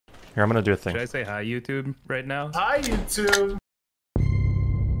Here, I'm gonna do a thing. Should I say hi, YouTube, right now? Hi, YouTube.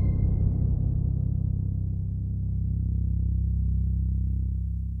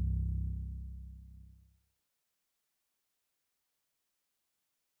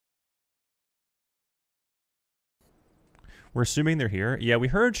 We're assuming they're here. Yeah, we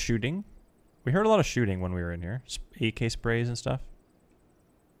heard shooting. We heard a lot of shooting when we were in here. AK sprays and stuff.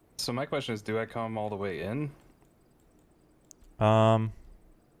 So my question is, do I come all the way in? I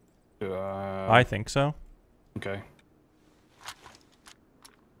think so. Okay.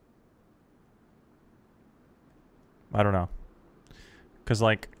 I don't know. Because,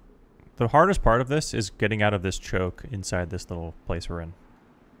 like, the hardest part of this is getting out of this choke inside this little place we're in.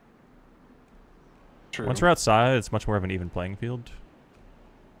 True. Once we're outside, it's much more of an even playing field.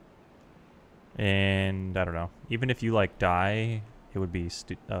 And, I don't know. Even if you, like, die, it would be,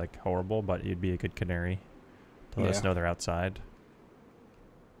 like, horrible, but you'd be a good canary to let us know they're outside.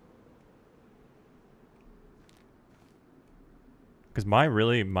 Because my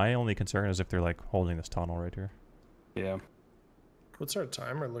only concern is if they're, like, holding this tunnel right here. Yeah. What's our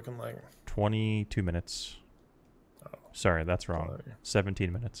timer looking like? 22 minutes. Oh. Sorry, that's wrong.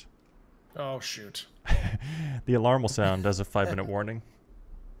 17 minutes. Oh, shoot. The alarm will sound as a 5-minute warning.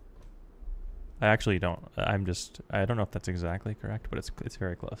 I actually don't. I don't know if that's exactly correct, but it's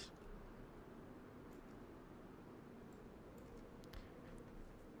very close.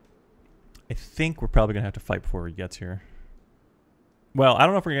 I think we're probably going to have to fight before he gets here. Well, I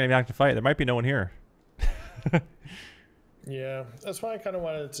don't know if we're going to have to fight. There might be no one here. Yeah, that's why I kind of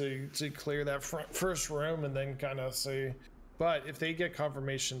wanted to clear that first room and then kind of see. But if they get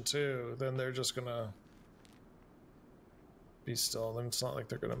confirmation too, then they're just going to be still. Then it's not like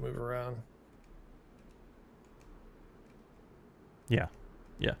they're going to move around. Yeah.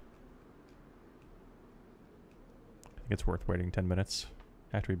 Yeah. I think it's worth waiting 10 minutes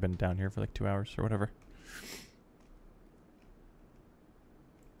after we've been down here for like 2 hours or whatever.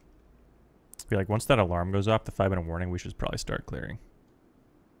 I feel like once that alarm goes off, the 5-minute warning, we should probably start clearing.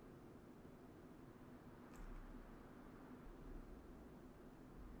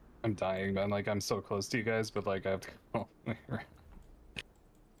 I'm dying, man. Like, I'm so close to you guys, but, like, I have to go.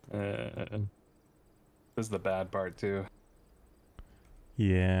 This is the bad part, too.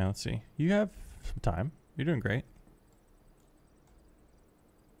 Yeah, let's see. You have some time. You're doing great.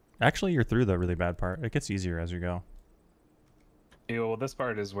 Actually, you're through the really bad part. It gets easier as you go. Yeah, well, this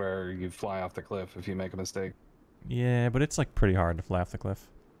part is where you fly off the cliff if you make a mistake. Yeah, but it's like pretty hard to fly off the cliff.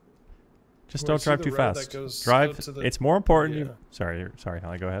 Just Well, don't drive too fast. Drive. It's more important. Yeah. You, sorry,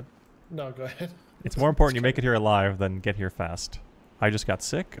 Holly. Go ahead. No, go ahead. It's more important you make it here alive than get here fast. I just got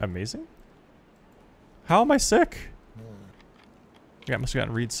sick. Amazing. How am I sick? Yeah, I must have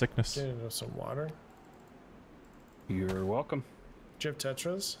gotten Reid sickness. Getting some water. You're welcome. Do you have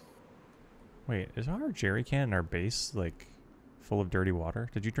tetras? Wait, is our jerry can in our base like full of dirty water?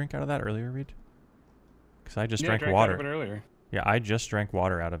 Did you drink out of that earlier, Reid? Because I just drank water. Out of it earlier. Yeah, I just drank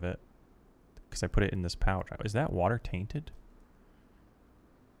water out of it because I put it in this pouch. Is that water tainted?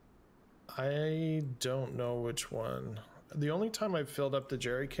 I don't know which one. The only time I filled up the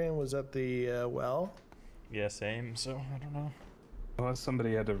jerry can was at the well. Yeah, same. So I don't know. Well,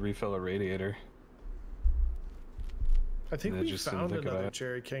 somebody had to refill a radiator. I think we found another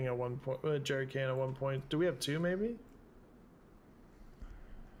jerry can at one point. Do we have two, maybe?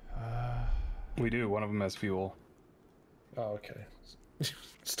 We do. One of them has fuel. Oh, okay.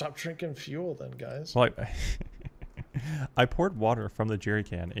 Stop drinking fuel then, guys. Well, I poured water from the jerry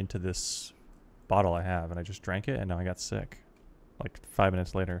can into this bottle I have, and I just drank it, and now I got sick. Like 5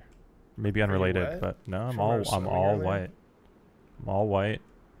 minutes later. Maybe unrelated, but no, I'm all white. I'm all white.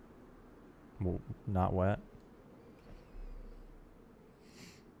 Well, not wet.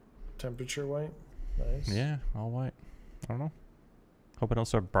 Temperature white. Nice. Yeah, all white. I don't know. Hope I don't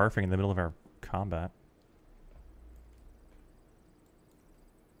start barfing in the middle of our combat.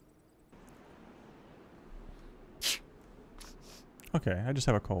 Okay, I just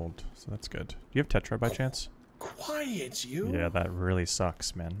have a cold, so that's good. Do you have Tetra by chance? Quiet, you. Yeah, that really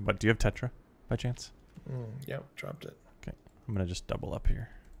sucks, man. But do you have Tetra by chance? Yep, dropped it. Okay, I'm gonna just double up here.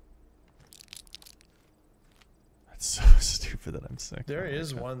 That's so stupid that I'm sick. There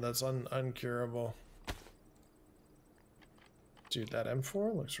is one that's uncurable. Dude, that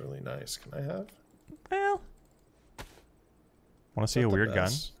M4 looks really nice. Can I have? Well, want to see a weird gun?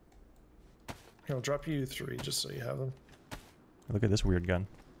 Here, I'll drop you 3 just so you have them. Look at this weird gun.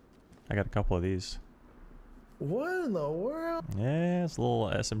 I got a couple of these. What in the world? Yeah, it's a little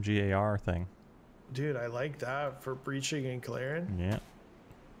SMG AR thing. Dude, I like that for breaching and clearing. Yeah.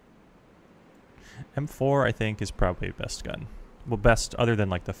 M4, I think, is probably the best gun. Well, best other than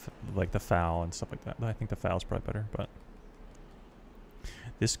like the foul and stuff like that. I think the foul's probably better, but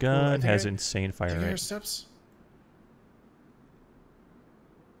this gun has insane fire rate. Can you hear rate. steps?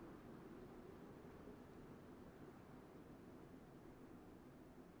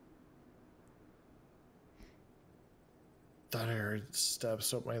 Thought I heard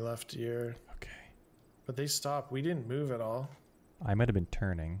steps up my left ear. Okay. But they stopped. We didn't move at all. I might have been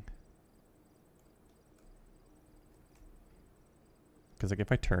turning. Because like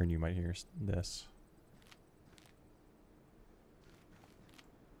if I turn, you might hear this.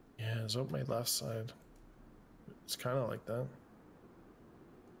 Yeah, it's up my left side. It's kind of like that.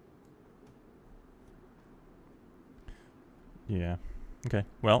 Yeah. Okay.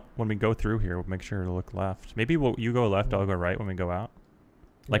 Well, when we go through here, we'll make sure to look left. Maybe you go left, I'll go right when we go out.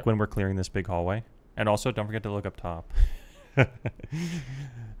 Like when we're clearing this big hallway. And also, don't forget to look up top.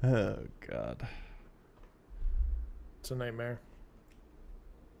 Oh, God. It's a nightmare.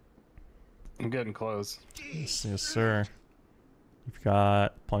 I'm getting close. Yes, yes, sir. You've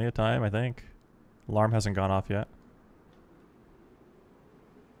got plenty of time, I think. Alarm hasn't gone off yet.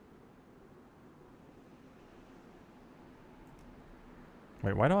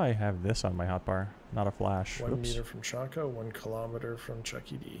 Wait, why do I have this on my hotbar? Not a flash. 1 meter from Choco, 1 kilometer from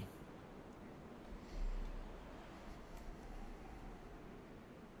Chucky D.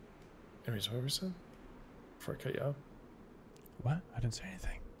 Anyways, what were you saying? Before I cut you off? What? I didn't say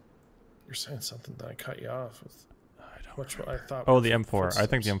anything. You're saying something that I cut you off with. I don't Which I thought. Oh, the M4. I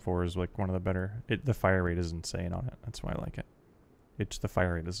think the M4 is like one of the better. The fire rate is insane on it. That's why I like it. The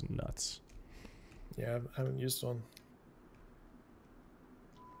fire rate is nuts. Yeah, I haven't used one.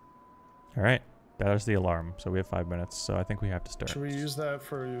 All right. That is the alarm. So we have 5 minutes. So I think we have to start. Should we use that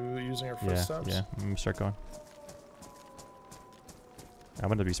for using our footsteps? Yeah. I'm going to start going. I'm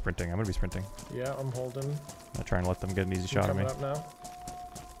going to be sprinting. Yeah, I'm holding. I'm trying to let them get an easy shot at me. Coming up now.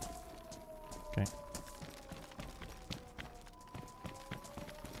 Okay.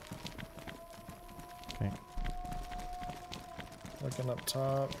 Okay. Looking up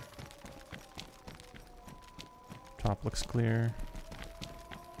top. Top looks clear.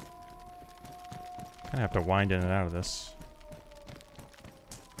 Kind of have to wind in and out of this.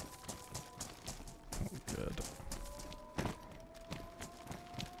 Oh, good.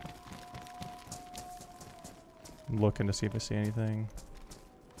 I'm looking to see if I see anything.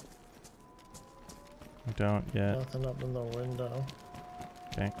 I don't yet. Nothing up in the window.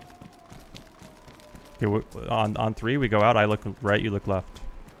 Okay. Okay, on 3 we go out. I look right, you look left.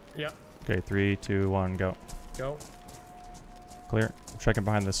 Yeah. Okay, 3, 2, 1, go. Go. Clear. I'm checking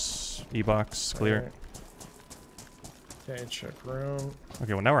behind this E-box. Clear. Right. Okay, check room.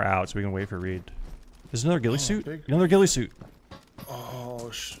 Okay, well now we're out, so we can wait for Reid. There's another ghillie suit. Big. Another ghillie suit.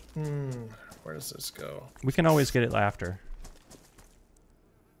 Oh, where does this go? We can always get it after.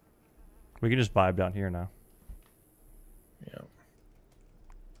 We can just vibe down here now. Yeah.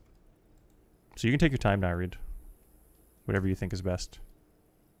 So you can take your time now, Reid. Whatever you think is best.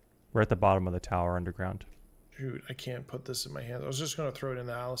 We're at the bottom of the tower underground. Dude, I can't put this in my hand. I was just going to throw it in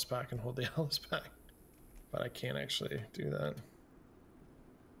the Alice pack and hold the Alice pack. But I can't actually do that.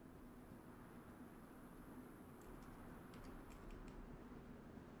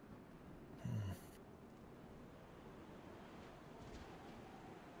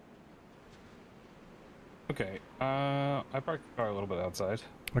 Okay, I parked the car a little bit outside.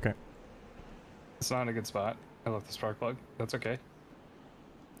 Okay. It's not in a good spot. I left the spark plug. That's okay.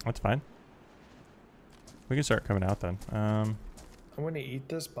 That's fine. We can start coming out then. I'm going to eat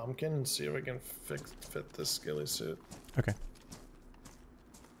this pumpkin and see if I can fit this ghillie suit. Okay.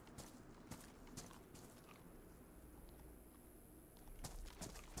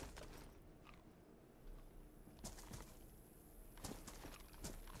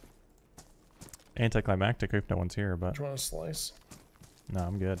 Anticlimactic if no one's here, but Do you want a slice? no,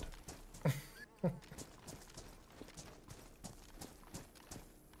 I'm good.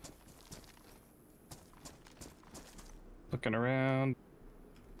 Looking around.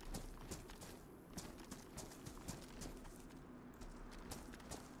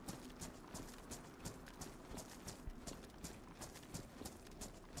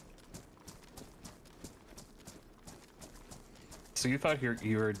 So you thought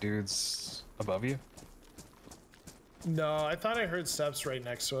you were dudes above you? No, I thought I heard steps right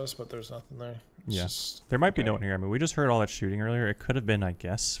next to us, but there's nothing there. It's Yeah. just- There might be Okay. no one here. I mean, we just heard all that shooting earlier. It could have been, I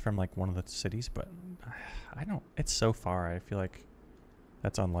guess, from like one of the cities, but I don't. It's so far. I feel like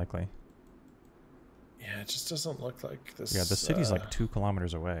that's unlikely. Yeah, it just doesn't look like this. Yeah, the city's like 2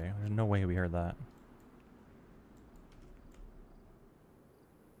 kilometers away. There's no way we heard that.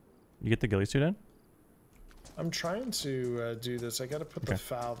 You get the ghillie suit in? I'm trying to do this. I got to put the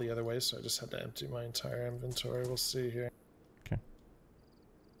foul the other way, so I just had to empty my entire inventory. We'll see here. Okay.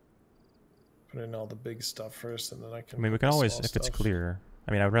 Put in all the big stuff first, and then I can. I mean, we can always, if it's clear.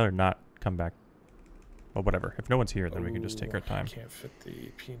 I mean, I would rather not come back. Well, whatever. If no one's here, then we can just take our time. I can't fit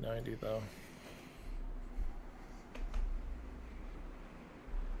the P90 though.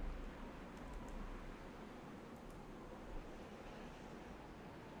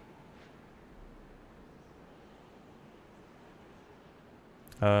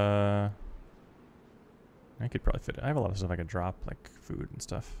 I could probably fit it. I have a lot of stuff I could drop, like food and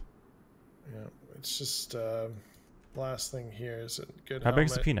stuff. Yeah, it's just last thing here is a good. How big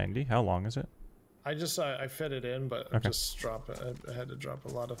is the P90? How long is it? I fit it in, but I just drop it. I had to drop a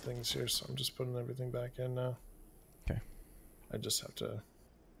lot of things here, so I'm just putting everything back in now. Okay. I just have to.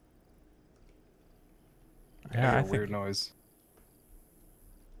 Yeah, I weird noise.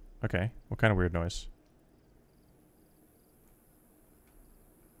 Okay. What kind of weird noise?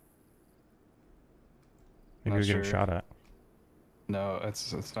 Maybe you're getting shot at. No,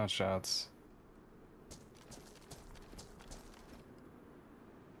 it's not shots.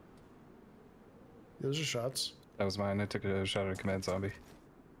 Those are shots. That was mine. I took a shot at a command zombie.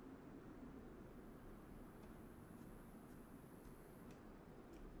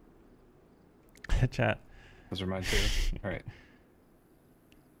 Chat. Those are mine too. All right.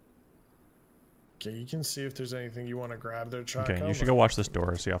 Okay, you can see if there's anything you want to grab there, Choco. Okay, you should go watch this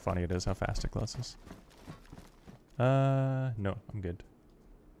door, see how funny it is, how fast it closes. No, I'm good.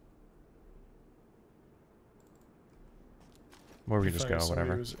 Or we can just go,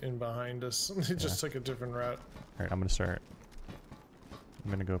 whatever. Was in behind us. They just took a different route. Alright, I'm gonna start.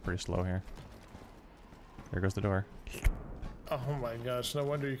 I'm gonna go pretty slow here. There goes the door. Oh my gosh, no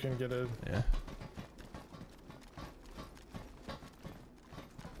wonder you can get in. Yeah.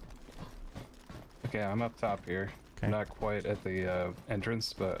 Okay, I'm up top here. Okay. I'm not quite at the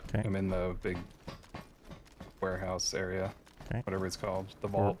entrance, but I'm in the big warehouse area. Okay. Whatever it's called. The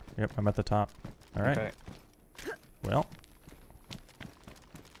vault. Yep, I'm at the top. Alright. Okay. Well.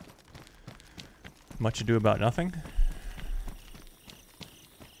 Much ado about nothing.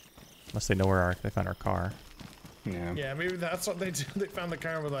 Unless they know where they found our car. Yeah. Yeah, maybe that's what they did. They found the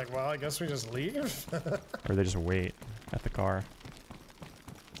car and were like, well, I guess we just leave. Or they just wait at the car.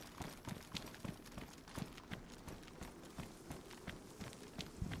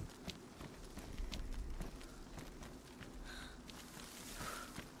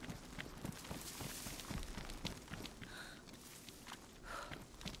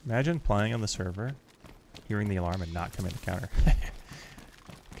 Imagine playing on the server, hearing the alarm and not coming to counter.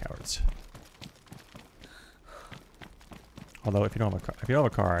 Cowards. Although if you don't have a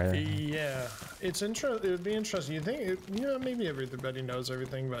car, yeah, it's It would be interesting. You think, maybe everybody knows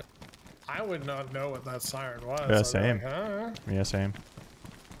everything, but I would not know what that siren was. Yeah, same. Like, huh? Yeah, same.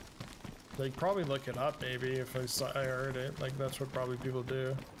 Like probably look it up maybe if I heard it. Like that's what probably people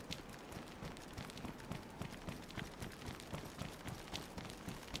do.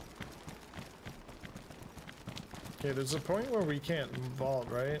 Okay, there's a point where we can't vault,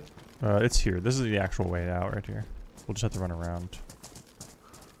 right? It's here. This is the actual way out right here. We'll just have to run around.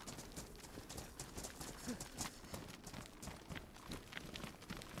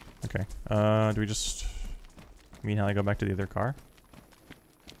 Okay. Do we just... mean how I go back to the other car?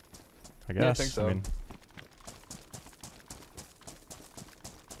 I guess. Yeah, I think so. I mean...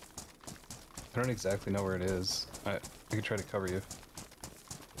 I don't exactly know where it is. I can try to cover you.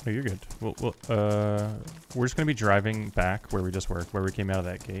 Oh, you're good. We're just gonna be driving back where we just were, where we came out of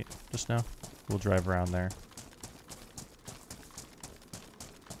that gate just now. We'll drive around there.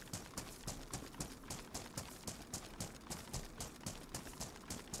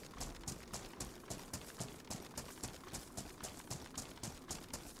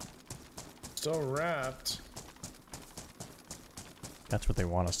 Still wrapped. That's what they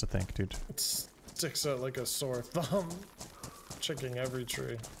want us to think, dude. It sticks out like a sore thumb. Checking every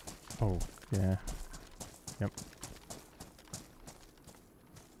tree. Oh, yeah. Yep.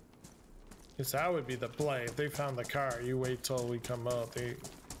 Because that would be the play. If they found the car, you wait till we come out. They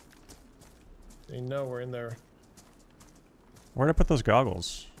know we're in there. Where'd I put those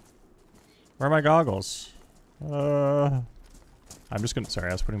goggles? Where are my goggles? I'm just gonna... Sorry,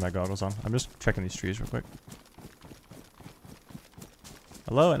 I was putting my goggles on. I'm just checking these trees real quick.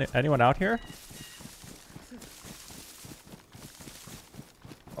 Hello? Anyone out here?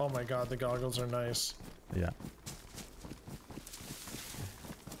 Oh my god, the goggles are nice. Yeah.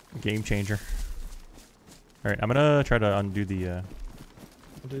 Game changer. Alright, I'm gonna try to undo the...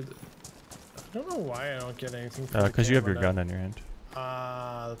 Dude, I don't know why I don't get anything. because you have your gun in your hand.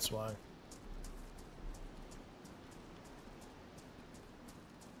 Ah, that's why.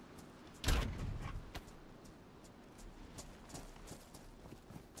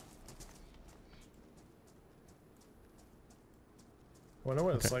 Wonder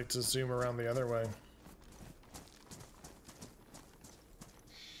what it's like to zoom around the other way.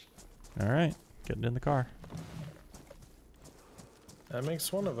 All right, getting in the car. That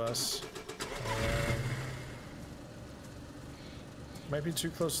makes one of us. Might be too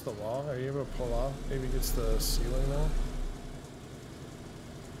close to the wall. Are you able to pull off? Maybe against the ceiling though.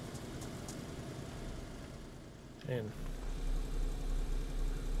 In.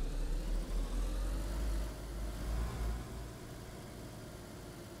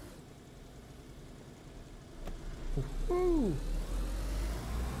 Woo!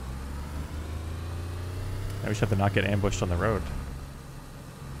 I wish I had to not get ambushed on the road.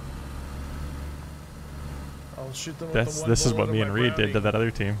 I'll shoot them with This the one is what bullet me of and my Reid did brownie. to that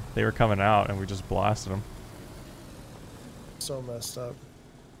other team. They were coming out and we just blasted them. So messed up.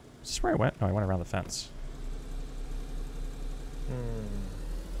 Is this where I went? No, I went around the fence.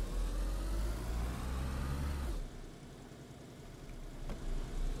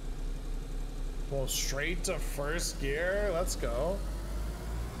 Well, straight to first gear. Let's go.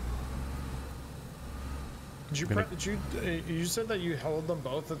 Did you you said that you held them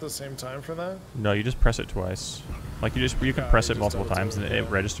both at the same time for that? No, you just press it twice. Like you can press it multiple times and it yeah.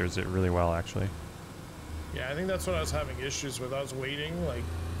 registers it really well actually. Yeah, I think that's what I was having issues with. I was waiting like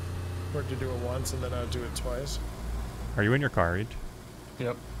for it to do it once and then I'd do it twice. Are you in your car, Reid?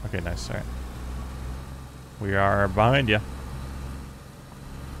 Yep. Okay, nice. All right. We are behind you.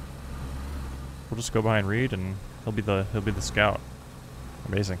 We'll just go behind Reid and he'll be the scout.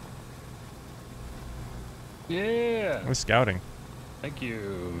 Amazing. Yeah. We're scouting. Thank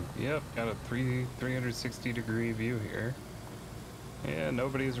you. Yep, got a 360 degree view here. Yeah,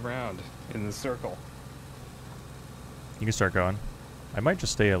 nobody's around in the circle. You can start going. I might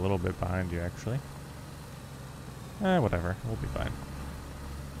just stay a little bit behind you, actually. Whatever. We'll be fine.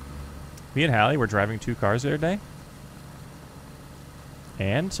 Me and Hallie were driving 2 cars the other day.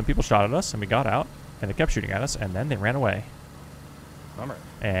 And some people shot at us, and we got out, and they kept shooting at us, and then they ran away. Bummer.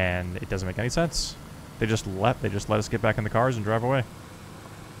 And it doesn't make any sense. They just let us get back in the cars and drive away.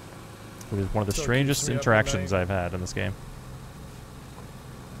 It was one of the So it strangest keeps me up at interactions night. I've had in this game.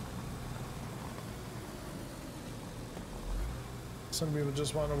 Some people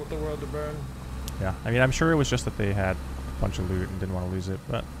just want the world to burn. Yeah, I mean, I'm sure it was just that they had a bunch of loot and didn't want to lose it,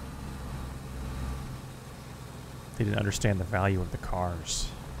 but they didn't understand the value of the cars.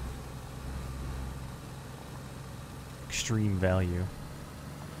 Extreme value.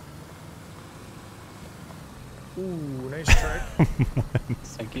 Ooh, nice trick.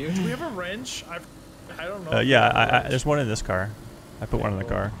 Thank you. Do we have a wrench? I don't know. if we Yeah, have a wrench. there's one in this car. I put one in the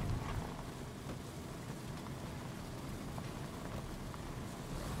car.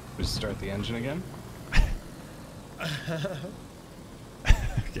 Just start the engine again.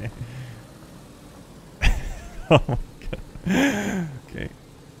 Okay. Oh my god. Okay.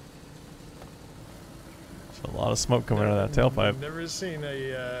 There's a lot of smoke coming out of that tailpipe. I've never seen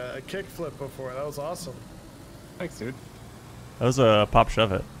a kickflip before. That was awesome. Thanks, dude. That was a pop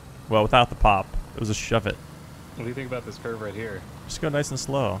shove it. Well, without the pop, it was a shove it. What do you think about this curve right here? Just go nice and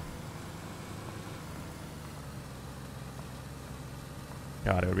slow.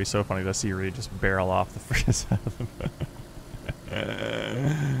 God, it would be so funny to see Reid just barrel off the freaking side of the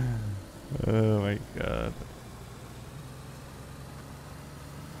Oh my god.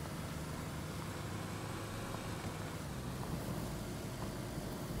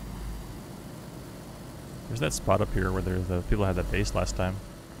 There's that spot up here where the people had that base last time.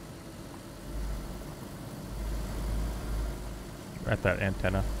 At that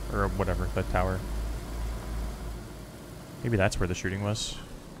antenna, or whatever, that tower. Maybe that's where the shooting was.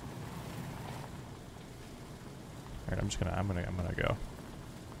 Alright, I'm gonna go.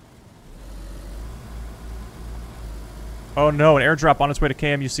 Oh no, an airdrop on its way to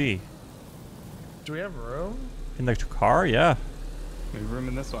KMUC. Do we have room? In the car? Yeah. We have room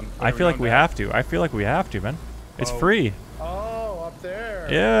in this one. I feel like we have to. I feel like we have to, man. It's Oh. free. Oh, up there.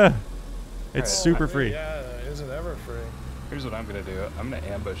 Yeah. It's Alright. super free. Yeah, is it ever free? Here's what I'm gonna do. I'm gonna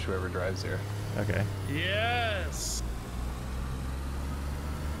ambush whoever drives here. Okay. Yes.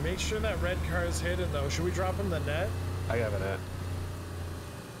 Make sure that red car is hidden though. Should we drop in the net? I have a net.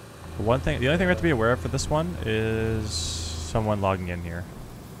 The only thing we have to be aware of for this one is someone logging in here.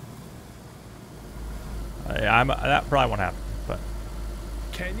 That probably won't happen, but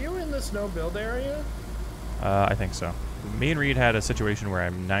Can you in this no build area? I think so. Me and Reid had a situation where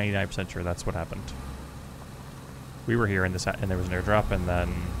I'm 99% sure that's what happened. We were here and there was an airdrop, and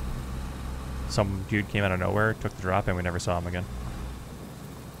then some dude came out of nowhere, took the drop, and we never saw him again.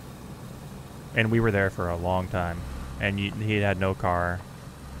 And we were there for a long time, and he had no car.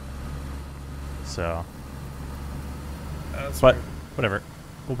 So, That's but weird. Whatever.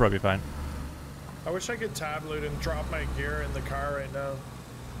 We'll probably be fine. I wish I could tab loot and drop my gear in the car right now.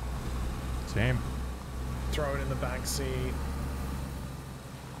 Same. Throw it in the back seat.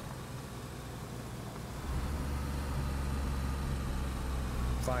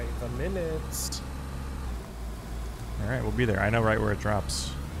 Five minutes. Alright, we'll be there. I know right where it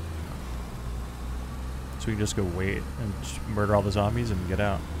drops. So we can just go wait and just murder all the zombies and get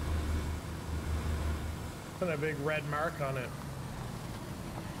out. Put a big red mark on it.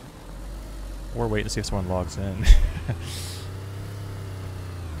 Or wait to see if someone logs in.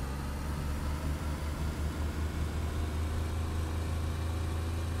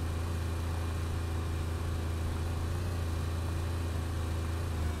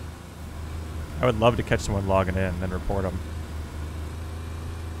 I would love to catch someone logging in and then report them.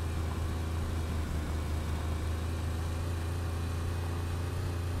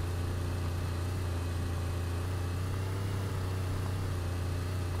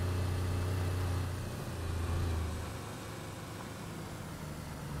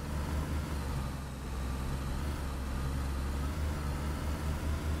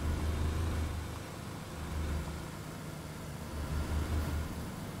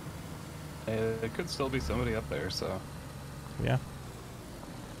 It could still be somebody up there, so. Yeah.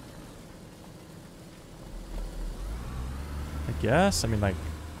 I guess. I mean, like,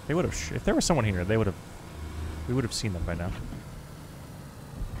 they would have. If there was someone here, they would have. We would have seen them by now.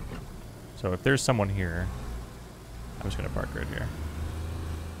 So if there's someone here, I'm just gonna park right here.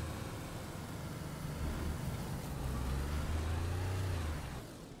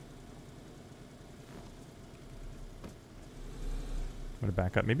 I'm gonna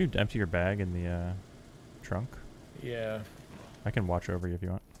back up. Maybe empty your bag in the trunk. Yeah. I can watch over you if you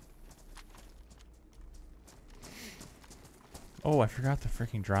want. Oh, I forgot the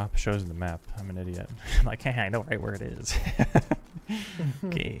freaking drop shows in the map. I'm an idiot. I'm like, hey, I know right where it is.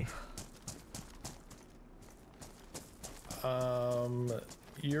 Okay.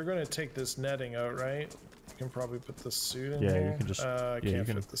 You're gonna take this netting out, right? You can probably put the suit in Yeah, here. you can just. I yeah, can't you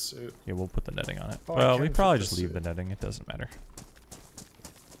can. fit the suit. Yeah, we'll put the netting on it. Oh, I Well, can we fit probably the just leave suit. the netting. It doesn't matter.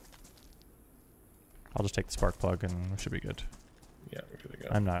 I'll just take the spark plug and we should be good. Yeah, we're good to go.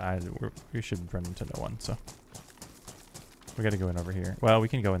 I'm not. We should run into no one, so we got to go in over here. Well, we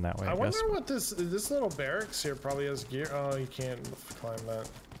can go in that way. I wonder guess. what this little barracks here probably has gear. Oh, you can't climb that.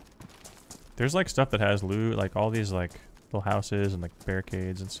 There's like stuff that has loot, like all these like little houses and like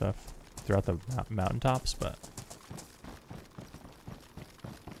barricades and stuff throughout the mountaintops, but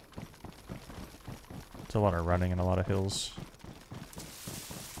it's a lot of running and a lot of hills.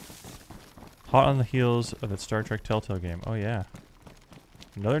 Hot on the heels of its Star Trek Telltale game. Oh yeah.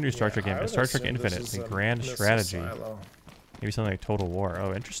 Another new Star Trek game. Star Trek Infinite. The grand strategy. Silo. Maybe something like Total War.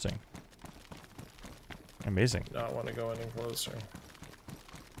 Oh, interesting. Amazing. Not want to go any closer.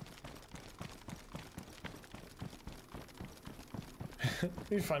 It'd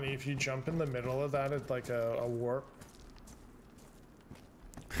be funny if you jump in the middle of that at like a warp.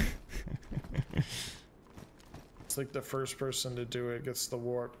 It's like the first person to do it gets the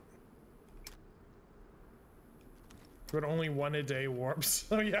warp. But only one a day warps,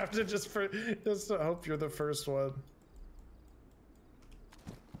 so you have to just hope you're the first one.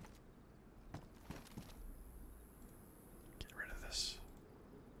 Get rid of this.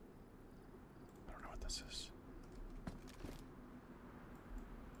 I don't know what this is.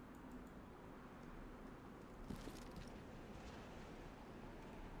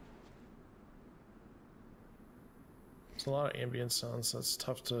 There's a lot of ambient sounds that's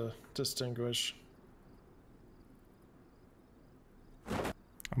tough to distinguish.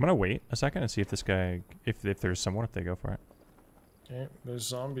 I'm gonna wait a second and see if this guy, if there's someone, if they go for it. Okay, there's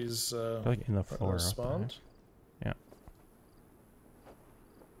zombies They're like in the floor. spawned. Yeah.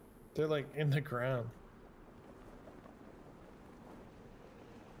 They're like in the ground.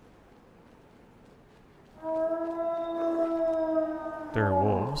 There are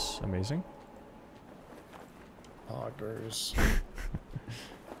wolves. Amazing. Poggers.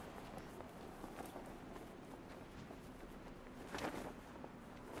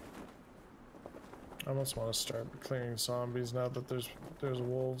 I almost want to start clearing zombies now that there's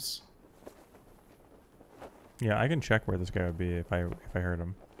wolves. Yeah, I can check where this guy would be if I heard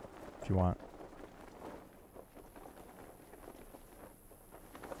him. If you want.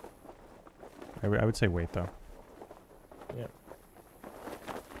 I would say wait though. Yeah.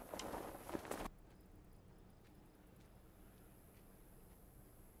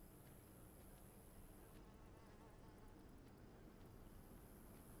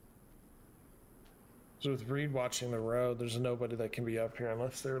 So with Reid watching the road, there's nobody that can be up here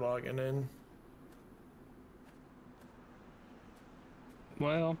unless they're logging in.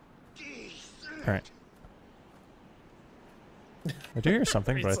 Well. Alright. I do hear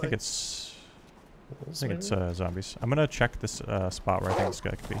something, but I think it's zombies. I'm gonna check this spot where I think this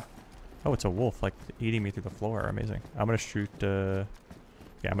guy could be. Oh, it's a wolf, like eating me through the floor. Amazing. I'm gonna shoot. Yeah,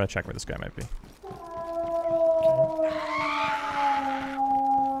 I'm gonna check where this guy might be.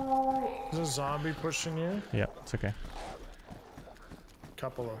 Is a zombie pushing you? Yeah, it's okay.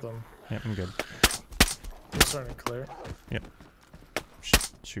 Couple of them. Yep, I'm good. You're starting to clear. Yep.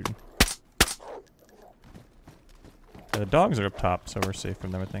 Shooting. The dogs are up top, so we're safe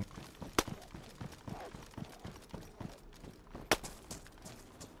from them, I think.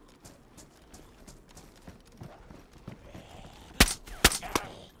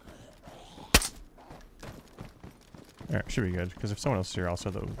 Alright, should be good, because if someone else is here also,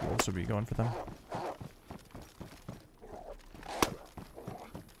 the wolves will be going for them.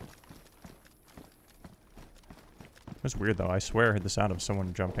 It was weird though, I swear I heard the sound of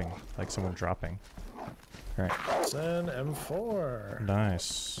someone jumping, like someone dropping. Alright. It's an M4.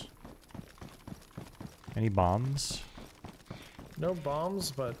 Nice. Any bombs? No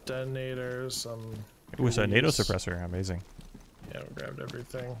bombs, but detonators, some... It was a NATO suppressor, amazing. Yeah, we grabbed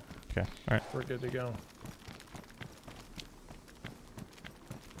everything. Okay, alright. We're good to go.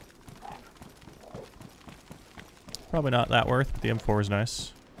 Probably not that worth, but the M4 is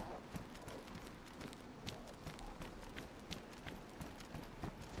nice.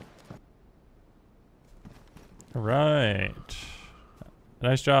 Right.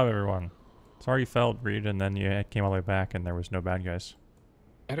 Nice job, everyone. Sorry you fell, Reid, and then you came all the way back and there was no bad guys.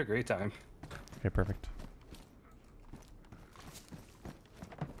 I had a great time. Okay, perfect.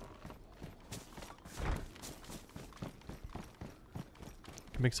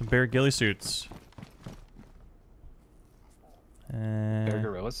 Can make some bear ghillie suits. Bear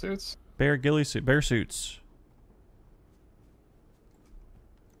gorilla suits? Bear ghillie suit. Bear suits.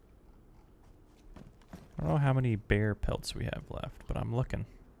 I don't know how many bear pelts we have left, but I'm looking.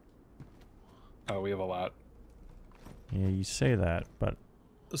 Oh, we have a lot. Yeah, you say that, but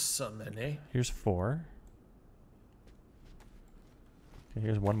So many. here's 4. Okay,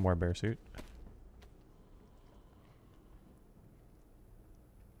 here's one more bear suit.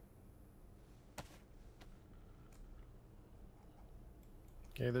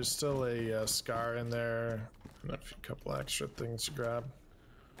 Okay, there's still a scar in there. And a couple extra things to grab.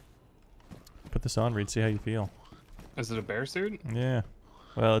 Put this on, Reid. See how you feel. Is it a bear suit? Yeah.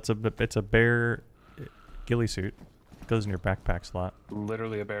 Well, it's a bear ghillie suit. It goes in your backpack slot.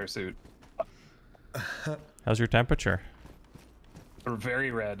 Literally a bear suit. How's your temperature?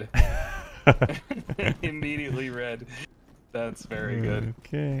 Very red. Immediately red. That's very good.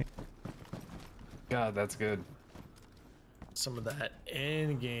 Okay. God, that's good. Some of that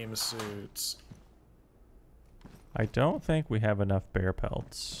in-game suits. I don't think we have enough bear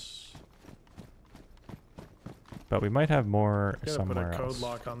pelts. But we might have more Gotta somewhere put a code else.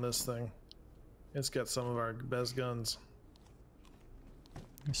 lock on this thing. It's got some of our best guns.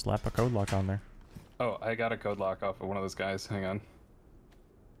 Slap a code lock on there. Oh, I got a code lock off of one of those guys. Hang on.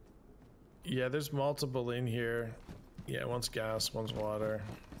 Yeah, there's multiple in here. Yeah, one's gas, one's water.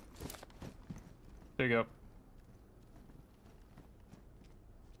 There you go.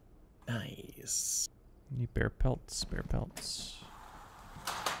 Nice. Need bear pelts, bear pelts.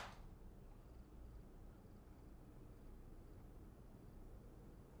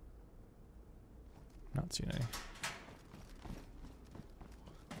 Not seeing any.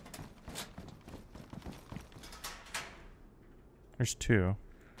 There's 2.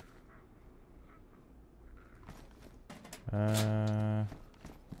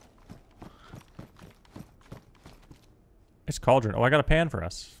 It's cauldron. Oh, I got a pan for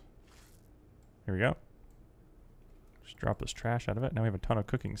us. Here we go. Just drop this trash out of it. Now we have a ton of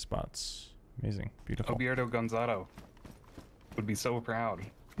cooking spots. Amazing. Beautiful. Obierto Gonzalo would be so proud.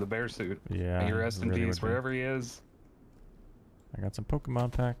 The bear suit. Yeah. May he rest in really peace would be. wherever he is. I got some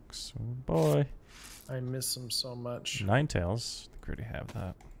Pokemon packs. Oh boy. I miss them so much. Ninetales. I think we already have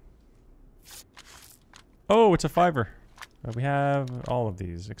that. Oh, it's a 5er. We have all of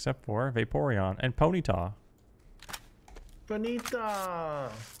these except for Vaporeon and Ponyta.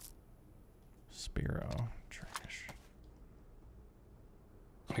 Bonita! Spearow. Trash.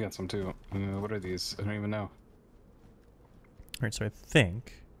 I got some too. What are these? I don't even know. Alright, so I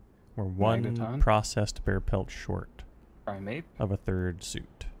think we're one Magneton? processed bear pelt short Primate? of a 3rd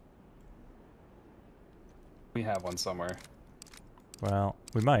suit. We have one somewhere. Well,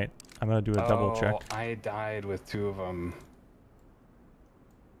 we might. I'm gonna do a double check. I died with 2 of them.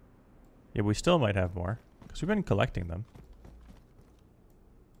 Yeah, we still might have more because we've been collecting them.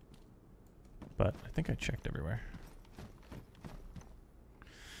 But I think I checked everywhere.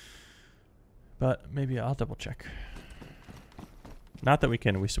 But maybe I'll double check. Not that we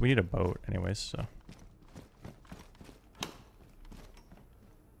can. We need a boat anyways, so.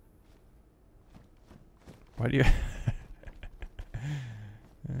 Why do you...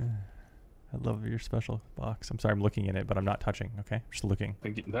 I love your special box. I'm sorry, I'm looking in it, but I'm not touching, okay? Just looking.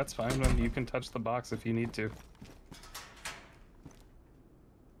 That's fine, man. You can touch the box if you need to.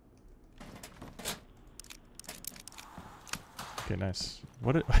 Okay, nice.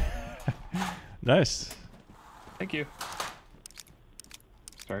 What it... Nice. Thank you.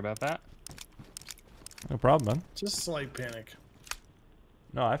 Sorry about that. No problem, man. Just slight panic.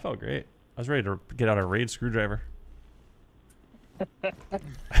 No, I felt great. I was ready to get out a Reid screwdriver.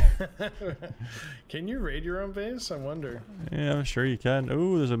 Can you raid your own base? I wonder. Yeah, I'm sure you can.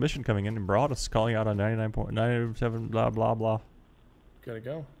 Ooh, there's a mission coming in. And Broad is calling out on 99.97 blah blah blah. Gotta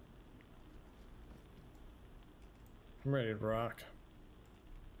go. I'm ready to rock.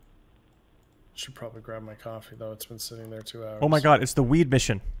 Should probably grab my coffee though. It's been sitting there 2 hours. Oh my god, it's the weed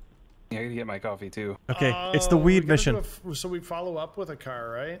mission. Yeah, I gotta get my coffee too. Okay, it's the weed mission. So we follow up with a car,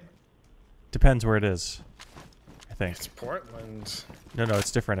 right? Depends where it is, I think. It's Portland. No,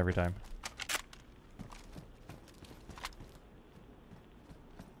 it's different every time.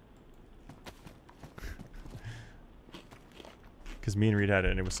 Because me and Reid had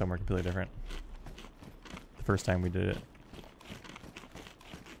it and it was somewhere completely different. The first time we did it.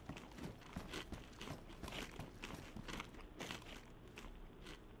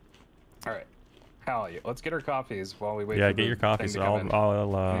 Alright. Hal, let's get our coffees while we wait Yeah, for get the your thing coffees. to come in.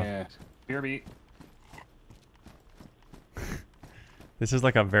 I'll Yeah. Beer beat. This is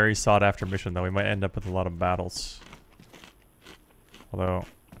like a very sought after mission though. We might end up with a lot of battles. Although,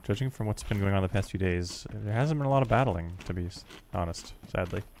 judging from what's been going on the past few days, there hasn't been a lot of battling, to be honest,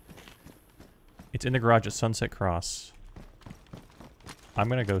 sadly. It's in the garage at Sunset Cross. I'm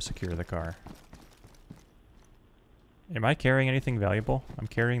gonna go secure the car. Am I carrying anything valuable? I'm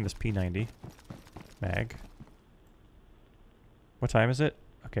carrying this P90 mag. What time is it?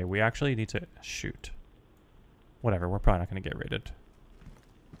 Okay, we actually need to shoot. Whatever, we're probably not gonna get raided.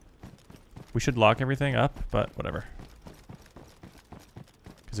 We should lock everything up, but whatever.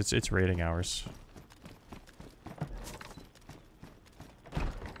 Because it's raiding hours.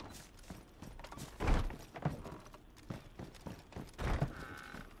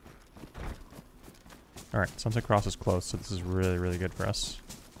 Alright, Sunset Cross is close, so this is really, really good for us.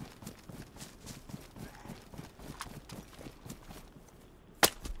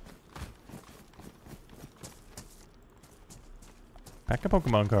 Pack of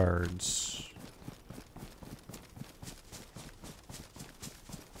Pokemon cards.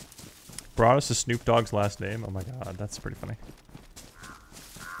 Brought us to Snoop Dogg's last name. Oh my god, that's pretty funny.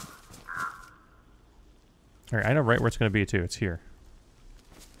 Alright, I know right where it's going to be too. It's here.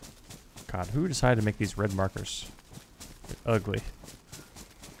 God, who decided to make these red markers? They're ugly.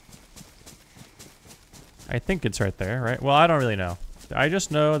 I think it's right there, right? Well, I don't really know. I just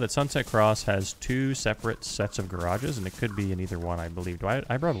know that Sunset Cross has 2 separate sets of garages, and it could be in either one, I believe.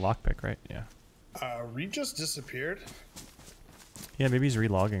 I brought a lockpick, right? Yeah. Reid just disappeared. Yeah, maybe he's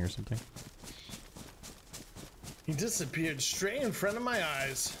relogging or something. He disappeared straight in front of my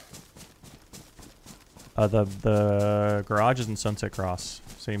eyes. The garage is in Sunset Cross.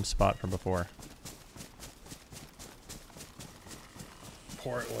 Same spot from before.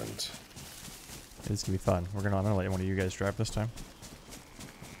 Portland. It's gonna be fun. I'm gonna let one of you guys drive this time.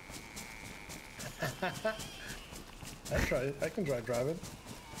 I can drive it.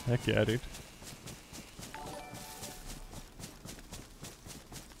 Heck yeah, dude.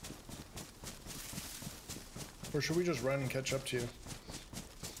 Or should we just run and catch up to you?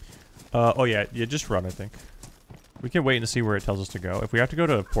 Oh yeah, just run, I think. We can wait and see where it tells us to go. If we have to go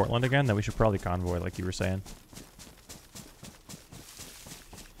to Portland again, then we should probably convoy, like you were saying.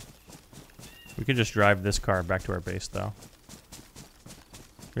 We could just drive this car back to our base, though.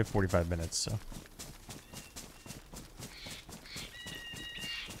 We have 45 minutes, so.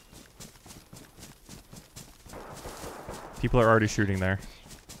 People are already shooting there.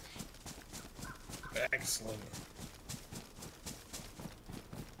 Excellent.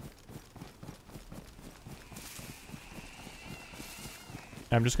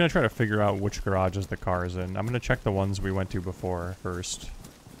 I'm just going to try to figure out which garages the car is in. I'm going to check the ones we went to before first.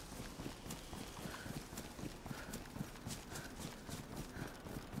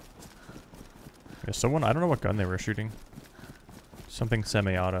 Yeah, someone, I don't know what gun they were shooting. Something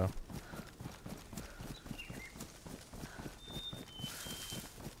semi-auto.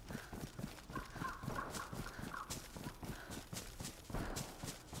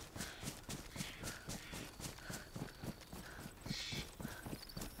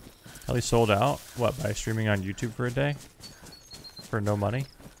 Kelly sold out. What, by streaming on YouTube for a day? For no money?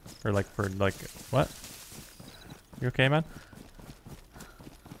 Or like for like what? You okay, man?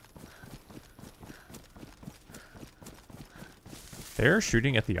 They're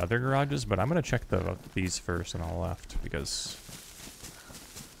shooting at the other garages, but I'm gonna check these first on the left because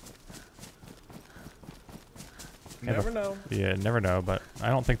Never know. Yeah, never know, but I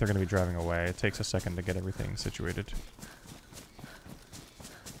don't think they're gonna be driving away. It takes a second to get everything situated.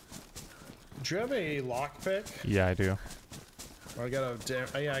 Do you have a lockpick? Yeah, I do. I got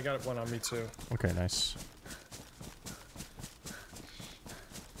a yeah, I got one on me too. Okay, nice.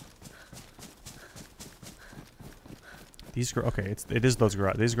 Okay, it is those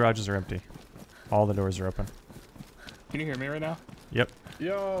these garages are empty. All the doors are open. Can you hear me right now? Yep.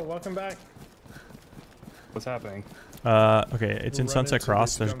 Yo, welcome back. What's happening? Okay, it's in Run Sunset into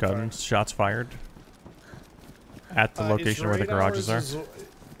Cross. these There's gunfire. shots fired at the location where the garages are.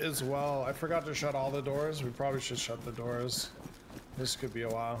 As well, I forgot to shut all the doors. We probably should shut the doors. This could be a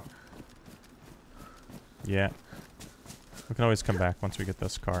while. Yeah. We can always come back once we get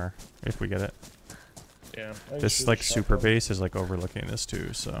this car, if we get it. Yeah. This like super base is like overlooking this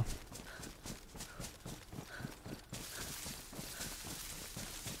too, so.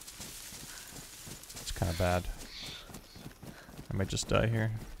 It's kind of bad. I might just die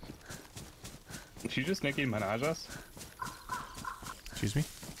here. Did you just Nicki Minaj us? Excuse me?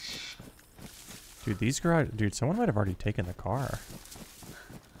 Dude, dude, someone might have already taken the car.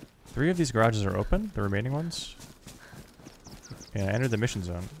 3 of these garages are open, the remaining ones. Yeah, I entered the mission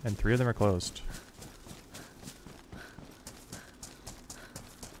zone, and 3 of them are closed.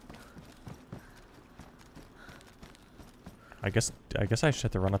 I guess I should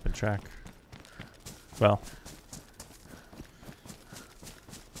have to run up and check. Well.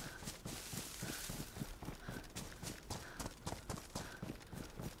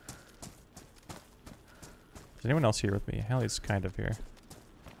 Is anyone else here with me? Hallie's kind of here.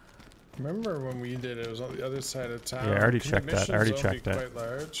 Remember when we did it? It was on the other side of town. Yeah, I already checked that. I already checked that. Quite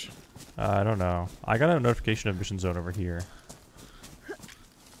large. I don't know. I got a notification of mission zone over here.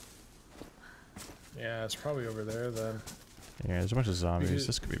 Yeah, it's probably over there then. Yeah, there's a bunch of zombies.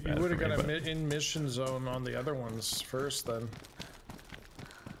 This could be bad. You would have for got me, a in mission zone on the other ones first then.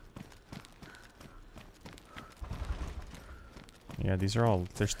 Yeah, these are all.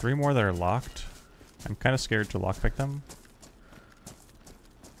 There's 3 more that are locked. I'm kind of scared to lockpick them.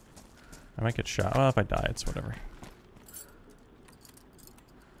 I might get shot. Well, if I die, it's whatever.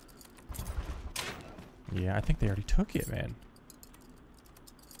 Yeah, I think they already took it, man.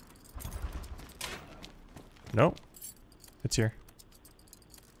 Nope. It's here.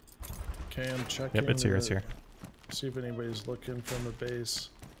 Okay, I'm checking. Yep, it's here. It's here. See if anybody's looking from the base.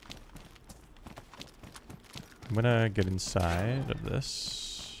 I'm gonna get inside of this.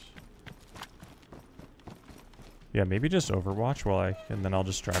 Yeah, maybe just Overwatch and then I'll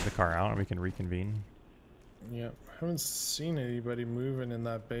just drive the car out and we can reconvene. Yep, haven't seen anybody moving in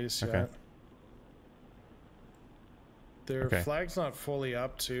that base yet. Their flag's not fully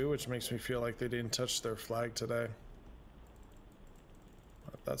up too, which makes me feel like they didn't touch their flag today.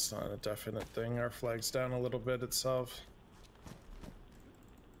 But that's not a definite thing. Our flag's down a little bit itself.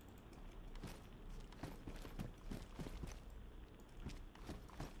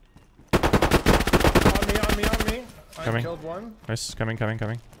 On me. I killed one. Nice, coming. Don't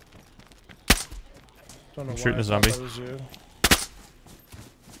know I'm shooting a zombie. That was you.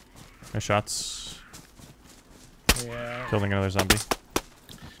 Nice shots. Yeah. Killing another zombie.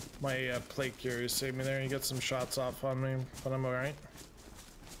 My plate carrier saved me there. You got some shots off on me, but I'm alright.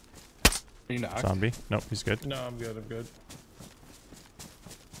 Are you knocked? Zombie. Nope, he's good. No, I'm good.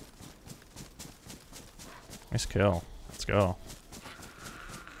 Nice kill. Let's go.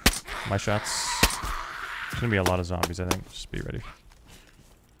 My shots. There's gonna be a lot of zombies, I think. Just be ready.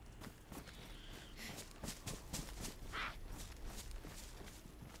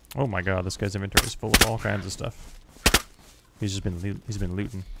 Oh my god, this guy's inventory is full of all kinds of stuff. He's been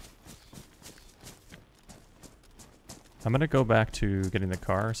looting. I'm gonna go back to getting the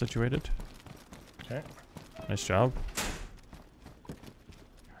car situated. Okay. Nice job.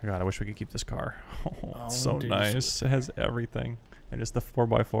 God, I wish we could keep this car. Oh, it's so nice. It has everything. And it's the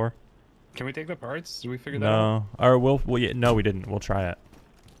 4x4. Can we take the parts? Did we figure that out? No. Or no, we didn't. We'll try it.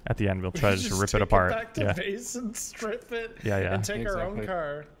 At the end, we'll try to just rip it apart. Back to base and strip it. Yeah. And take our own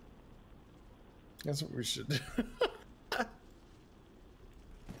car. That's what we should do.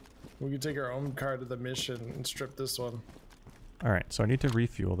 We could take our own car to the mission and strip this one. Alright, so I need to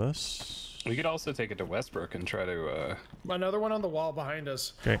refuel this. We could also take it to Westbrook and try to, Another one on the wall behind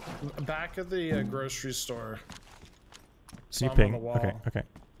us. Okay. Back of the grocery store. Can you ping? Okay.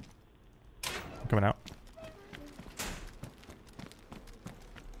 Coming out.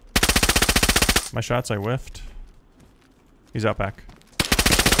 My shots I whiffed. He's out back.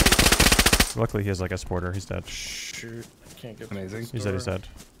 Luckily he has like a sporter. He's dead. Shoot. I can't get Amazing. He's dead, he's dead.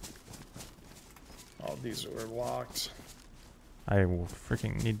 All these were locked. I will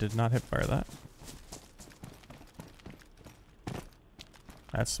freaking need to not hip fire that.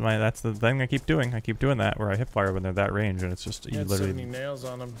 That's the thing I keep doing. I keep doing that where I hip fire when they're that range and it's just you literally 70 nails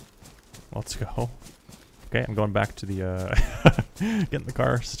on them. Let's go. Okay, I'm going back to the getting the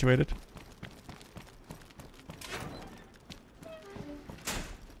car situated.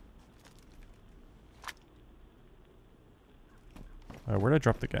 Where did I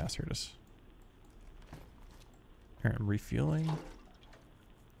drop the gas? Here it is. Here, I'm refueling.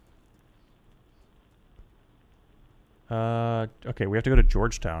 Okay, we have to go to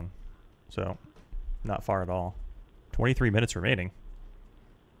Georgetown. So, not far at all. 23 minutes remaining.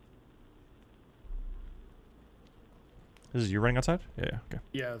 This is you running outside? Yeah, okay.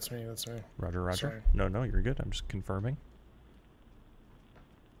 Yeah, that's me, that's me. Roger, roger. Sorry. No, you're good. I'm just confirming.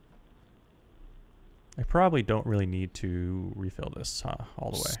 I probably don't really need to refill this,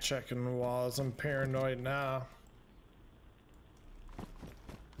 all the way. Just checking the walls. I'm paranoid now.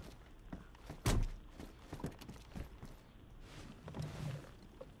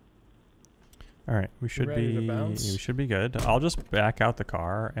 All right, we should be good. I'll just back out the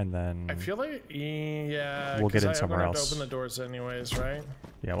car and then I feel like yeah, we'll get in I'm somewhere gonna have else. to open the doors anyways, right?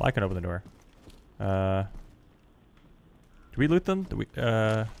 Yeah, well, I can open the door. Do we loot them? Do we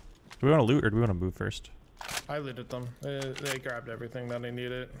want to loot or do we want to move first? I looted them. They grabbed everything that I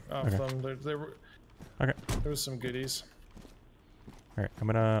needed off Okay. them. Okay. There was some goodies. All right, I'm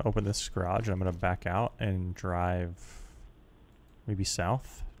gonna open this garage. I'm gonna back out and drive maybe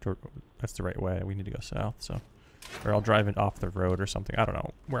south. That's the right way. We need to go south, so, or I'll drive it off the road or something. I don't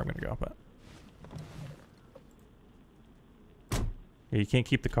know where I'm gonna go, but yeah, you can't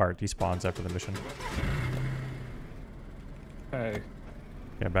keep the car. It despawns after the mission. Hey.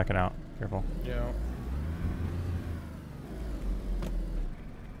 Yeah, backing out. Careful. Yeah.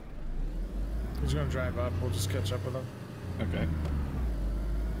 He's gonna drive up. We'll just catch up with him. Okay.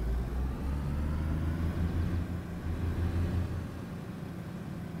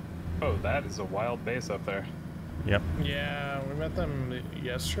 Oh, that is a wild base up there. Yep. Yeah, we met them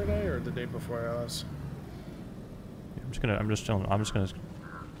yesterday or the day before, Alice. I'm just chilling. I'm just gonna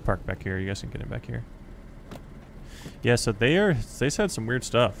park back here. You guys can get in back here. Yeah, so they said some weird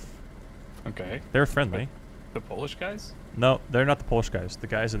stuff. Okay. They're friendly. The Polish guys? No, they're not the Polish guys. The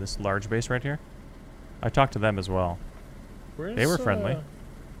guys in this large base right here. I talked to them as well. They were friendly.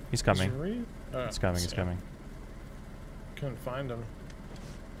 He's coming. Reid? Oh, He's coming. He's coming. Couldn't find him.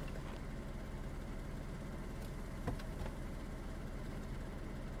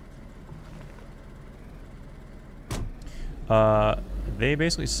 They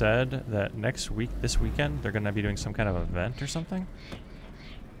basically said that this weekend, they're going to be doing some kind of event or something.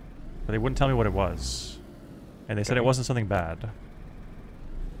 But they wouldn't tell me what it was. And they said it wasn't something bad.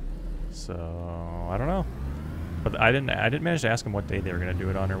 So, I don't know. But I didn't manage to ask them what day they were going to do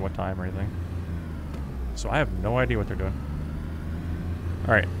it on or what time or anything. So I have no idea what they're doing.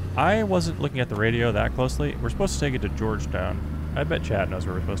 Alright, I wasn't looking at the radio that closely. We're supposed to take it to Georgetown. I bet Chad knows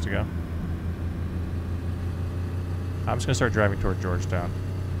where we're supposed to go. I'm just gonna start driving toward Georgetown.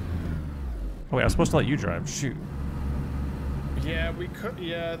 Oh wait, I was supposed to let you drive. Shoot. Yeah, we could.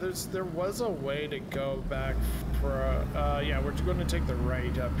 Yeah, there was a way to go back for. Yeah, we're going to take the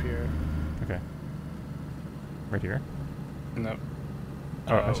right up here. Okay. Right here. No.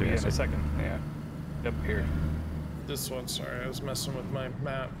 Oh, I see. Yeah, I in see. a second. Yeah. Up here. This one. Sorry, I was messing with my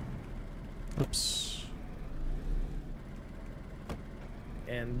map. Oops.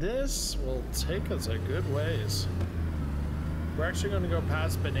 And this will take us a good ways. We're actually going to go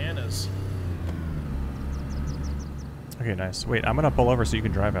past bananas. Okay, nice. Wait, I'm gonna pull over so you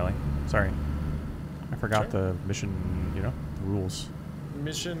can drive, Ellie. Sorry. I forgot Sure. the mission, the rules.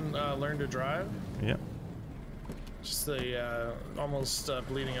 Mission learn to drive. Yep. Just the almost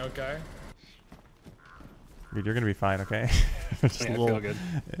bleeding out guy. Dude, you're gonna be fine, okay? Just Yeah, a I little, feel good.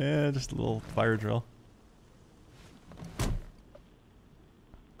 Yeah, just a little fire drill.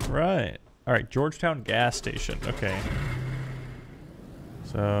 Right. Alright, Georgetown gas station. Okay.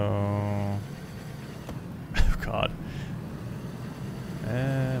 So... Oh, God.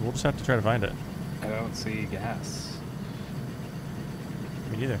 We'll just have to try to find it. I don't see gas.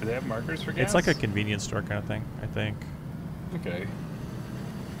 Me neither. Do they have markers for gas? It's like a convenience store kind of thing, I think. Okay.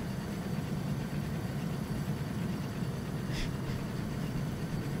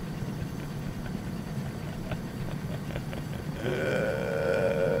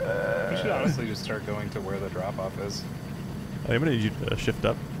 We should honestly just start going to where the drop-off is. I'm gonna need you to shift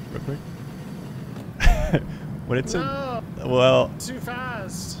up real quick. When it's no, well, too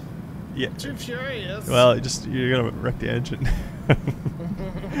fast. Yeah. Too furious. Well, you're gonna wreck the engine.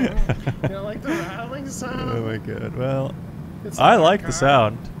 You know, like the rattling sound. Oh my god. Well, It's I not a like the car.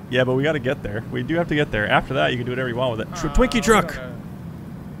 sound. Yeah, but we got to get there. We do have to get there. After that, you can do whatever you want with it. Twinkie truck. Okay.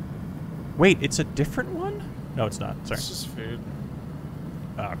 Wait, it's a different one? No, it's not. Sorry. It's just food.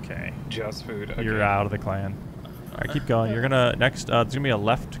 Okay. Just food. Okay. You're out of the clan. All right, keep going. You're gonna next. There's gonna be a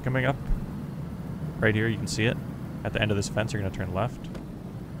left coming up. Right here, you can see it. At the end of this fence, you're gonna turn left.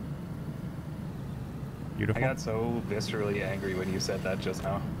 Beautiful. I got so viscerally angry when you said that just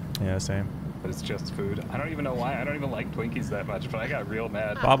now. Yeah, same. But it's just food. I don't even know why. I don't even like Twinkies that much, but I got real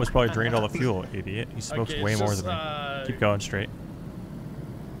mad. Bob was probably drained all the fuel, idiot. He smokes Okay, way it's more just, than me. Keep going straight.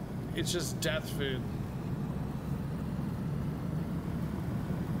 It's just death food.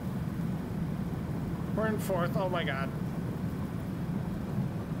 We're in fourth. Oh my god.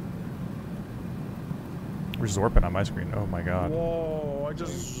 We're zorping on my screen. Oh my god. Whoa, I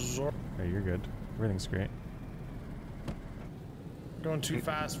just Okay, you're good. Everything's great. going too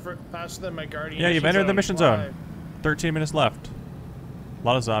fast. Faster than my guardian. Yeah, you've entered the mission zone. Why? 13 minutes left. A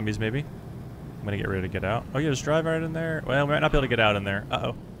lot of zombies, maybe. I'm gonna get ready to get out. Oh, yeah, just drive right in there. Well, we might not be able to get out in there. Uh-oh.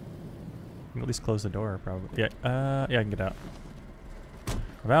 You can at least close the door, probably. Yeah, yeah, I can get out.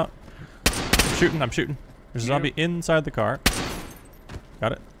 I'm out. I'm shooting. There's a zombie inside the car.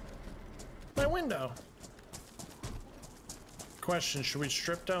 Got it. My window. Question, should we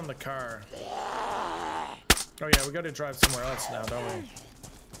strip down the car? Oh yeah, we gotta drive somewhere else now, don't we?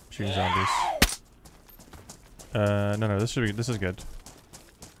 Shooting zombies. No, this is good.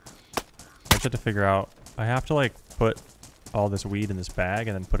 I just have to figure out. I have to like put all this weed in this bag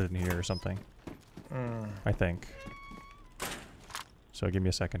and then put it in here or something. I think. So give me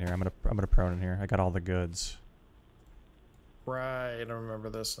a second here. I'm gonna prone in here. I got all the goods. Right, I don't remember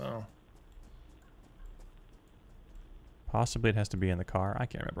this now. Possibly it has to be in the car. I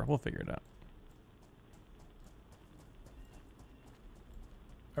can't remember. We'll figure it out.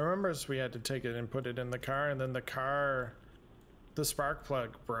 I remember we had to take it and put it in the car, and then the spark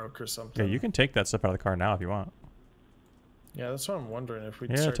plug broke or something. Yeah, you can take that stuff out of the car now if you want. Yeah, that's what I'm wondering if we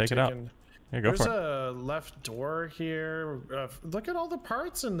Yeah, take it out. Yeah, go There's for it. a left door here. Look at all the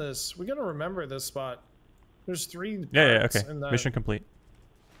parts in this. We gotta remember this spot. There's 3 Yeah, parts okay. in that. Mission complete.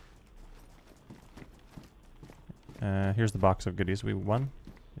 Here's the box of goodies we won.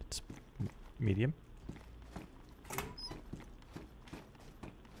 It's medium.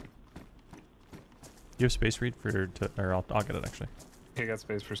 You have space, Reid, or I'll get it actually. I got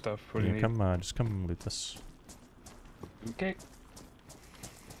space for stuff. What do you need? Just come loot this. Okay.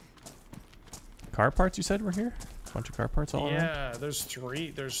 Car parts, you said were here? A bunch of car parts all around? Yeah, there's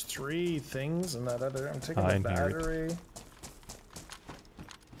 3 things in that other. I'm taking the in here, Reid. battery.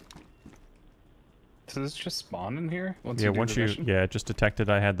 Does this just spawn in here? Yeah, it just detected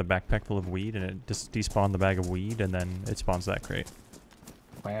I had the backpack full of weed, and it just despawned the bag of weed, and then it spawns that crate.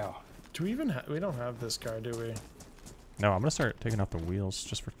 Wow. Do we even we don't have this car, do we? No, I'm gonna start taking off the wheels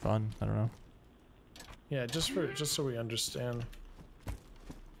just for fun. I don't know. Yeah, just so we understand.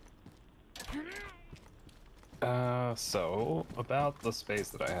 So about the space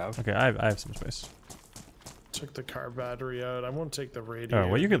that I have. Okay, I have some space. Took the car battery out. I won't take the radio. Oh,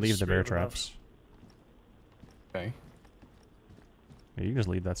 well, you could leave the bear Screw it enough. traps. Okay. Yeah, you can just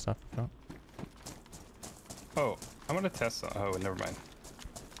leave that stuff. If you want. Oh, I'm gonna test. Oh, never mind.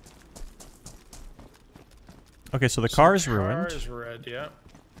 Okay, so the car is ruined. Car is red, yeah.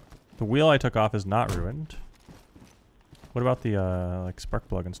 The wheel I took off is not ruined. What about the like spark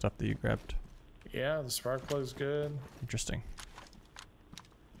plug and stuff that you grabbed? Yeah, the spark plug's good. Interesting.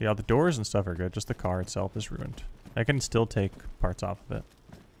 Yeah, the doors and stuff are good. Just the car itself is ruined. I can still take parts off of it.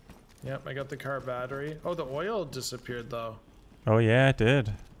 Yep, I got the car battery. Oh, the oil disappeared though. Oh yeah, it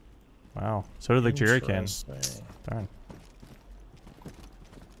did. Wow. So did the jerry can. Interesting. Darn.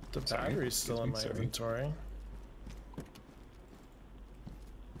 The Sorry. battery's still in my Sorry. inventory.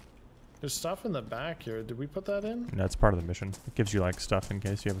 There's stuff in the back here. Did we put that in? No, it's part of the mission. It gives you like stuff in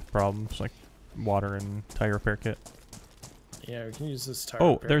case you have problems, like water and tire repair kit. Yeah, we can use this tire.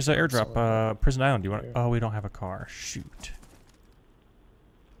 Oh, repair there's an kit, airdrop. some of that. Prison Island. Do you want? Here. Oh, we don't have a car. Shoot.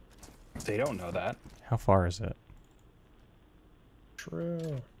 They don't know that. How far is it?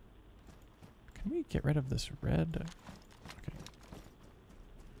 True. Can we get rid of this red? Okay.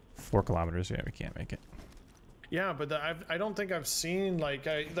 4 kilometers. Yeah, we can't make it. Yeah, but I don't think I've seen like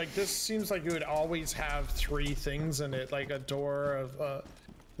this seems like you would always have 3 things in it, like a door of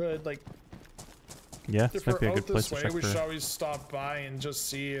like. Yeah, this If might be we're a good out place this to way, check we should for. always stop by and just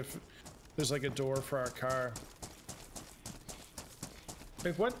see if There's like a door for our car.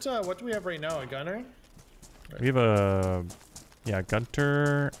 Like what do we have right now? A gunner? We have a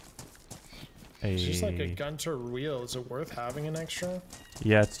Gunter. It's just like a Gunter wheel. Is it worth having an extra?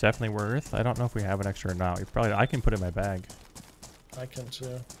 Yeah, it's definitely worth. I don't know if we have an extra or not. I can put it in my bag. I can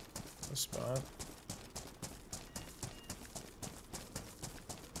too. A spot.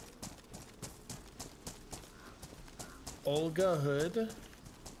 Olga hood.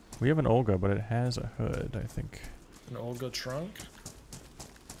 We have an Olga, but it has a hood, I think. An Olga trunk.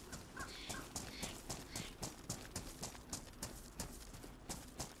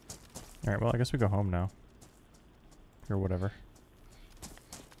 All right, well, I guess we go home now. Or whatever.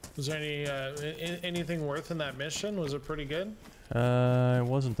 Was there any anything worth in that mission? Was it pretty good? It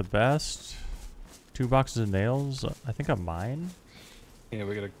wasn't the best. 2 boxes of nails. I think a mine. Yeah,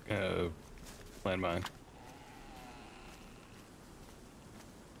 we got a landmine.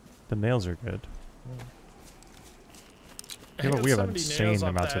 The nails are good. I Yeah, but got we have 70 insane nails off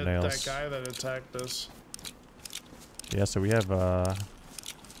amounts of nails. That guy that attacked us. Yeah, so we have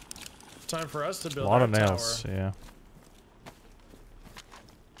Time for us to a build lot our of nails. tower. Yeah.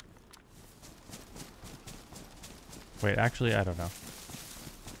 Wait, actually, I don't know.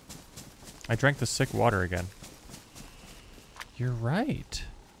 I drank the sick water again. You're right.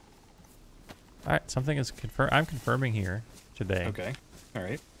 All right, something is confirmed. I'm confirming here today. Okay. All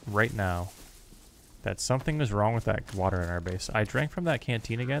right. Right now. That something is wrong with that water in our base. I drank from that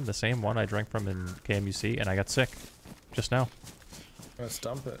canteen again, the same one I drank from in KMUC, and I got sick. Just now. Let's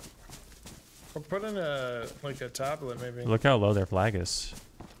dump it. Or put in a tablet maybe. Look how low their flag is.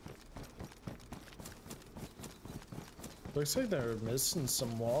 Looks like they're missing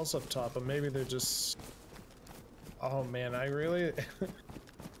some walls up top, but maybe they're just. Oh man, I really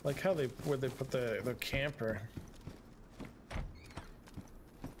like how where they put the camper.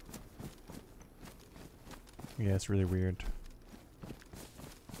 Yeah, it's really weird.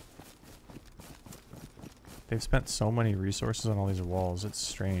 They've spent so many resources on all these walls. It's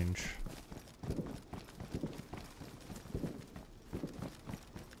strange.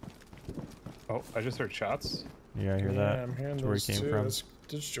 Oh, I just heard shots. Yeah, I hear Yeah, that. I'm hearing That's where he those came too. from.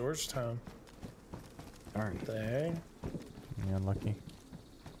 This Georgetown. Darn. What the heck? Yeah, unlucky.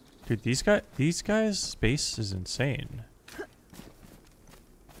 Dude, these guys' space is insane.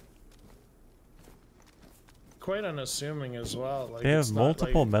 Quite unassuming as well. Like, They have it's not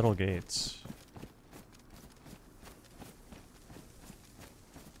multiple like, metal gates.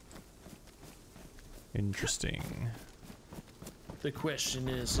 Interesting. the question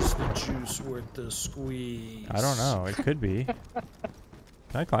is the juice worth the squeeze? I don't know. It could be. Can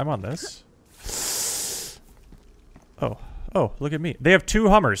I climb on this? Oh. Oh, look at me. They have 2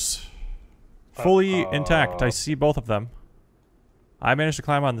 Hummers. Fully intact. I see both of them. I managed to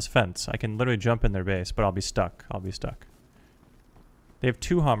climb on this fence. I can literally jump in their base, but I'll be stuck. I'll be stuck. They have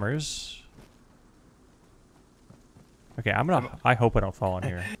 2 Hummers. Okay, I hope I don't fall in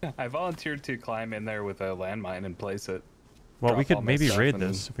here. I volunteered to climb in there with a landmine and place it. Well, we Drop all could my maybe stuff raid and-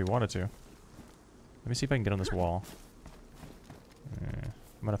 this if we wanted to. Let me see if I can get on this wall.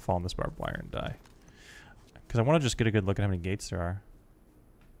 I'm gonna fall in this barbed wire and die. Because I want to just get a good look at how many gates there are.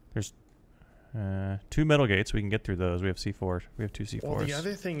 There's 2 metal gates. We can get through those. We have C4. We have 2 C4s. Well, the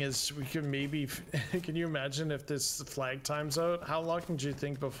other thing is we could maybe. Can you imagine if this flag times out? How long did you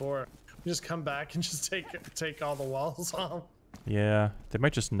think before? We just come back and just take all the walls off. Yeah, they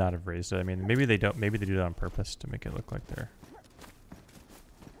might just not have raised it. I mean, maybe they don't. Maybe they do that on purpose to make it look like they're.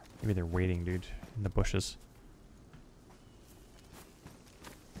 Maybe they're waiting, dude, in the bushes.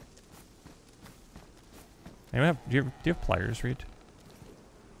 Anyone have? Do you have pliers, Reid?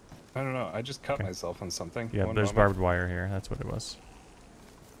 I don't know. I just cut Okay. myself on something. Yeah, One there's moment. barbed wire here. That's what it was.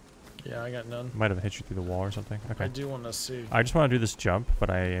 Yeah, I got none. Might have hit you through the wall or something. Okay. I do want to see. I just want to do this jump,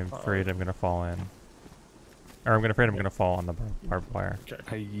 but I am afraid I'm gonna fall in. Or I'm afraid I'm gonna fall on the barbed wire. Okay.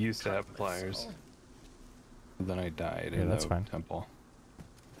 I used to have pliers. But then I died Yeah, in that's the fine. temple.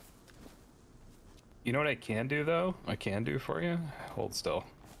 You know what I can do though? I can do for you? Hold still.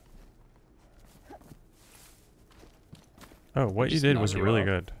 Oh, what you Just did knock was you really off.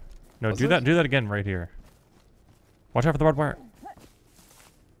 good. No, Was do it? that. Do that again right here. Watch out for the barbed wire.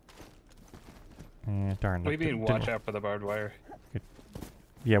 Darn. What do you mean, didn't watch work. out for the barbed wire?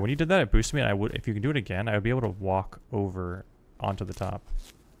 Yeah, when you did that, it boosted me. And I would, if you can do it again, I would be able to walk over onto the top.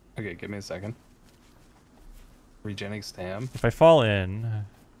 Okay, give me a second. Regening stam. If I fall in,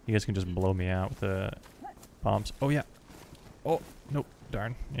 you guys can just blow me out with the bombs. Oh yeah. Oh nope.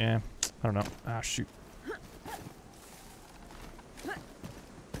 Darn. Yeah. I don't know. Ah shoot.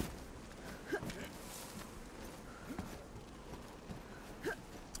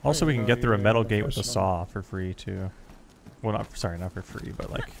 Also, we can get through a metal gate with a one. saw for free too. Well, not sorry, not for free,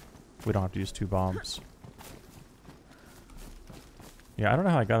 but like we don't have to use 2 bombs. Yeah, I don't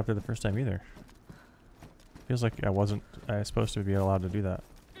know how I got up there the first time either. Feels like I wasn't supposed to be allowed to do that.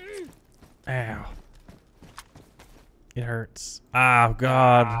 Ow. It hurts. Oh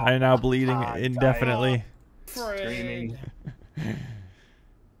god, I'm now bleeding indefinitely. Screaming.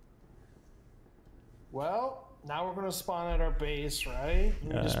 Well, now we're gonna spawn at our base, right?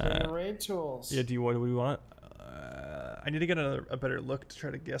 We just bring the raid tools. Yeah, what do we want? I need to get a better look to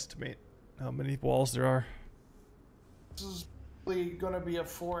try to guesstimate how many walls there are. This is probably gonna be a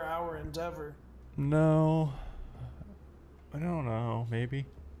 4-hour endeavor. No. I don't know, maybe.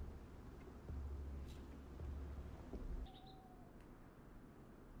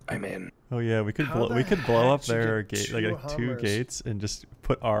 I'm in. Oh yeah, we could blow up their gate, like 2 gates, and just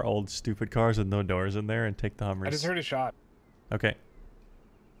put our old stupid cars with no doors in there and take the Hummers. I just heard a shot. Okay.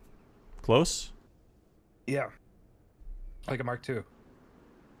 Close? Yeah. Like a Mark II.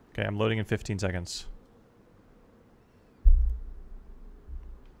 Okay, I'm loading in 15 seconds.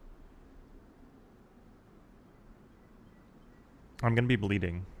 I'm gonna be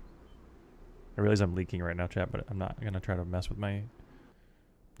bleeding. I realize I'm leaking right now, chat, but I'm not gonna try to mess with my...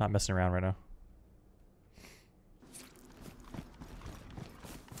 Not messing around right now.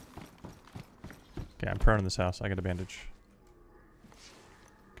 Okay, I'm prone in this house. I got a bandage.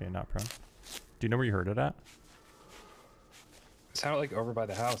 Okay, not prone. Do you know where you heard it at? It sounded like over by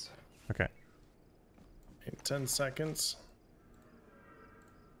the house. Okay. In 10 seconds.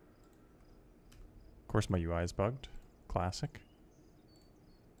 Of course my UI is bugged. Classic.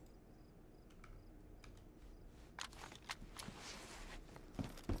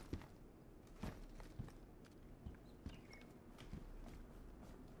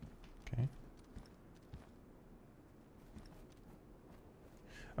 Okay.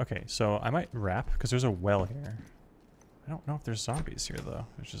 Okay, so I might wrap, because there's a well here. I don't know if there's zombies here, though,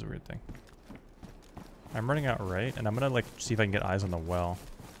 which is a weird thing. I'm running out right, and I'm gonna, like, see if I can get eyes on the well.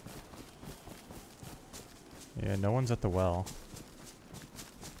 Yeah, no one's at the well.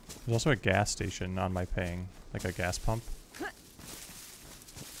 There's also a gas station on my ping, like a gas pump.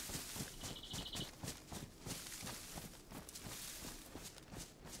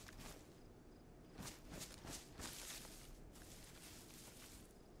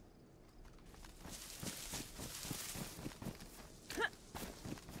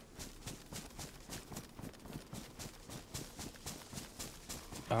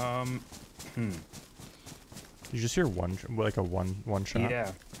 You just hear one shot?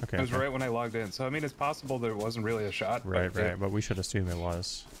 Yeah. Okay. It was right when I logged in. So, I mean, it's possible there wasn't really a shot. Right, right. But we should assume it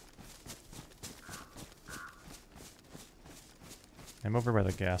was. I'm over by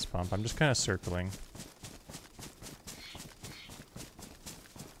the gas pump. I'm just kind of circling.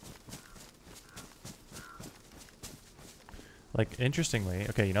 Like, interestingly,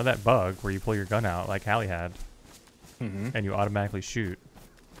 okay, you know that bug where you pull your gun out, like Hallie had, and you automatically shoot?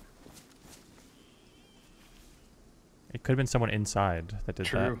 It could have been someone inside that did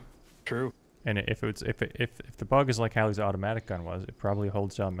that. True. And if the bug is like Hallie's automatic gun was, it probably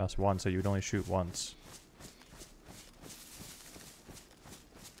holds down mouse 1, so you would only shoot once.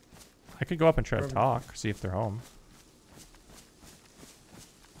 I could go up and try to talk, see if they're home.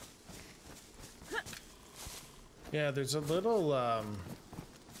 Yeah, there's a little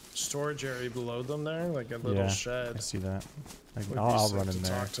storage area below them there, like a little shed. I see that. I'll run in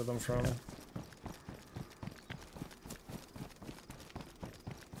there. Talk to them from. Yeah.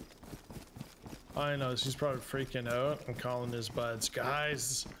 I know, she's probably freaking out and calling his buds.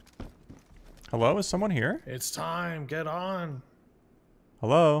 Guys! Hello, is someone here? It's time, get on!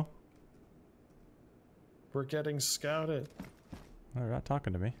 Hello? We're getting scouted. Oh, they're not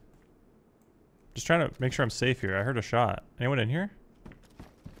talking to me. Just trying to make sure I'm safe here. I heard a shot. Anyone in here?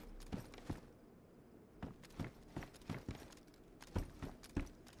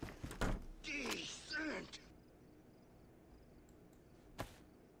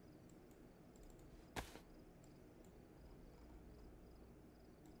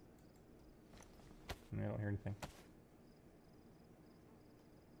 I don't hear anything.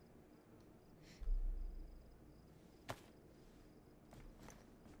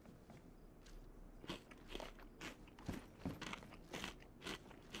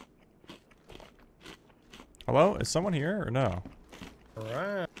 Hello? Is someone here or no?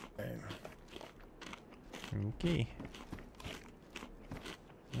 Alright. Okay.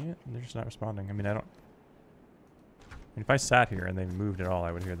 Yeah, they're just not responding. I mean, I don't... I mean, if I sat here and they moved at all,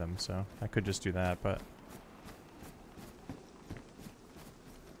 I would hear them, so I could just do that, but...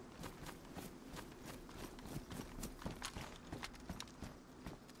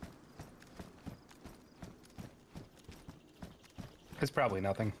 It's probably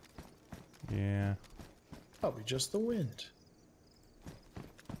nothing. Yeah. Probably just the wind.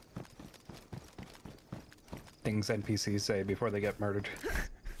 Things NPCs say before they get murdered.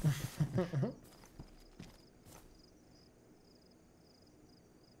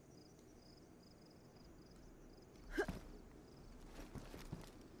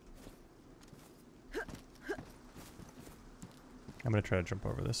 I'm gonna try to jump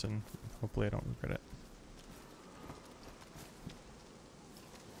over this and hopefully I don't regret it.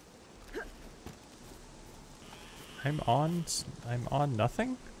 I'm on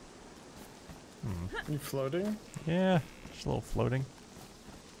nothing? You floating? Yeah, just a little floating.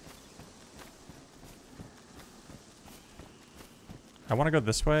 I want to go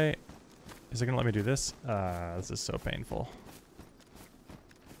this way. Is it gonna let me do this? This is so painful.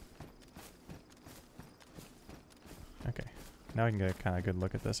 Okay, now I can get a kind of good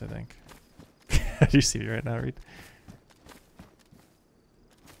look at this, I think. Do you see me right now, Reid?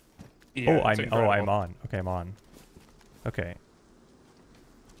 Yeah, I'm incredible. on. Okay, I'm on. Okay.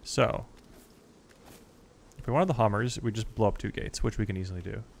 So, if we wanted the Hummers, we just blow up 2 gates, which we can easily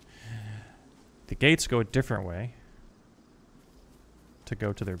do. The gates go a different way to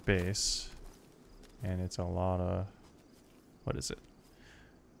go to their base, and it's a lot of, what is it?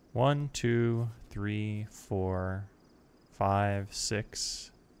 1, 2, 3, 4, 5,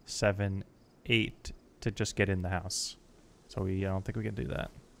 6, 7, 8 to just get in the house. So I don't think we can do that.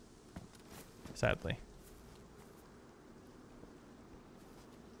 Sadly.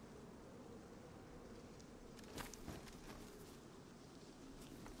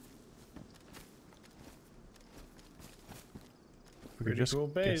 We could Pretty just cool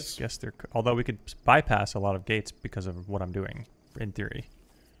base. guess they're... Although we could bypass a lot of gates because of what I'm doing, in theory.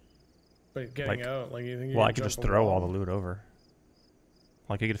 But getting out, like you think you Well, can I could jump just a throw wall? all the loot over.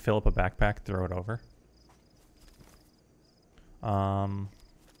 Like, you could fill up a backpack, throw it over. I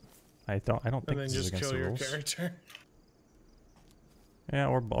don't think And then this is just against kill the your rules. character. Yeah,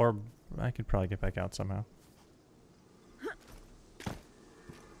 or I could probably get back out somehow.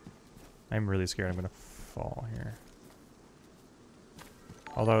 I'm really scared I'm gonna fall here.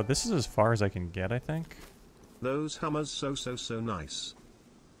 Although this is as far as I can get, I think. Those Hummers so nice.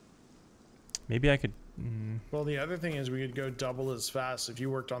 Maybe I could... Well, the other thing is we could go double as fast if you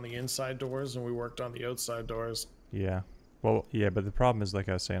worked on the inside doors and we worked on the outside doors. yeah. Well, yeah, but the problem is, like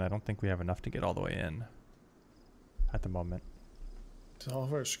I was saying, I don't think we have enough to get all the way in. At the moment. To all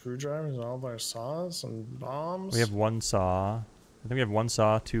of our screwdrivers and all of our saws and bombs. We have 1 saw. I think we have 1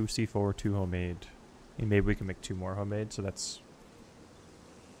 saw, 2 C4, 2 homemade. And maybe we can make 2 more homemade, so that's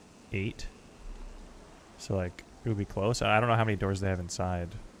 8. So, like, it would be close. I don't know how many doors they have inside.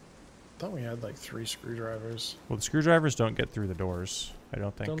 I thought we had like 3 screwdrivers. Well, the screwdrivers don't get through the doors, I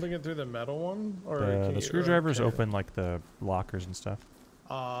don't think. Don't they get through the metal one? Or The screwdrivers okay. open, like, the lockers and stuff.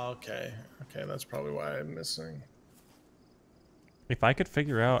 Oh, okay. Okay, that's probably why I'm missing. If I could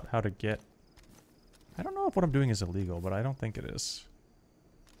figure out how to get... I don't know if what I'm doing is illegal, but I don't think it is.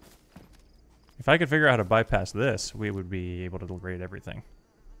 If I could figure out how to bypass this, we would be able to raid everything.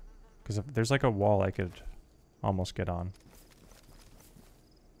 Because if there's like a wall I could almost get on.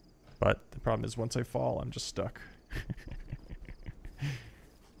 But the problem is once I fall, I'm just stuck.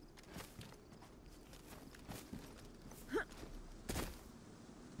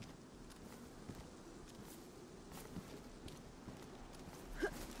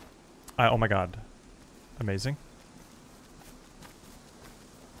 Oh my god. Amazing.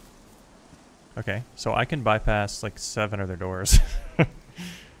 Okay, so I can bypass like 7 other doors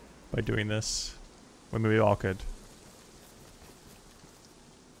by doing this. Well, maybe we all could.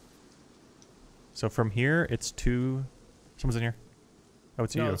 So from here, it's 2... Someone's in here. Oh,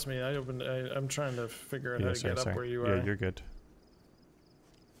 it's you. No, it's me. I'm trying to figure out how to get up where you are. Yeah, you're good.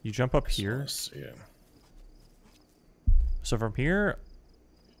 You jump up here. Yeah. So from here,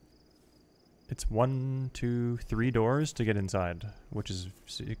 it's 1, 2, 3 doors to get inside, which is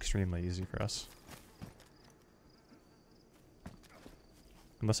extremely easy for us.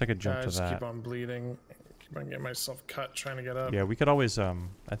 Unless I could jump I to just that. keep on bleeding. Keep on getting myself cut trying to get up. Yeah, we could always, I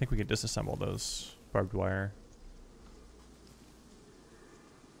think we could disassemble those barbed wire.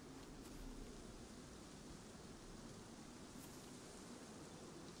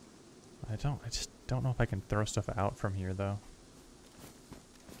 I just don't know if I can throw stuff out from here, though.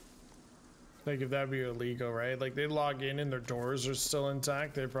 Like, if that'd be illegal, right? Like, they log in and their doors are still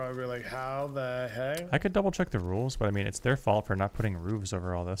intact, they'd probably be like, how the heck? I could double check the rules, but I mean, it's their fault for not putting roofs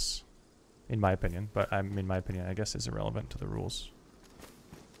over all this. In my opinion. But in my opinion, I guess it's irrelevant to the rules.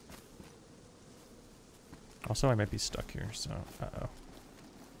 Also, I might be stuck here, so... Uh-oh.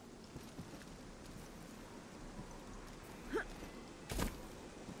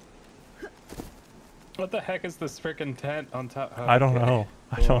 What the heck is this freaking tent on top? I don't know.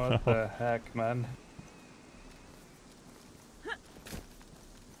 I don't know. What the heck, man?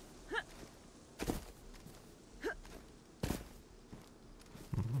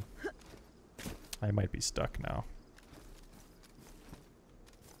 I might be stuck now.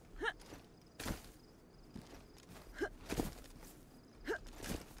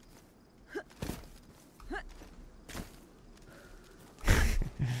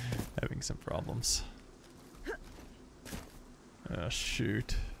 Having some problems. Oh,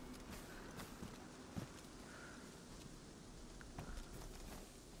 shoot.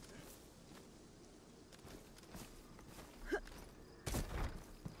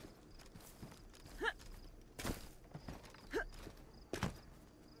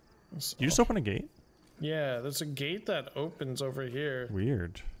 You just open a gate? Yeah, there's a gate that opens over here.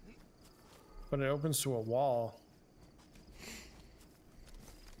 Weird. But it opens to a wall.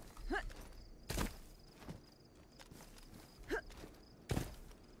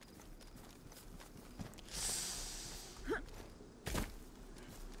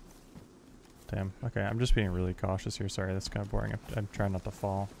 Damn. Okay, I'm just being really cautious here. Sorry, that's kind of boring. I'm trying not to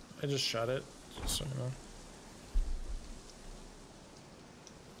fall. I just shut it, just so you know.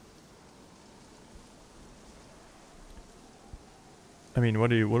 I mean, what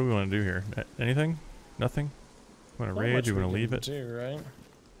do we want to do here? Anything? Nothing? Want to raid? You want to leave it? Do, right?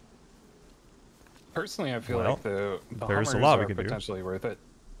 Personally, I feel Well, like the there's Hummers a lot we are can do. potentially worth it.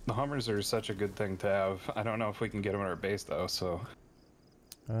 The Hummers are such a good thing to have. I don't know if we can get them at our base though, so.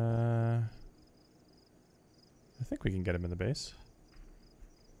 I think we can get him in the base.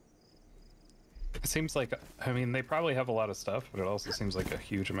 It seems like, I mean, they probably have a lot of stuff, but it also seems like a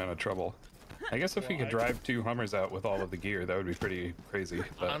huge amount of trouble. I guess if we could drive 2 Hummers out with all of the gear, that would be pretty crazy.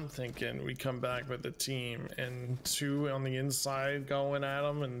 But I'm thinking we come back with the team and 2 on the inside going at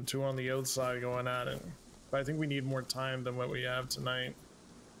them and 2 on the outside going at it. But I think we need more time than what we have tonight.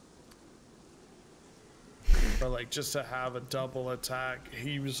 But like just to have a double attack,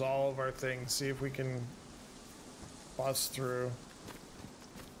 use all of our things, see if we can bust through.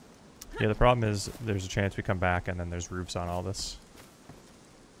 Yeah, the problem is there's a chance we come back and then there's roofs on all this.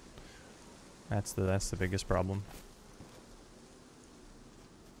 That's the biggest problem.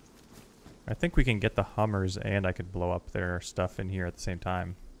 I think we can get the Hummers and I could blow up their stuff in here at the same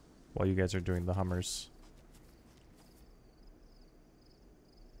time while you guys are doing the Hummers.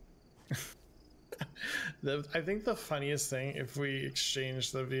 I think the funniest thing, if we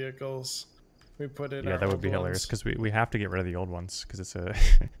exchange the vehicles, we put in Yeah, our that would old be hilarious ones. because we have to get rid of the old ones because it's a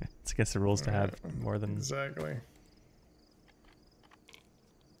it's against the rules to have more than. Exactly.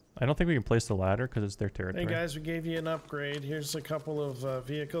 I don't think we can place the ladder because it's their territory. Hey guys, we gave you an upgrade. Here's a couple of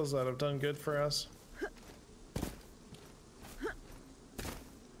vehicles that have done good for us.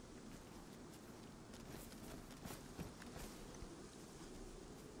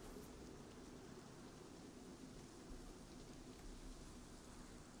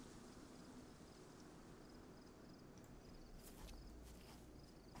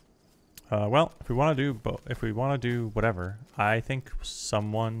 Well, if we want to do whatever, I think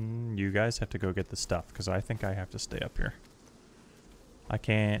you guys have to go get the stuff because I think I have to stay up here. I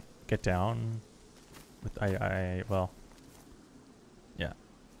can't get down. Well, yeah,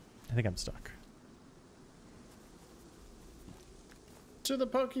 I think I'm stuck. To the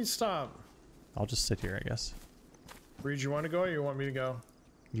Pokestop. I'll just sit here, I guess. Reid, you want to go or you want me to go?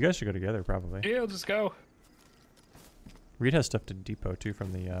 You guys should go together, probably. yeah, let's go. Reid has stuff to depot too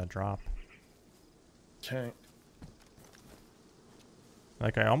from the drop. Okay.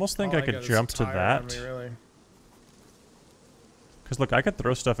 Like, I almost think I could jump to that. Because really. Look, I could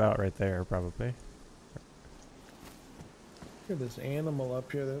throw stuff out right there, probably. Look at this animal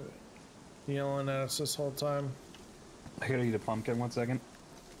up here that yelling at us this whole time. I gotta eat a pumpkin 1 second.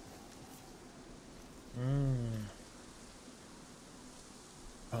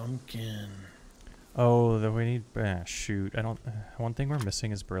 Pumpkin. Oh, then we need. Shoot, I don't. One thing we're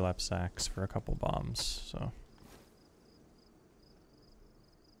missing is burlap sacks for a couple bombs. So,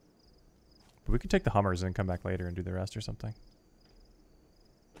 but we could take the Hummers and come back later and do the rest or something.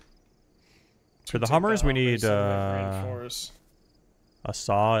 For the Hummers, we need a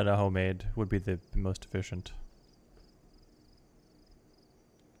saw and a homemade would be the most efficient.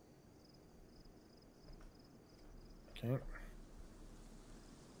 Okay.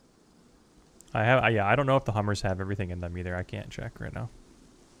 I don't know if the Hummers have everything in them either. I can't check right now.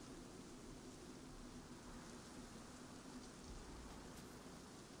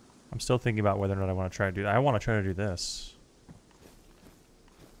 I'm still thinking about whether or not I want to try to do that. I want to try to do this.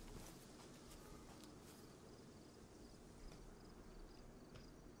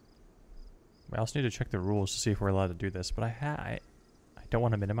 I also need to check the rules to see if we're allowed to do this, but I don't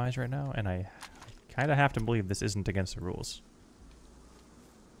want to minimize right now, and I kind of have to believe this isn't against the rules.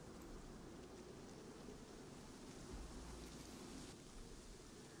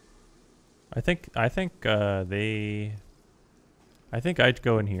 I think I'd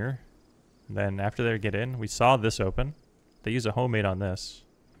go in here. Then after they get in, we saw this open. They use a homemade on this.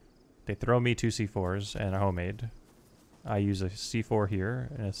 They throw me 2 C4s and a homemade. I use a C4 here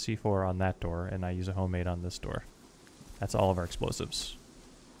and a C4 on that door, and I use a homemade on this door. That's all of our explosives.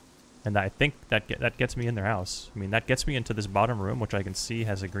 And I think that gets me in their house. I mean, that gets me into this bottom room, which I can see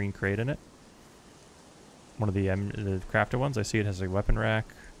has a green crate in it. One of the crafted ones. I see it has a weapon rack,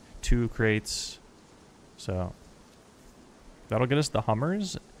 2 crates. So that'll get us the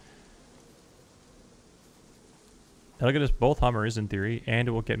Hummers. That'll get us both Hummers in theory, and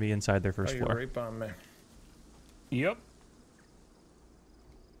it will get me inside their first floor. Rape on me. Yep.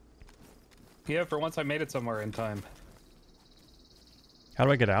 Yeah, for once I made it somewhere in time. How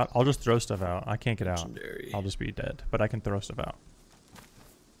do I get out? I'll just throw stuff out. I can't get Legendary. out. I'll just be dead, but I can throw stuff out.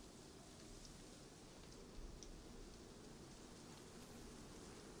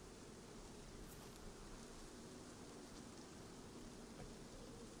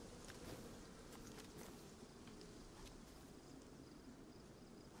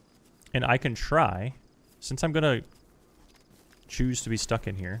 And I can try, since I'm gonna choose to be stuck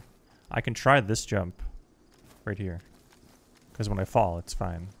in here, I can try this jump right here. Because when I fall, it's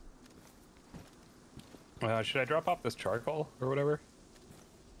fine. Should I drop off this charcoal or whatever?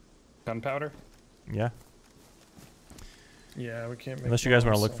 Gunpowder? Yeah. Yeah, we can't make Unless you guys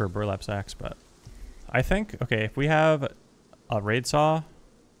want to bombs, look for burlap sacks, but I think, okay, if we have a raid saw.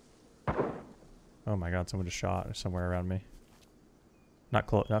 Oh my god, someone just shot somewhere around me. Not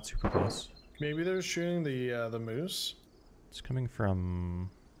close, not super close. Maybe they're shooting the moose. It's coming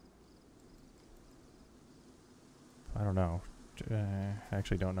from, I don't know. I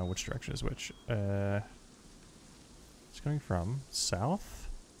actually don't know which direction is which. It's coming from south.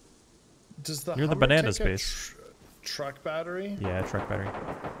 Does the Near the Hummer banana take a space. truck battery? Yeah, truck battery.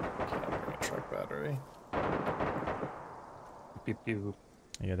 Can't bring a truck battery. Pew pew.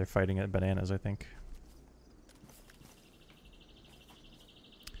 Yeah, they're fighting at bananas, I think.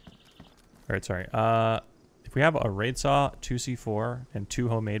 Alright, sorry. If we have a raid saw, 2 C4, and 2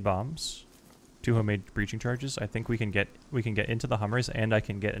 homemade bombs, 2 homemade breaching charges, I think we can get into the Hummers, and I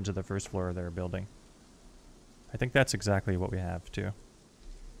can get into the first floor of their building. I think that's exactly what we have too.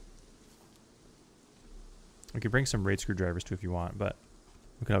 We could bring some raid screwdrivers too if you want, but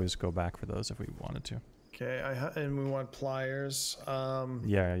we could always go back for those if we wanted to. Okay, and we want pliers.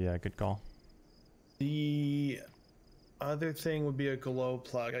 Yeah, good call. The other thing would be a glow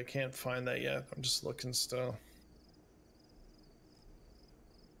plug. I can't find that yet. I'm just looking still.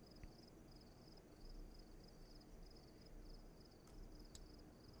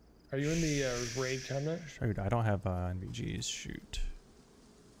 Are you in the raid cabinet? Shoot, I don't have NVGs. Shoot.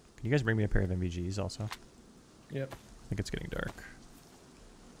 Can you guys bring me a pair of NVGs also? Yep. I think it's getting dark.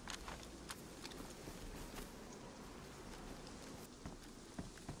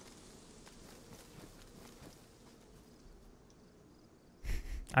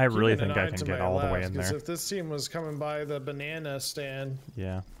 I really think I can get all the way in there. If this team was coming by the banana stand.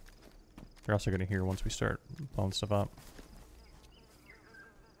 Yeah. They're also going to hear once we start blowing stuff up.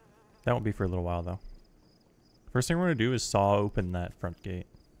 That won't be for a little while, though. First thing we're going to do is saw open that front gate.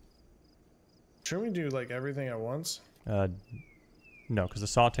 Shouldn't we do, like, everything at once? No, because the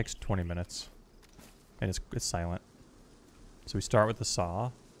saw takes 20 minutes. And it's silent. So we start with the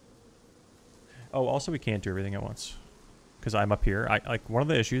saw. Oh, also we can't do everything at once. Because I'm up here. Like, one of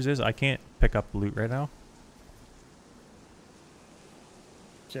the issues is I can't pick up loot right now.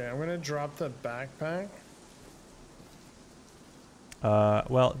 Okay, I'm going to drop the backpack.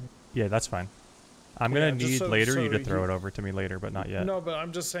 Well, yeah, that's fine. I'm going to need later you to throw it over to me later, but not yet. No, but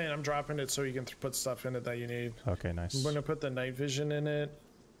I'm just saying I'm dropping it so you can put stuff in it that you need. Okay, nice. I'm going to put the night vision in it.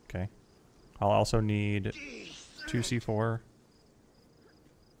 Okay. I'll also need 2 C4.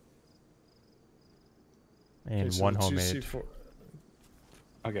 And Okay, so 1 2 homemade. C4.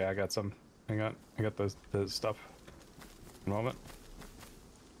 Okay, I got some. I got the stuff. A moment.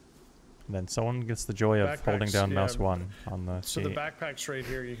 And then someone gets the joy of holding down mouse 1 on the So gate. the backpack's right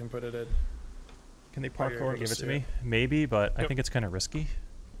here. You can put it in. Can they Oh, you're parkour able and give to it to see me? it. Maybe, but I Yep. think it's kind of risky.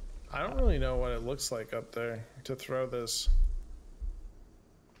 I don't really know what it looks like up there to throw this.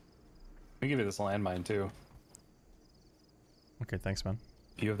 I'll give you this landmine too. Okay, thanks, man.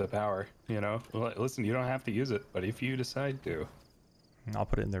 You have the power, you know? Listen, you don't have to use it, but if you decide to. I'll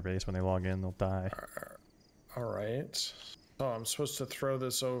put it in their base when they log in. They'll die. All right. Oh, I'm supposed to throw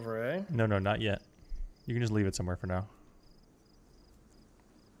this over, eh? No, no, not yet. You can just leave it somewhere for now.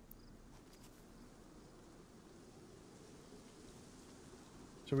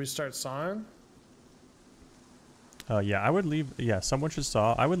 Should we start sawing? Yeah, I would leave. Yeah, someone should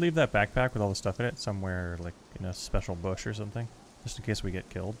saw. I would leave that backpack with all the stuff in it somewhere, like in a special bush or something, just in case we get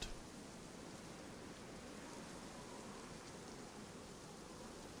killed.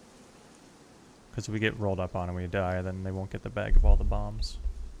 Because if we get rolled up on and we die, then they won't get the bag of all the bombs.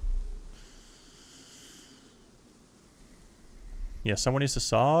 Yeah, someone needs to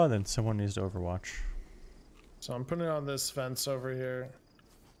saw, and then someone needs to overwatch. So I'm putting on this fence over here.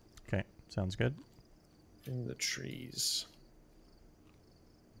 Okay, sounds good. In the trees.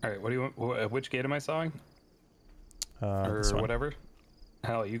 All right, what do you want? Which gate am I sawing? Or This one. whatever.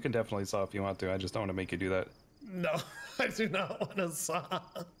 Hell, you can definitely saw if you want to. I just don't want to make you do that. No, I do not want to saw.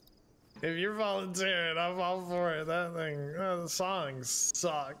 If you're volunteering, I'm all for it. That thing, the sawing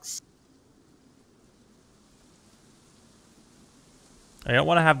sucks. I don't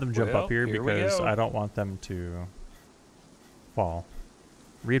want to have them jump Well, up here here we because go. I don't want them to fall.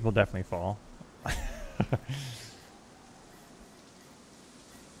 Reid will definitely fall.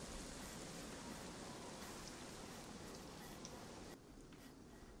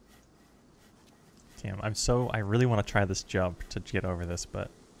 Damn, I really want to try this jump to get over this,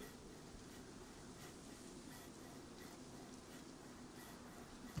 but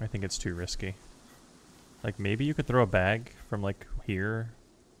I think it's too risky. Like, maybe you could throw a bag from, like, here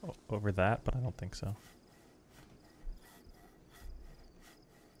over that, but I don't think so.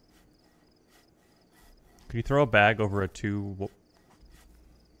 Could you throw a bag over a two?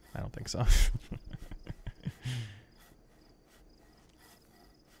 I don't think so.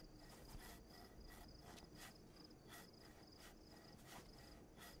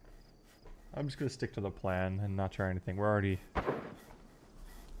 I'm just gonna stick to the plan and not try anything. We're already...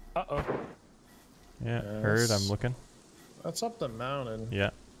 Uh-oh. Yeah, Yes. heard, I'm looking. That's up the mountain. Yeah.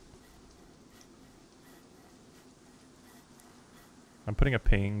 I'm putting a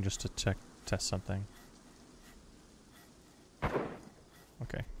ping just to test something.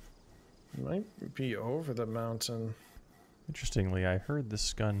 Okay. Might be over the mountain. Interestingly, I heard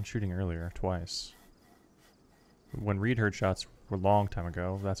this gun shooting earlier, twice. When Reid heard shots were a long time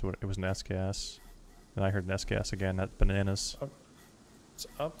ago, that's what it was, an SKS. And I heard an SKS again at Bananas. It's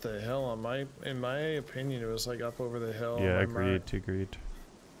up the hill. In my opinion, it was like up over the hill. Yeah, on my mark. agreed.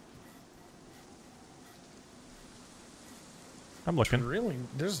 I'm looking. Really,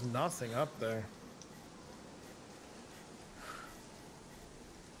 there's nothing up there.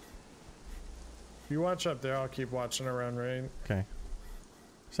 You watch up there, I'll keep watching around Reid. Okay.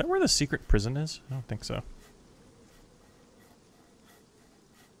 Is that where the secret prison is? I don't think so.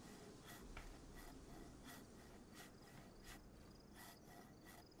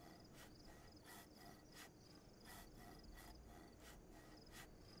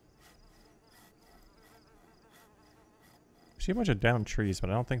 I see a bunch of downed trees, but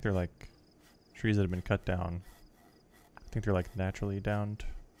I don't think they're like trees that have been cut down. I think they're like naturally downed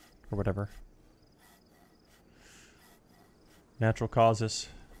or whatever. Natural causes.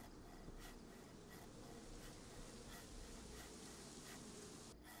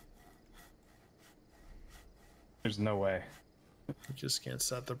 There's no way. You just can't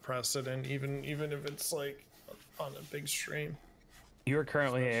set the precedent, even if it's like on a big stream. You are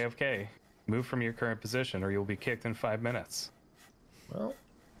currently AFK. Move from your current position or you'll be kicked in 5 minutes. Well,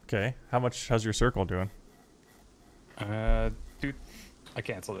 Okay. How's your circle doing? Dude, I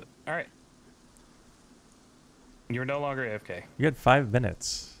canceled it. All right. You're no longer AFK. You had 5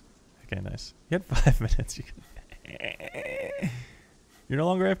 minutes. Okay, nice. You had 5 minutes. You're no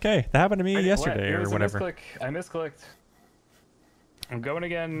longer AFK. That happened to me yesterday It or was a whatever. misclick. I misclicked. I'm going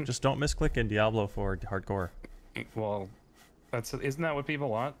again. Just don't misclick in Diablo for hardcore. Well, isn't that what people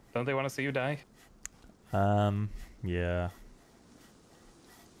want? Don't they want to see you die? Yeah.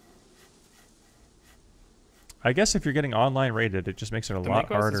 I guess if you're getting online rated, it just makes it a lot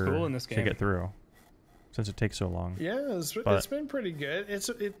Makeos is harder cool in this to game. get through, since it takes so long. yeah, it's But- been pretty good.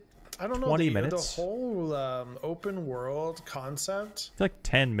 I don't know. 20 the minutes? whole open world concept. I feel like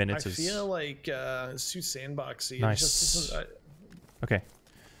 10 minutes I is... feel like it's too sandboxy. Nice. It just isn't, Okay.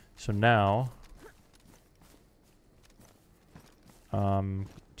 So now... do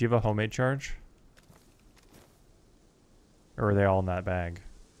you have a homemade charge? Or are they all in that bag?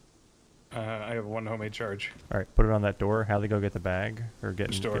 I have one homemade charge. Alright, put it on that door. Hallie, go get the bag. Or get...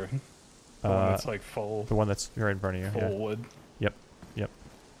 Which door? get- The one that's like full the one that's right in front of you. wood. Yep.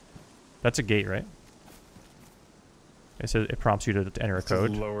 That's a gate, right? It says it prompts you to enter a It says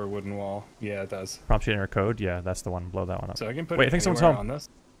code. lower wooden wall. Yeah, it does. Prompts you to enter a code. Yeah, that's the one. Blow that one up. So I can put Wait, it I think someone's anywhere home. on this.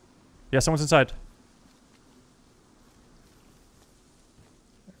 Yeah, someone's inside.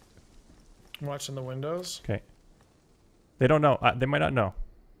 Watching the windows. Okay. They don't know. They might not know.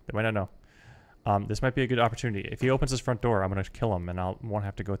 They might not know. This might be a good opportunity. If he opens his front door, I'm gonna kill him, and I won't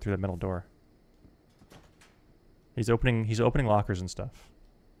have to go through the middle door. He's opening lockers and stuff.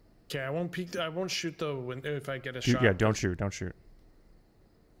 Okay, I won't peek. I won't shoot the window if I get a Shoot, shot. yeah, don't shoot. Don't shoot.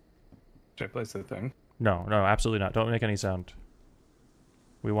 Should I place the thing? No, no, absolutely not. Don't make any sound.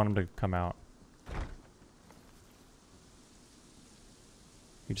 We want him to come out.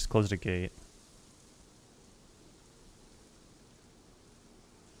 He just closed a gate.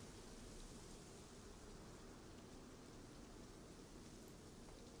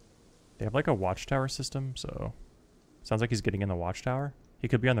 They have like a watchtower system, so sounds like he's getting in the watchtower. He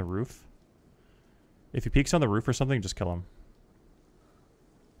could be on the roof. If he peeks on the roof or something, just kill him.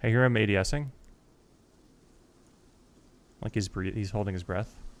 I hear him ADSing. Like he's holding his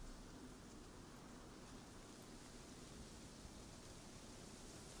breath.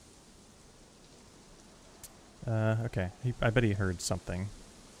 Okay. I bet he heard something.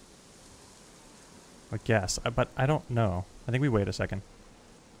 I guess, but I don't know. I think we wait a second.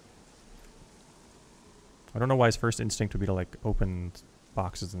 I don't know why his first instinct would be to like open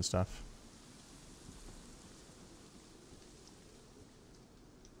boxes and stuff.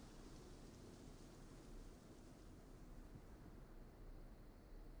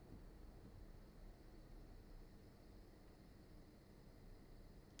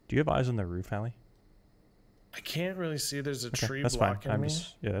 Do you have eyes on the roof, Hallie? I can't really see. There's a tree that's fine. blocking me.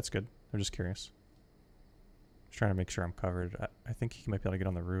 Yeah, that's good. I'm just curious. Just trying to make sure I'm covered. I think he might be able to get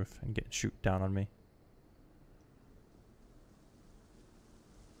on the roof and shoot down on me.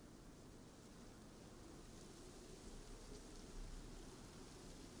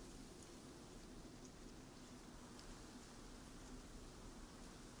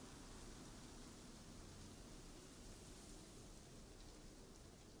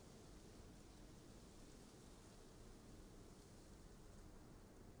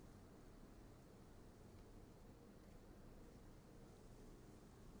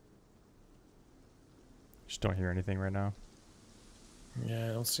 Just don't hear anything right now. Yeah,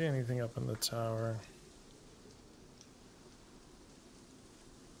 I don't see anything up in the tower.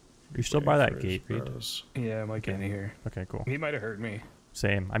 Are you still by that gate, Reid? Yeah, I might get in here. Okay, cool. He might have heard me.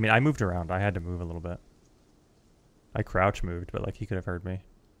 Same. I mean, I moved around. I had to move a little bit. I crouch moved, but like he could have heard me.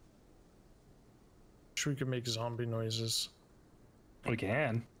 Wish we could make zombie noises. We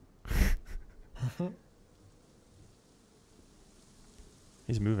can.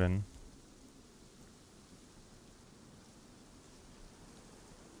 He's moving.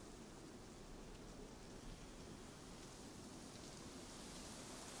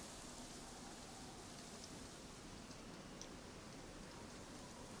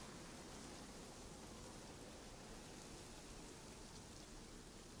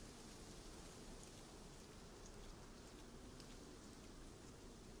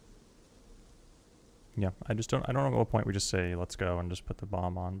 Yeah, I don't know at what point we just say let's go and just put the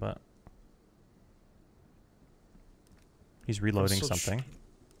bomb on, but he's reloading something.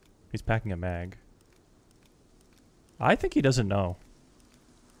 He's packing a mag. I think he doesn't know.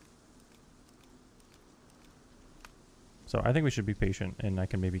 So I think we should be patient, and I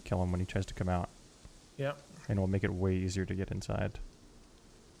can maybe kill him when he tries to come out. Yep. And we'll make it way easier to get inside.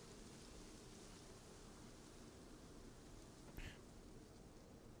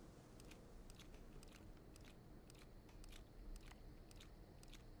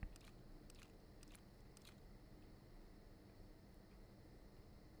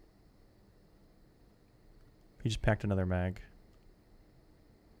 He just packed another mag.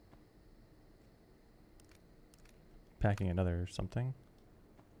 Packing another something.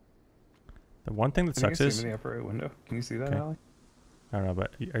 The one thing that sucks is... in the upper right window. Can you see that, Okay. Allie? I don't know,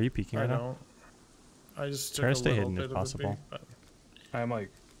 but are you peeking right now? I don't. I just took Try a to stay little hidden bit if of possible. a peek, but I'm like...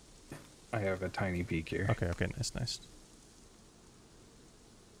 I have a tiny peek here. Okay, okay, nice, nice.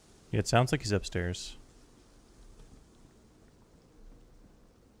 Yeah, it sounds like he's upstairs.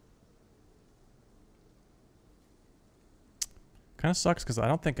 Kind of sucks because I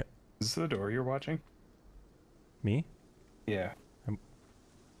don't think... Is this the door you're watching? Me? Yeah.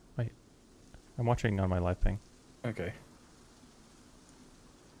 I'm watching on my live thing. Okay.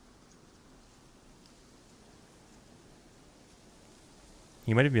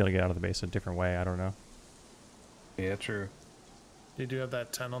 He might be able to get out of the base a different way, I don't know. Yeah, true. they do have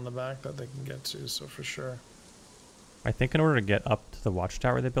that 10 on the back that they can get to, so for sure. I think in order to get up to the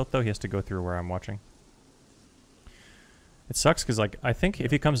watchtower they built, though, he has to go through where I'm watching. It sucks because like I think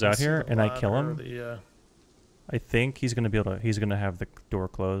if he comes out here and I kill him, I think he's gonna be able to. He's gonna have the door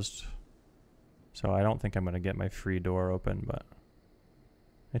closed. So I don't think I'm gonna get my free door open, but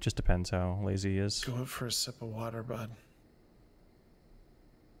it just depends how lazy he is. Go up for a sip of water, bud.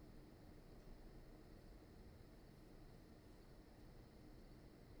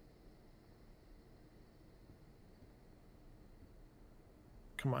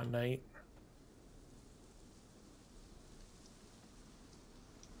 Come on, Knight.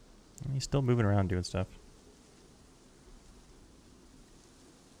 He's still moving around doing stuff.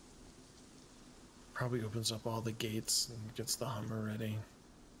 Probably opens up all the gates and gets the Hummer ready.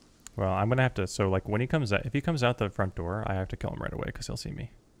 Well, I'm gonna have to. So like when he comes out, if he comes out the front door, I have to kill him right away because he'll see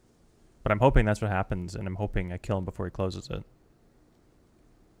me. But I'm hoping that's what happens, and I'm hoping I kill him before he closes it.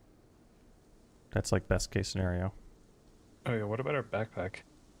 That's like best case scenario. Oh yeah, what about our backpack?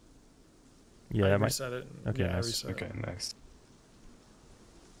 Yeah, I that might. reset it. Okay, yeah, nice. I reset Okay, it. nice.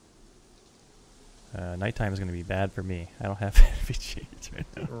 Nighttime is going to be bad for me. I don't have NVGs right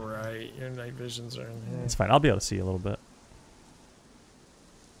now. Right, your night visions are in here. It's fine. I'll be able to see a little bit.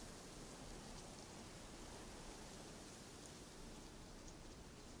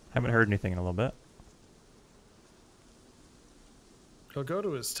 Haven't heard anything in a little bit. He'll go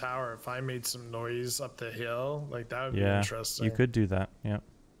to his tower. If I made some noise up the hill, like that would be Yeah, interesting. you could do that. Yeah.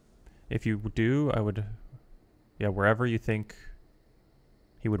 If you do, I would. Yeah, wherever you think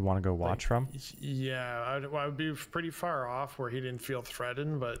he would want to go watch from. Yeah, I would be pretty far off where he didn't feel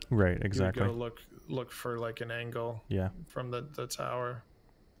threatened, but Right, exactly. you would go look for like an angle. Yeah. From the tower.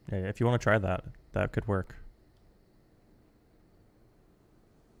 Yeah, if you want to try that, that could work.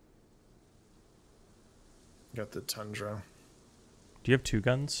 Got the Tundra. Do you have 2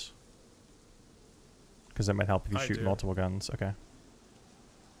 guns? Because that might help if you I shoot do. multiple guns. Okay.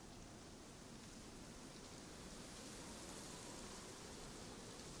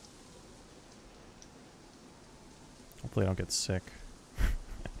 Hopefully I don't get sick.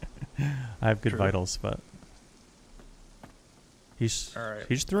 I have good True. vitals, but he Alright,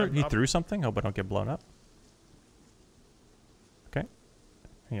 just threw I'm he up. threw something. Hope I don't get blown up. Okay,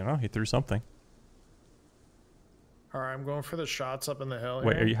 you know he threw something. All right, I'm going for the shots up in the hill.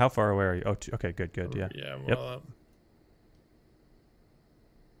 Wait, here. are you? How far away are you? Oh, okay, good, yeah. Yeah, Yep. well up.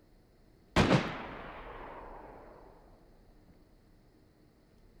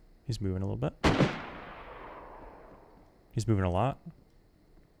 He's moving a little bit. He's moving a lot.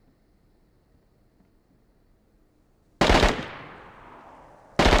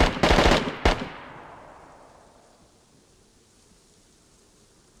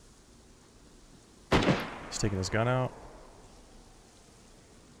 He's taking his gun out.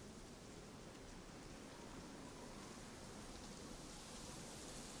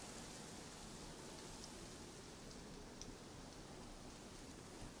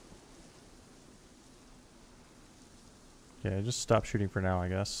 Yeah, just stop shooting for now, I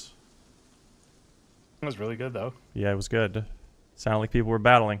guess. That was really good though. Yeah, it was good. Sounded like people were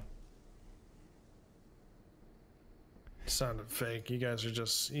battling. Sounded fake. You guys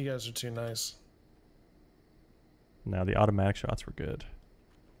are too nice. No, the automatic shots were good.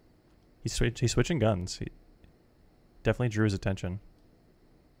 He's switching guns. He definitely drew his attention.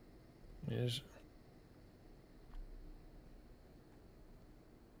 Yes.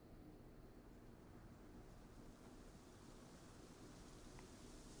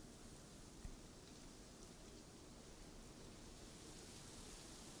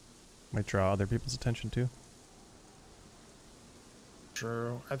 Might draw other people's attention too.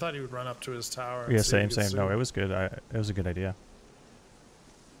 True. I thought he would run up to his tower. and Yeah, see if he same. could No, see. it was good. It was a good idea.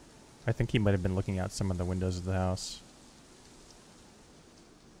 I think he might have been looking out some of the windows of the house.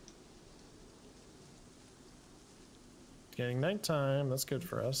 Getting nighttime. That's good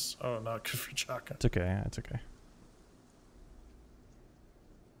for us. Oh, not good for Chaka. It's okay. It's okay.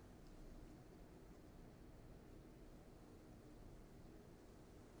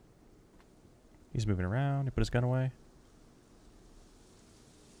 He's moving around. He put his gun away.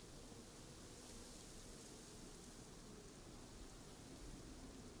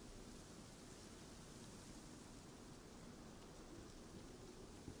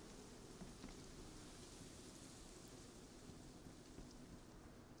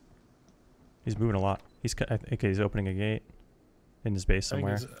 He's moving a lot. I think he's opening a gate in his base I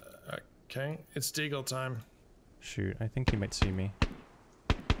think somewhere. okay, it's Deagle time. Shoot, I think he might see me.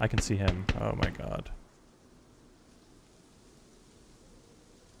 I can see him. Oh my god.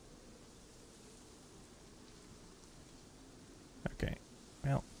 Okay.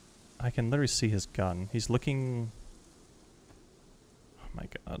 Well, I can literally see his gun. He's looking... Oh my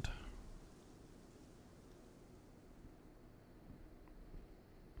god.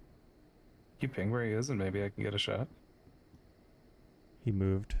 You ping where he is and maybe I can get a shot. He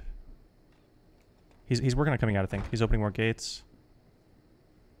moved. He's working on coming out, I think. He's opening more gates.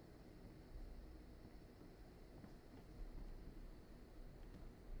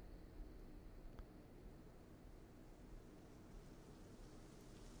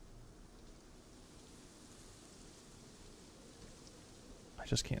 I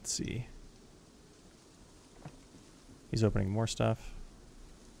just can't see. He's opening more stuff.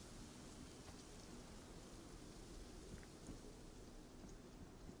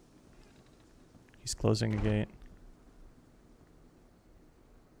 He's closing a gate.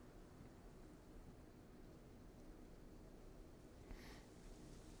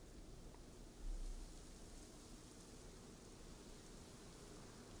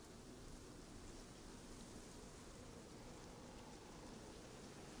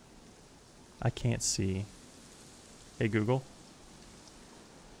 I can't see. Hey Google,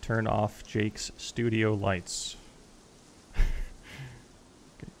 turn off Jake's studio lights.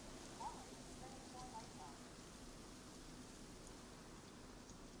 Okay.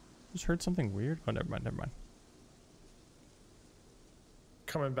 Just heard something weird. Oh, never mind, never mind.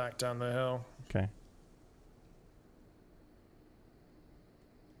 Coming back down the hill. Okay.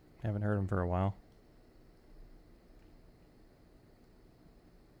 Haven't heard him for a while.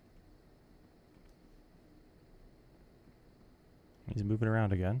 He's moving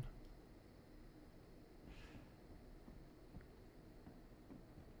around again.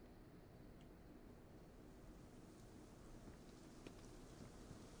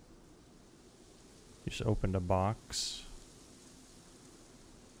 Just opened a box.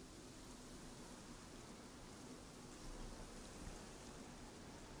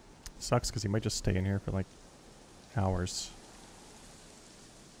 Sucks because he might just stay in here for like hours.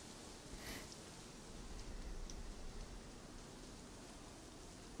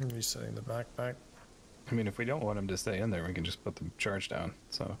 Resetting the backpack. I mean, if we don't want him to stay in there, we can just put the charge down.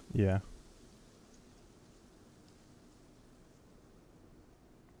 So Yeah.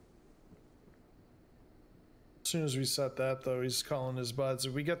 As soon as we set that, though, he's calling his buds.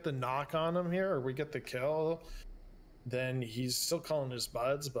 If we get the knock on him here, or we get the kill, then he's still calling his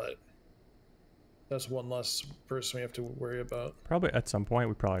buds, but that's one less person we have to worry about. Probably at some point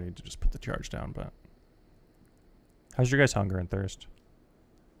we probably need to just put the charge down, but how's your guys' hunger and thirst?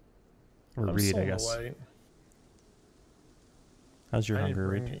 Or I'm Reid, still I on the guess. white. How's your I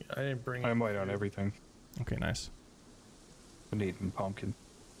hunger, didn't Reid? bring, I didn't bring. I'm white on everything. Okay, nice. I'm eating pumpkin.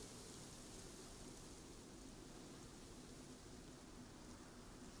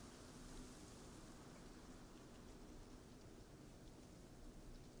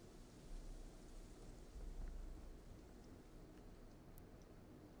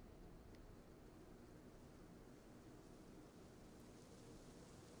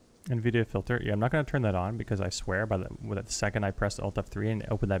 NVIDIA filter. Yeah, I'm not going to turn that on because I swear by the second I press Alt F3 and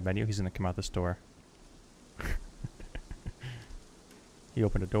open that menu, he's going to come out this door. He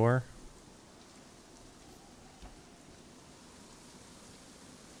opened a door.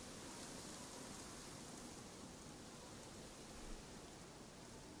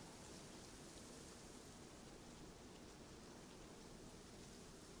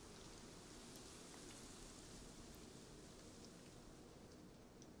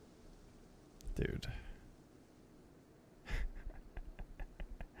 Dude.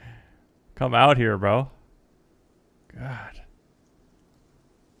 Come out here, bro. God.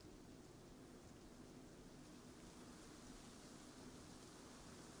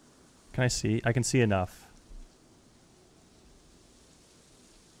 Can I see? I can see enough.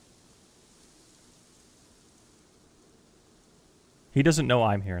 He doesn't know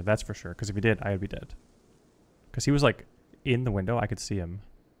I'm here, that's for sure. Because if he did, I would be dead. Because he was like in the window, I could see him.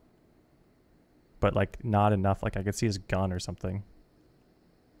 But like not enough, like I could see his gun or something.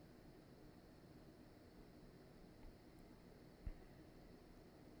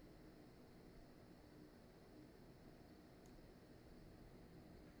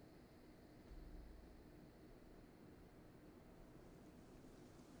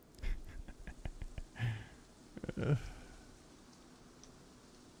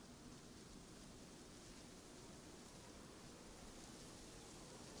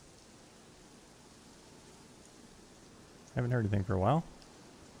 Haven't heard anything for a while.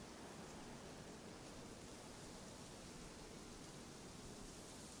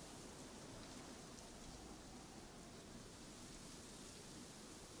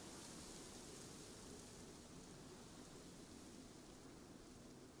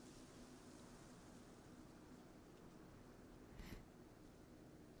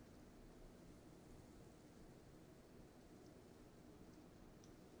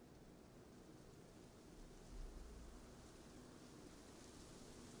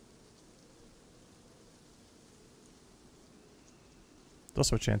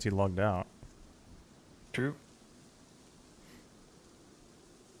 also a chance he logged out. True.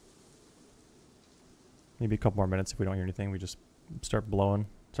 Maybe a couple more minutes if we don't hear anything. We just start blowing,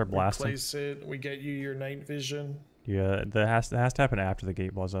 start blasting. Replace it. We get you your night vision. Yeah, that has to happen after the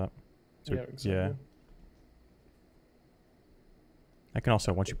gate blows up. So Yeah, exactly. yeah. I can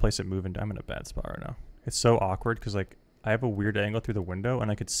also, once you place it, move into. I'm in a bad spot right now. It's so awkward because like I have a weird angle through the window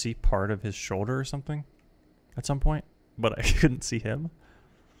and I could see part of his shoulder or something at some point, but I couldn't see him.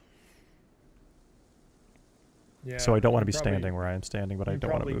 Yeah. So I don't want to be standing where I am standing, but I don't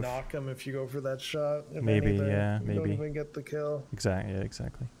want to probably move. knock him if you go for that shot. If Maybe, anything. yeah, You maybe. don't even get the kill. Exactly. Yeah,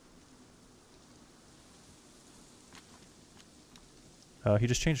 exactly. He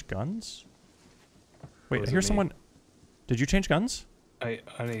just changed guns. Wait, Was it here's me? someone. Did you change guns? I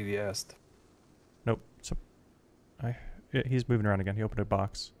ADS'd. Nope. So, yeah, he's moving around again. He opened a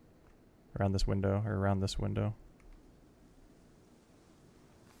box around this window or around this window.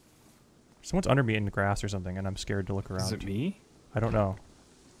 Someone's under me in the grass or something, and I'm scared to look around. Is it me? I don't know.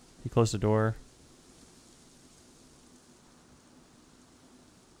 He closed the door.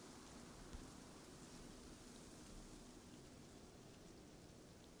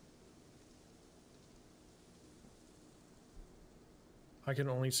 I can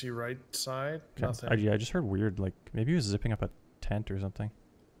only see right side. Okay. Nothing. Yeah, I just heard weird, like, maybe he was zipping up a tent or something.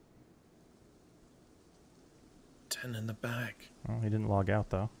 10 in the back. Well, he didn't log out,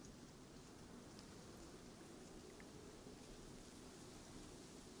 though.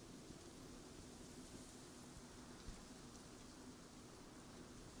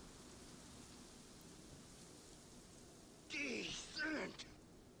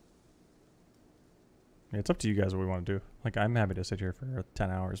 Yeah, it's up to you guys what we want to do. Like, I'm happy to sit here for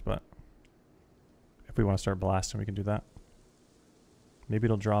 10 hours, but if we want to start blasting, we can do that. Maybe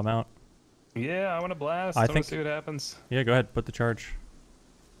it'll draw him out. Yeah, I want to blast. I I want think- to see what happens. Yeah, go ahead. Put the charge.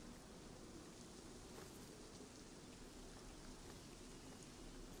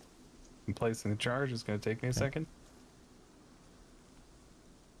 I'm placing the charge. It's going to take me a second.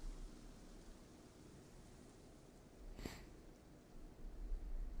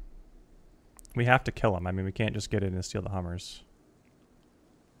 We have to kill him. I mean, we can't just get in and steal the Hummers.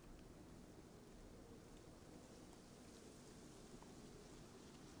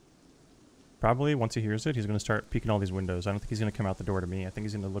 Probably once he hears it, he's going to start peeking all these windows. I don't think he's going to come out the door to me. I think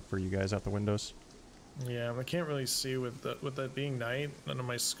he's going to look for you guys out the windows. Yeah, I can't really see with that being night. None of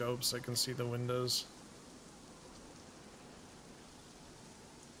my scopes, I can see the windows.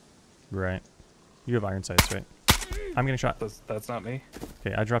 Right. You have iron sights, right? I'm getting shot. That's not me.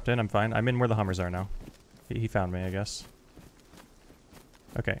 Okay, I dropped in. I'm fine. I'm in where the Hummers are now. He found me, I guess.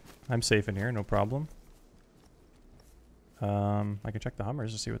 Okay, I'm safe in here. No problem. I can check the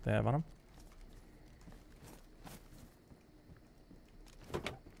Hummers to see what they have on them.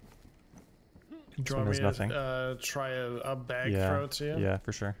 Do you want me to try a bag throw to you? Yeah,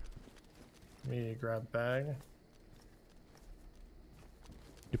 for sure. Me grab bag.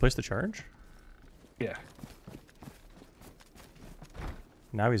 You place the charge? Yeah.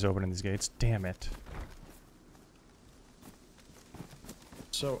 Now he's opening these gates. Damn it.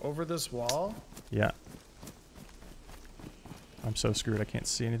 So over this wall? Yeah. I'm so screwed. I can't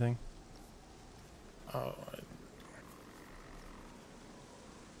see anything. Oh.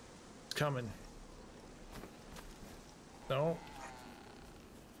 It's coming. No.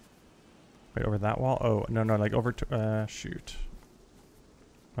 Wait, over that wall? Oh, no, like over to, shoot.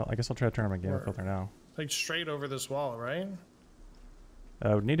 Well, I guess I'll try to turn on my gamma filter now. Like straight over this wall, right?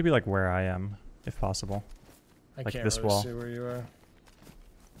 It would need to be like where I am, if possible. I Like can't this really wall. see where you are.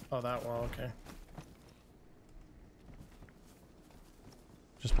 Oh, that wall, okay.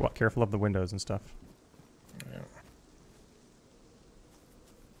 Just careful of the windows and stuff. Yeah.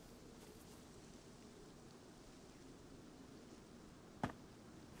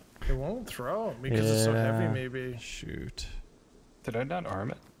 It won't throw because it's so heavy, maybe. Shoot. Did I not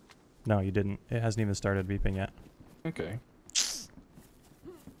arm it? No, you didn't. It hasn't even started beeping yet. Okay.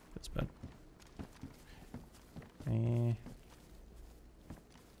 That's bad.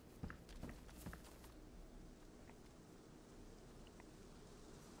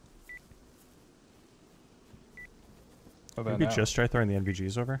 What about Maybe now? just try throwing the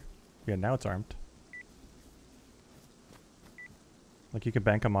NVGs over. Yeah, now it's armed. Like you could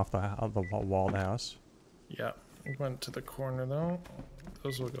bank them off the wall of the house. Yeah. It went to the corner though.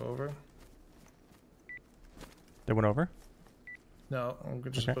 Those will go over. They went over? No, I'm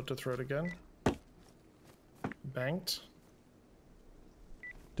just Okay. about to throw it again. Banked.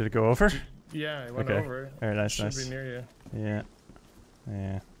 Did it go over? Yeah, it went Okay. over. Alright, nice, Should nice. be near you. Yeah.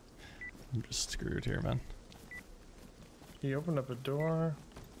 Yeah. I'm just screwed here, man. He opened up a door.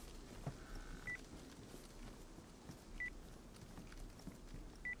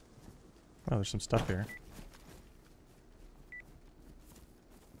 Oh, there's some stuff here.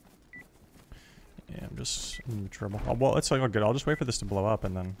 Yeah, I'm just in trouble. Oh, well, it's like all good. I'll just wait for this to blow up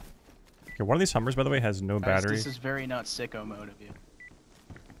and then. Okay, one of these Hummers, by the way, has no battery. This is very not sicko mode of you.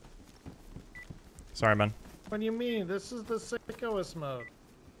 Sorry, man. What do you mean? This is the sickoest mode.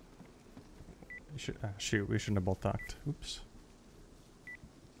 You should, shoot, we shouldn't have both docked. Oops.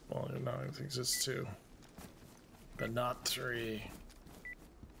 Well, no, it exists 2. But not 3.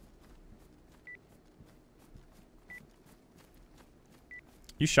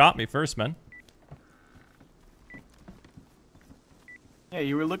 You shot me first, man. Yeah,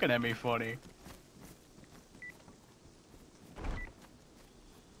 you were looking at me funny.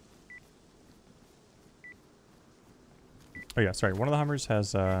 Oh yeah, sorry. One of the Hummers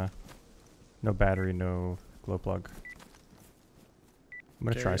has no battery, no glow plug. I'm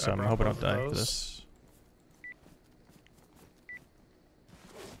gonna try some. I hope I don't die for this.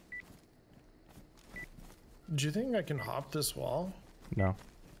 Do you think I can hop this wall? No. I'm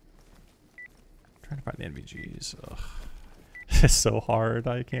trying to find the NVGs. Ugh. It's so hard.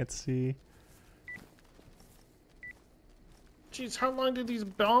 I can't see. Jeez, how long did these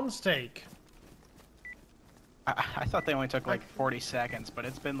bombs take? I thought they only took like 40 seconds, but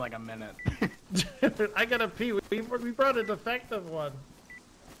it's been like a minute. I gotta pee. We brought a defective one.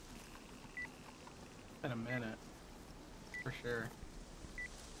 In a minute. For sure.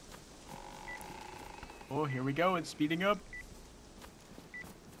 Oh, here we go. It's speeding up.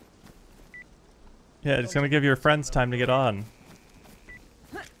 Yeah, it's gonna give your friends time to get on.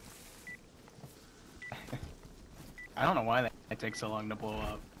 I don't know why that takes so long to blow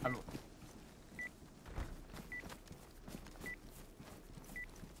up.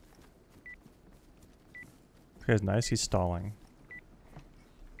 This guy's nice. He's stalling.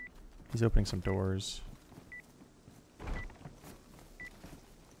 He's opening some doors.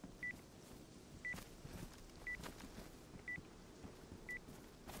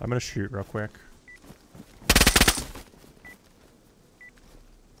 I'm gonna shoot real quick.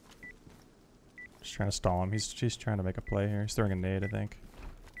 Just trying to stall him. He's trying to make a play here. He's throwing a nade, I think.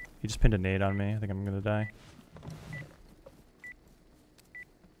 He just pinned a nade on me. I think I'm gonna die.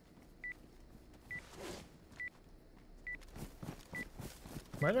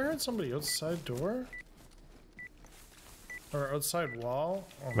 Might have heard somebody outside door? Or outside wall?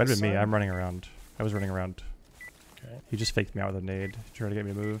 Might have been me. I'm running around. I was running around. Okay. He just faked me out with a nade. Trying to get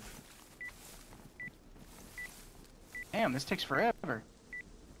me to move. Damn, this takes forever.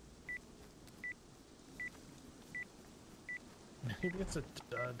 Maybe it's a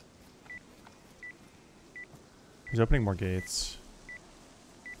dud. He's opening more gates.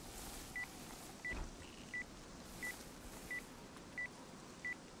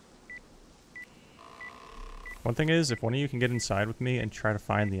 One thing is, if one of you can get inside with me and try to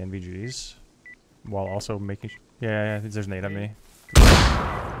find the NVGs, while also making yeah, there's an 8 on me.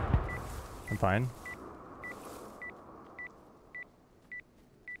 I'm fine.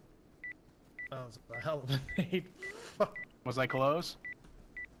 That was a hell of a nade. Fuck. Was I close?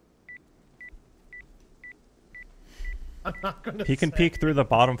 I'm not gonna He can say. peek through the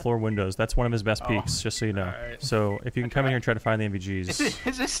bottom floor windows. That's one of his best peeks, just so you know. Alright. So if you can come in here and try to find the NVGs.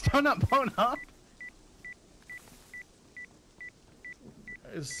 Is this still not blown up?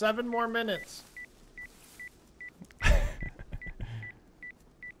 It's 7 more minutes.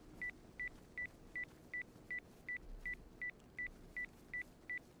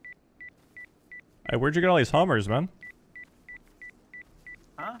 Hey, where'd you get all these Hummers, man?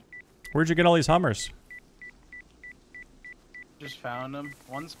 Huh? Where'd you get all these Hummers? Just found them.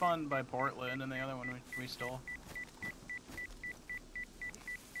 One spawned by Portland, and the other one we stole.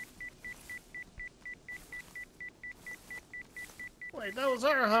 Wait, that was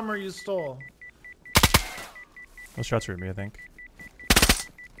our Hummer you stole. Those shots were at me, I think.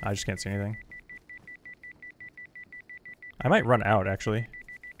 I just can't see anything. I might run out, actually.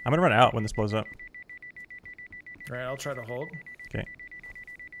 I'm gonna run out when this blows up. Alright, I'll try to hold. Okay.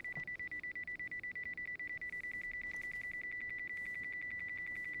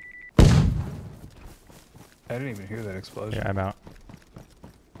 I didn't even hear that explosion. Yeah, I'm out.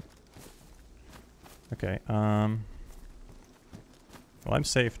 Okay, well, I'm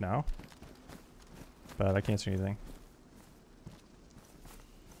safe now. But I can't see anything.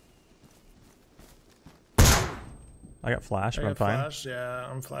 I got flash, but I'm fine. Flash? Yeah,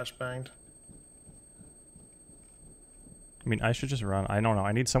 I'm flash banged. I mean, I should just run. I don't know.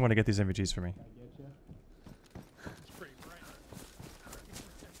 I need someone to get these NVGs for me. It's pretty bright.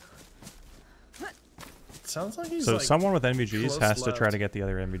 sounds like he's So like someone with NVGs close has to try left. to get the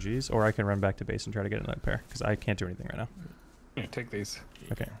other NVGs, or I can run back to base and try to get another pair, because I can't do anything right now. Here, take these.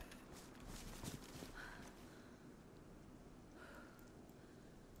 Okay.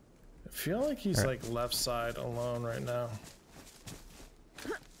 I feel like he's Alright. like left side alone right now.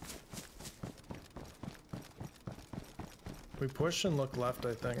 We push and look left,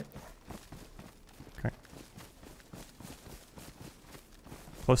 I think. Okay.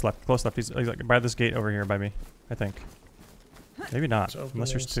 Close left, close left. He's like by this gate over here by me, I think. Maybe not, He's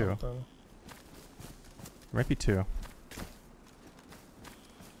unless there's two. opening something. There might be two.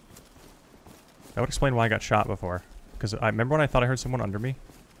 That would explain why I got shot before. Because I remember when I thought I heard someone under me.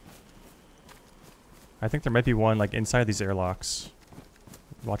 I think there might be one like inside these airlocks.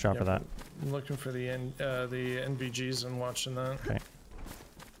 Watch out for that. I'm looking for the NVGs and watching that. Okay.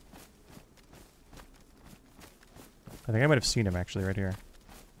 I think I might have seen him actually right here.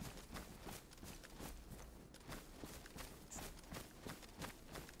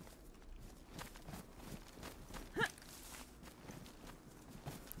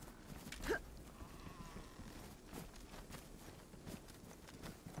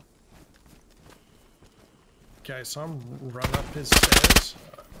 Okay, I saw him run up his stairs.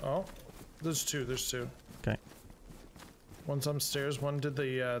 Oh, there's two. There's two. Okay. One's upstairs. One did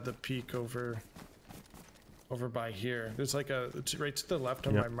the peek over by here. There's like it's right to the left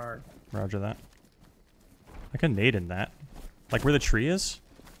of Yep. my mark. Roger that. I can nade in that. Like where the tree is?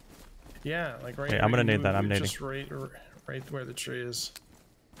 Yeah, like right. Okay, I'm gonna where nade that, I'm nading. just right where the tree is.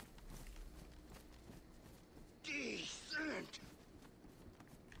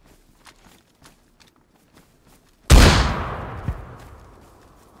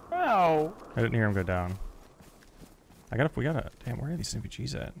 Ow! I didn't hear him go down. We gotta, damn, where are these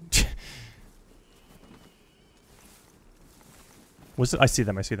NVGs at? I see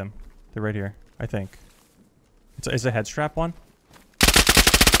them, They're right here, I think. Is a head strap one?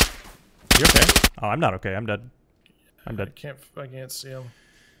 You okay? Oh, I'm not okay, I'm dead. I'm dead. I can't see him.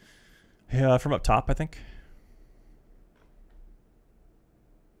 Yeah, from up top, I think.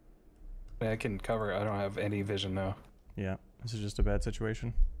 I can cover. I don't have any vision now. Yeah, this is just a bad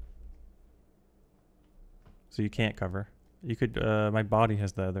situation. So you can't cover. You could, my body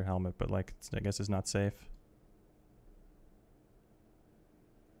has the other helmet, but like, I guess it's not safe.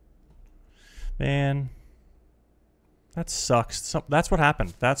 Man. That sucks. That's what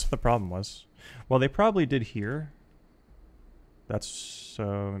happened. That's what the problem was. Well, they probably did here. That's,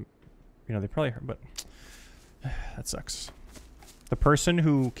 so, you know, they probably heard, but that sucks. The person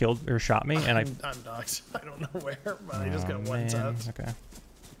who killed or shot me, and I'm knocked. I don't know where, but I just got one tap. Okay.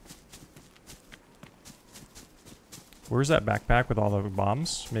 Where's that backpack with all the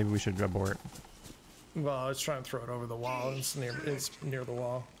bombs? Maybe we should abort. Well, I was trying to throw it over the wall. It's near the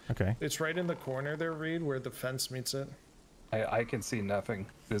wall. Okay. It's right in the corner there, Reid, where the fence meets it. I can see nothing.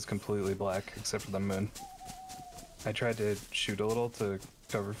 It is completely black except for the moon. I tried to shoot a little to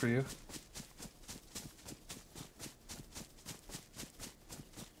cover for you.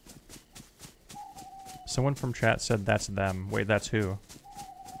 Someone from chat said that's them. Wait, that's who?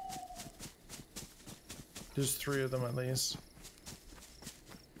 There's 3 of them at least.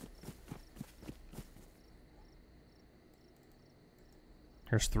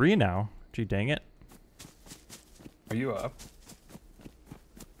 There's 3 now. Gee, dang it. Are you up?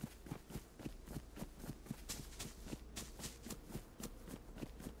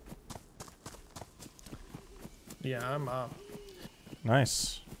 Yeah, I'm up.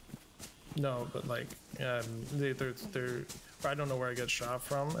 Nice. No, but like, they're I don't know where I get shot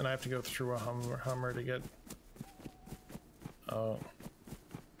from, and I have to go through a Hummer to get. Oh.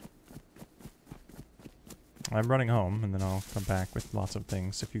 I'm running home, and then I'll come back with lots of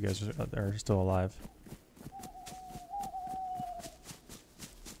things if you guys are still alive.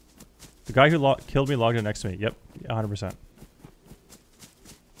 The guy who killed me logged in next to me. Yep, 100%.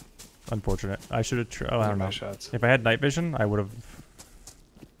 Unfortunate. I should have. Oh, I don't know. Shots. If I had night vision, I would have.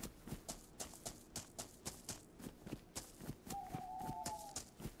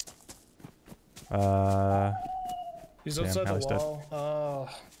 He's Damn, outside Hallie's the dead. wall.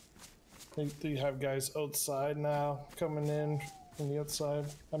 They have guys outside now coming in from the outside.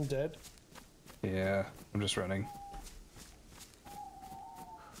 I'm dead. Yeah, I'm just running.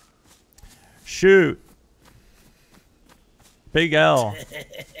 Shoot! Big L.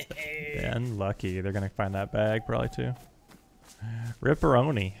 And lucky. They're gonna find that bag probably too.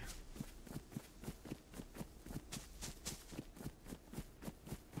 Ripperoni.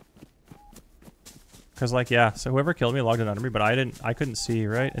 Cause like, yeah, so whoever killed me logged in under me, but I couldn't see,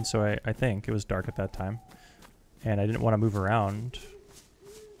 right? And so I think it was dark at that time. And I didn't want to move around.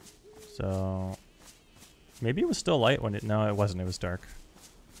 So Maybe it was still light when it... No, it wasn't. It was dark.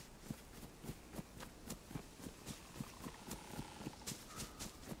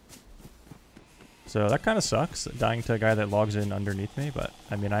 So that kind of sucks, dying to a guy that logs in underneath me, but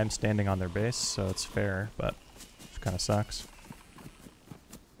I mean, I'm standing on their base, so it's fair, but it kind of sucks.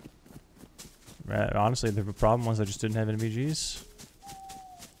 Honestly, the problem was I just didn't have NVGs.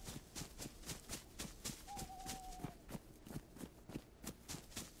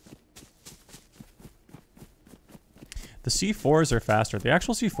 The C4s are faster. The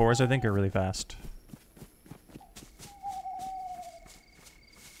actual C4s, I think, are really fast.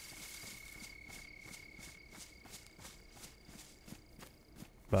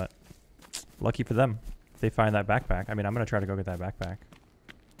 But lucky for them, if they find that backpack. I mean, I'm going to try to go get that backpack.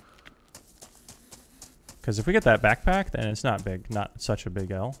 Because if we get that backpack, then it's not big, not such a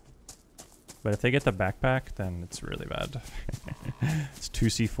big L. But if they get the backpack, then it's really bad. It's 2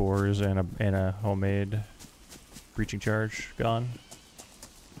 C4s and a homemade breaching charge gone.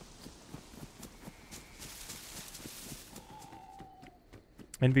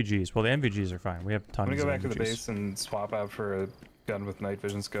 NVGs. Well, the NVGs are fine. We have tons of NVGs. I'm gonna go back to the base and swap out for a gun with night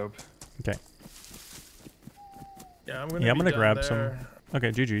vision scope. Okay. Yeah, I'm gonna grab there. some.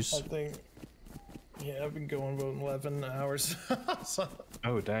 Okay, GG's. I think. Yeah, I've been going about 11 hours. So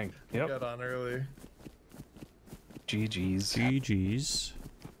Oh dang. Yep. got on early. GG's. GG's.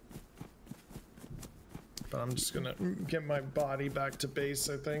 But I'm just gonna get my body back to base,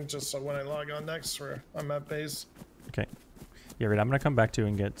 I think, just so when I log on next, I'm at base. Okay. Yeah, Reid, I'm gonna come back to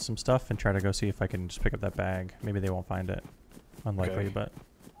and get some stuff and try to go see if I can just pick up that bag. Maybe they won't find it. Unlikely, Okay. but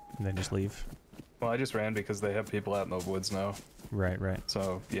and then just leave. Well, I just ran because they have people out in the woods now. Right.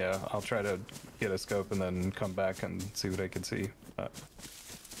 So yeah, I'll try to get a scope and then come back and see what I can see.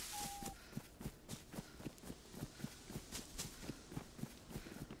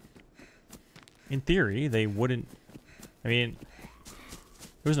 In theory, they wouldn't... I mean,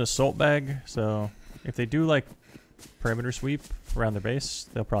 it was an assault bag, so if they do, like, perimeter sweep around their base,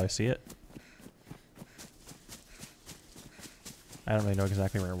 they'll probably see it. I don't really know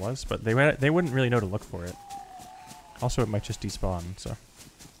exactly where it was, but they wouldn't really know to look for it. Also, it might just despawn, so...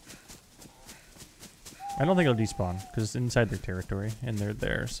 I don't think it'll despawn, because it's inside their territory, and they're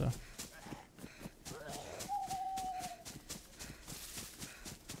there, so...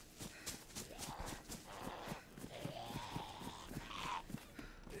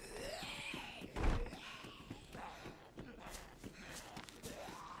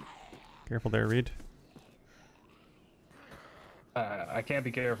 Careful there, Reid. I can't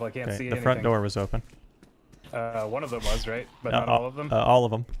be careful. I can't see the anything. front door was open. One of them was, right? But not all of them? All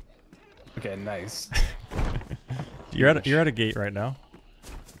of them. Okay, nice. You're at a gate right now.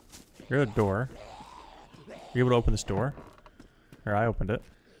 You're at a door. You able to open this door? Or I opened it.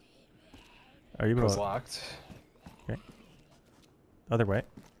 Are you able It was to... locked. Okay. Other way.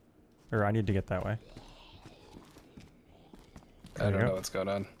 Or I need to get that way. I don't know what's going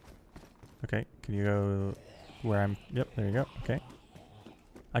on. Okay, can you go where I'm... Yep, there you go. Okay.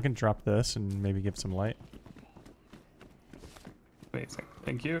 I can drop this and maybe give some light. Amazing.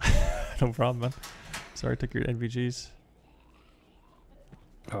 Thank you. No problem, man. Sorry I took your NVGs.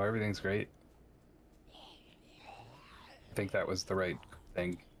 Oh, everything's great. I think that was the right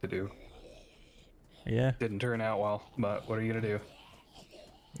thing to do. Yeah. Didn't turn out well, but what are you gonna do?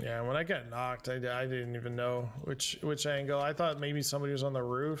 Yeah, when I got knocked, I didn't even know which angle. I thought maybe somebody was on the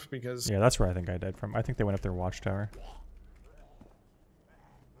roof because... Yeah, that's where I think I died from. I think they went up their watchtower.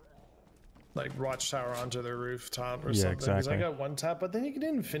 Like watchtower onto the rooftop or Yeah, something. Because exactly. I got one tap, but then he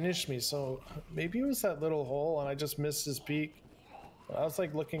didn't finish me, so maybe it was that little hole and I just missed his peak. I was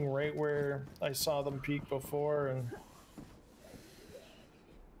like looking right where I saw them peak before and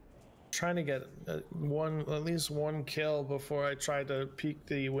trying to get at least one kill before I tried to peek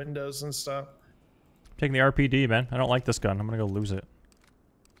the windows and stuff. Taking the RPD, man. I don't like this gun. I'm gonna go lose it.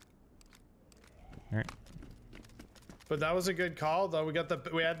 Alright. But that was a good call, though.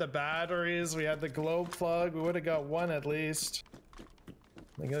 We had the batteries, we had the glow plug. We would have got one at least.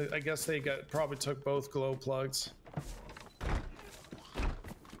 I guess they probably took both glow plugs.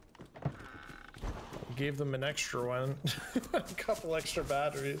 Gave them an extra one, a couple extra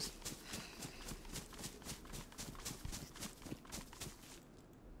batteries.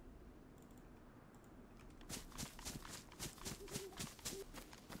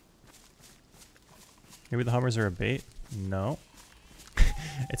 Maybe the Hummers are a bait? No.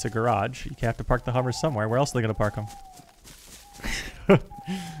 It's a garage. You have to park the Hummers somewhere. Where else are they going to park them?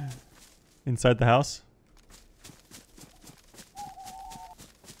 Inside the house?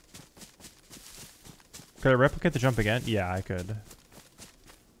 Could I replicate the jump again? Yeah, I could.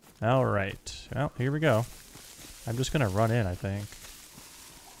 Alright. Well, here we go. I'm just gonna run in, I think.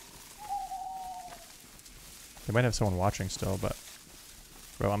 They might have someone watching still, but...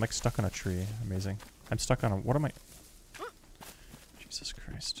 Bro, I'm like stuck on a tree. Amazing. I'm stuck on a... What am I... Jesus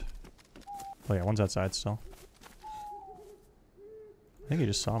Christ. Oh yeah, one's outside still. I think he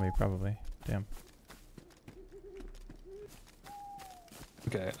just saw me, probably. Damn.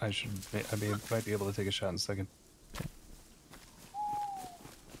 Okay, I might be able to take a shot in a second. Okay.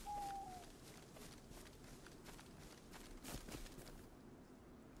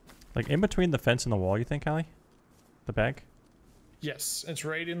 Like in between the fence and the wall, you think, Hallie? The bag? Yes, it's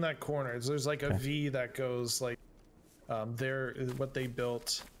right in that corner. There's like a V that goes like there is what they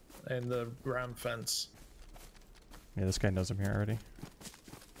built and the round fence. Yeah, this guy knows I'm here already.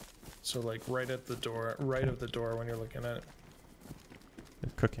 So like right at the door, right of the door when you're looking at it.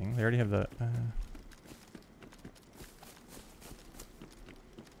 They're cooking. They already have the...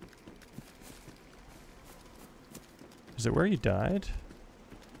 Is it where you died?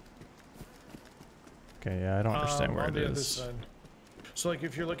 Okay, yeah, I don't understand where on it the other is. side. So like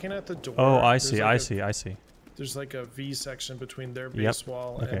if you're looking at the door. Oh, I there's see, like I see. There's like a V section between their base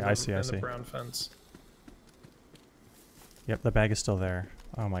wall Okay, and, I see. the brown fence. Yep, the bag is still there.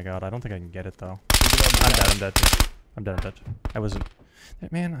 Oh my god, I don't think I can get it though. I'm dead. I'm dead. I wasn't...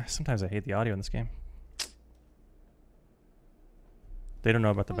 Man, sometimes I hate the audio in this game. They don't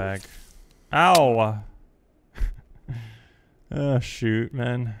know about the bag. Ow! Oh, shoot,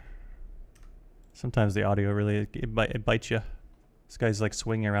 man. Sometimes the audio really... It bites you. This guy's like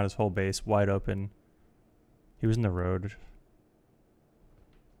swinging around his whole base, wide open. He was in the road.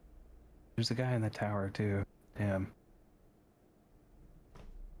 There's a guy in the tower, too. Damn.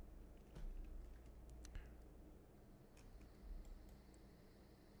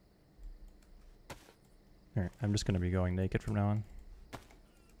 Alright, I'm just gonna be going naked from now on.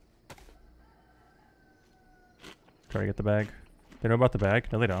 Try to get the bag. They know about the bag?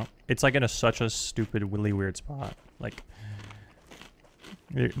 No, they don't. It's like in such a stupid, really weird spot. Like,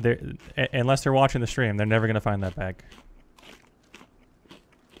 unless they're watching the stream, they're never gonna find that bag.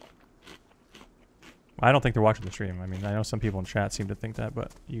 I don't think they're watching the stream. I mean, I know some people in chat seem to think that,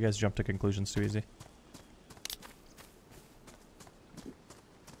 but you guys jump to conclusions too easy.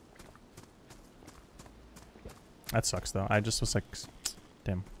 That sucks, though. I just was like,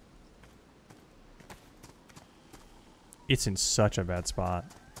 damn. It's in such a bad spot.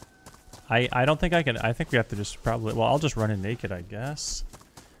 I don't think I can... I think we have to just probably... Well, I'll just run in naked, I guess.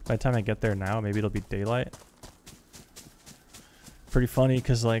 By the time I get there now, maybe it'll be daylight. Pretty funny,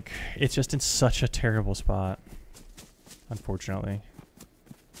 because, like, it's just in such a terrible spot. Unfortunately.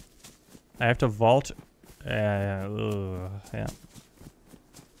 I have to vault... yeah. The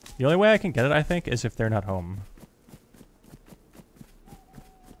only way I can get it, I think, is if they're not home.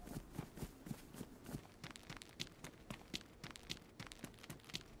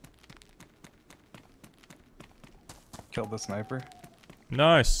 Killed the sniper.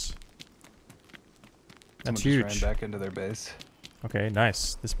 Nice. That's Someone huge. just ran back into their base. Okay,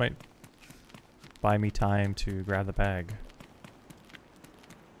 nice. This might buy me time to grab the bag.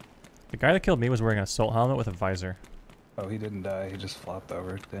 The guy that killed me was wearing an assault helmet with a visor. Oh, he didn't die. He just flopped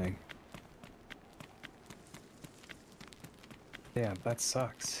over. Dang. Yeah, that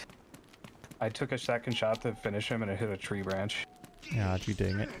sucks. I took a second shot to finish him and it hit a tree branch. Yeah, you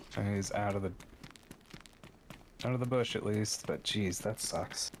dang it. And he's out of the bush at least, but geez, that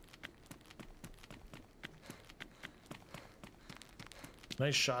sucks.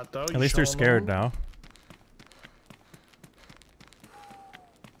 Nice shot though. At least they're scared now.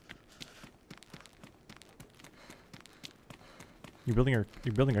 You're building a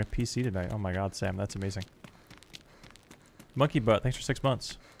PC tonight. Oh my god, Sam, that's amazing. Monkey Butt, thanks for 6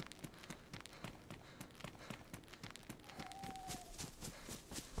 months.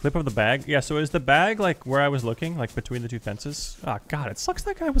 Clip of the bag. Yeah, so is the bag like where I was looking, like between the two fences? Oh god, it sucks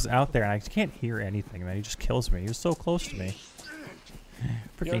that guy was out there and I can't hear anything, man. He just kills me. He was so close to me.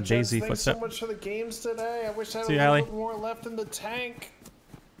 Freaking DayZ thanks footstep. so much for the games today. I wish I had See you, a little Hallie. bit more left in the tank.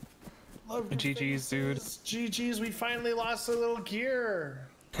 Love your GG's, dude. faces. GG's, we finally lost a little gear.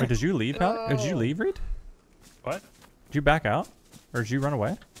 Wait, did you leave, Pal? Did you leave, Reid? What? Did you back out? Or did you run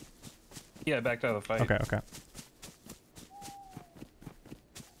away? Yeah, backed out of the fight. Okay, okay.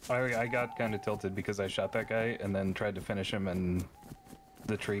 I got kind of tilted because I shot that guy and then tried to finish him and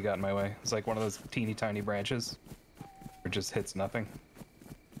the tree got in my way. It's like one of those teeny tiny branches. It just hits nothing.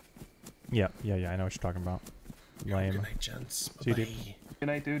 Yeah, I know what you're talking about. Lame. Good night, gents. See you, dude. Bye-bye. Good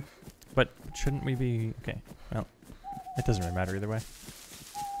night, dude. But shouldn't we be... Okay, well, it doesn't really matter either way.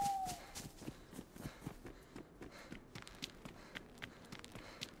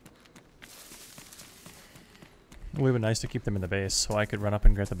 would have been nice to keep them in the base so I could run up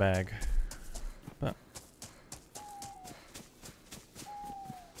and get the bag. But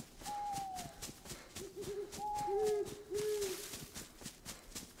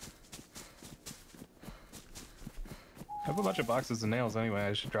I have a bunch of boxes of nails anyway.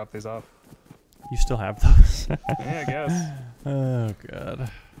 I should drop these off. you still have those? Yeah, I guess. Oh god. Is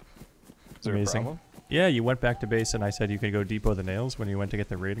there Amazing. a problem? Yeah, you went back to base and I said you could go depot the nails when you went to get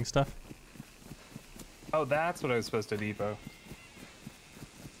the raiding stuff. Oh, that's what I was supposed to depot.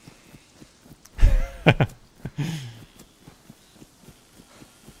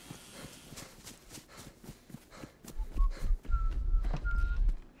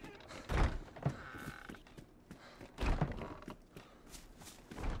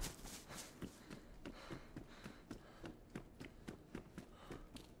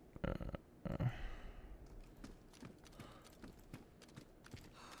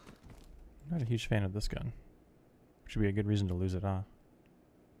 Not a huge fan of this gun. Should be a good reason to lose it, huh?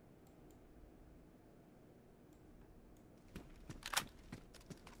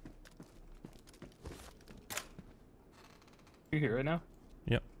 You hear it now?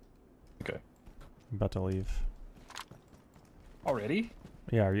 Yep. Okay. I'm about to leave. Already?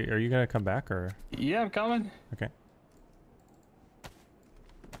 Yeah, are you gonna come back or? Yeah, I'm coming. Okay.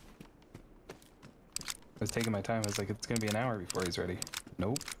 I was taking my time. I was like, it's gonna be an hour before he's ready.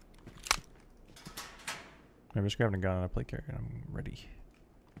 Nope. I'm just grabbing a gun and a plate carrier and I'm ready.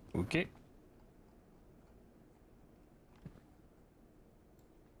 Okay.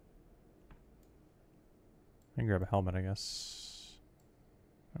 I can grab a helmet, I guess.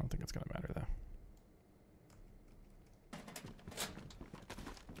 I don't think it's gonna matter though.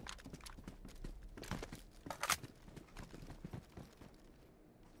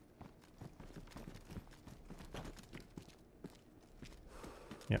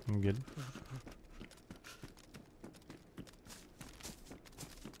 Yep, I'm good.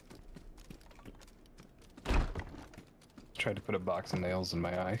 Tried to put a box of nails in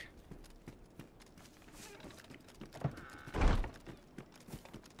my eye.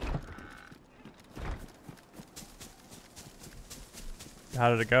 How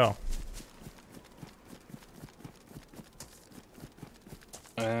did it go?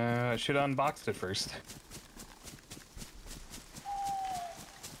 I should have unboxed it first.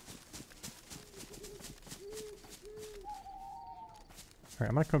 Alright,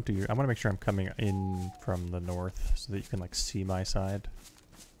 I'm gonna come to you. I'm gonna make sure I'm coming in from the north so that you can like see my side.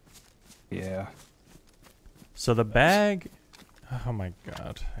 Yeah. So the bag. Oh my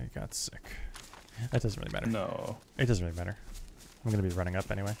god, I got sick. That doesn't really matter. No. It doesn't really matter. I'm gonna be running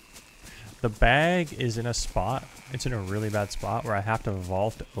up anyway. The bag is in a spot. It's in a really bad spot where I have to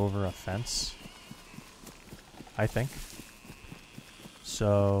vault over a fence. I think.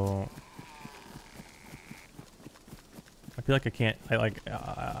 So I feel like I can't.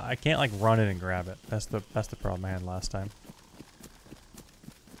 I can't like run in and grab it. That's the problem I had last time.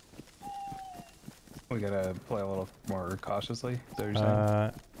 We gotta play a little more cautiously. Is that what you're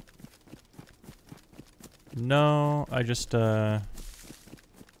saying? No, I'm just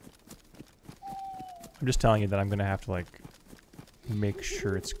telling you that I'm gonna have to like make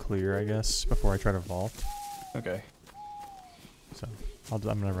sure it's clear, I guess, before I try to vault. Okay. So I'm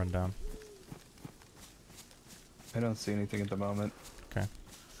gonna run down. I don't see anything at the moment. Okay.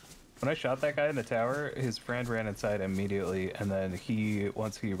 When I shot that guy in the tower, his friend ran inside immediately, and then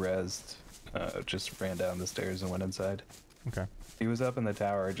once he rezzed, just ran down the stairs and went inside. Okay. He was up in the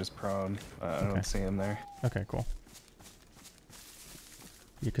tower, just prone. I Okay. don't see him there. Okay, cool.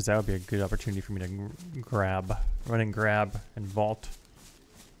 Yeah, because that would be a good opportunity for me to run and grab and vault.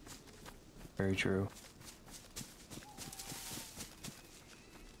 Very true.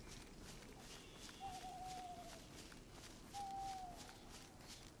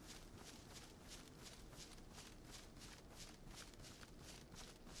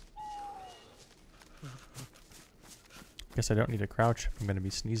 Guess I don't need to crouch if I'm gonna be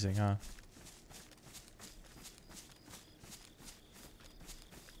sneezing, huh?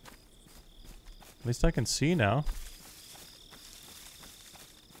 At least I can see now.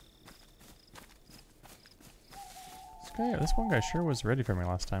 This one guy sure was ready for me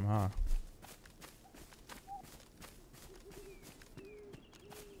last time, huh?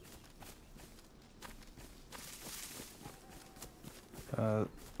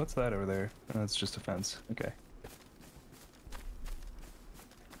 What's that over there? Oh, it's just a fence. Okay.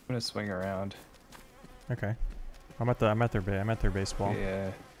 I'm gonna swing around. Okay. I'm at their base wall.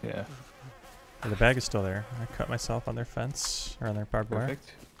 Yeah, yeah. Yeah, the bag is still there. I cut myself on their fence or on their barbed wire.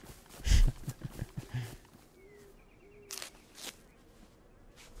 Perfect.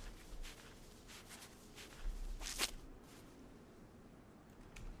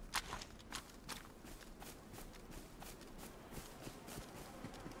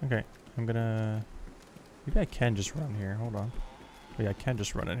 I'm gonna... Maybe I can just run here. Hold on. Oh, yeah, I can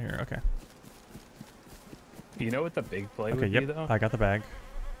just run in here. Okay. You know what the big play Okay, would yep. be, though? I got the bag.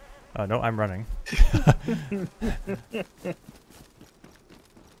 No, I'm running.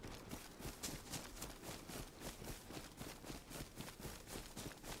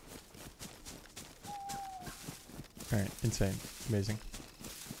 Alright, insane. Amazing.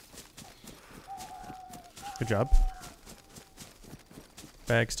 Good job.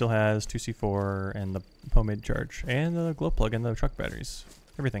 Bag still has 2C4 and the homemade charge. And the glow plug and the truck batteries.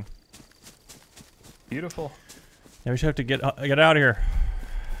 Everything. Beautiful. Now we should have to get out of here.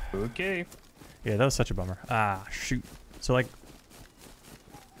 Okay. Yeah, that was such a bummer. Ah, shoot. So, like...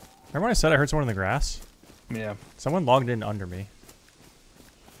 Remember when I said I heard someone in the grass? Yeah. Someone logged in under me.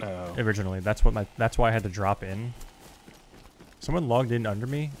 Oh. Originally. That's why I had to drop in. Someone logged in under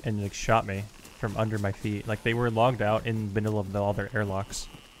me and like shot me from under my feet. Like they were logged out in the middle of all their airlocks.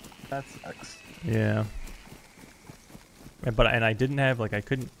 That sucks. Yeah. And, I didn't have like I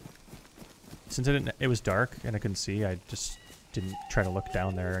couldn't since it was dark and I couldn't see. I just didn't try to look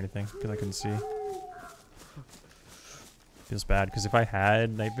down there or anything because I couldn't see. Feels bad because if I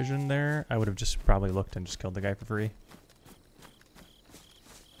had night vision there, I would have just probably looked and just killed the guy for free.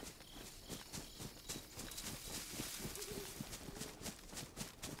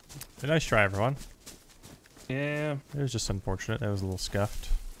 A nice try, everyone. Yeah. It was just unfortunate. That was a little scuffed.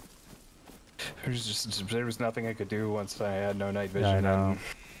 There was nothing I could do once I had no night vision. Yeah, I know. And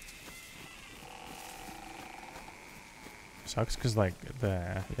Sucks because like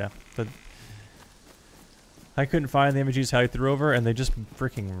I couldn't find the images how I threw over, and they just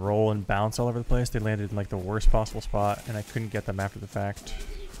freaking roll and bounce all over the place. They landed in like the worst possible spot, and I couldn't get them after the fact.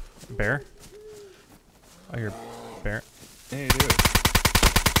 Bear? I hear bear. Hey, dude.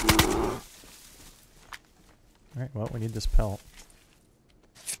 Alright, well, we need this pelt.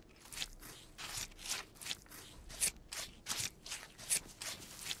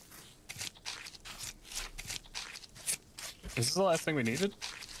 Is this the last thing we needed?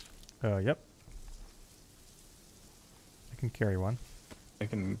 Yep. I can carry one. I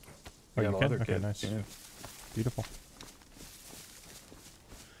can. Oh, got you a can? leather Okay, kit. nice. Yeah. Beautiful.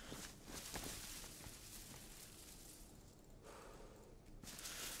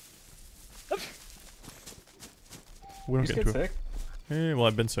 We don't You just get get into it. sick? Well,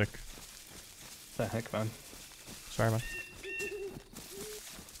 I've been sick. The heck, man. Sorry, man.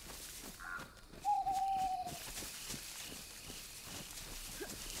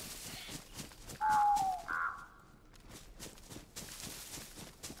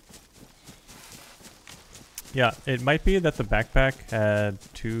 Yeah, it might be that the backpack had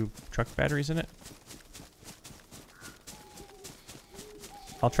 2 truck batteries in it.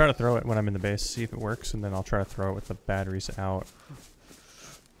 I'll try to throw it when I'm in the base, see if it works, and then I'll try to throw it with the batteries out.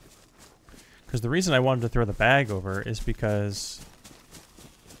 Because the reason I wanted to throw the bag over is because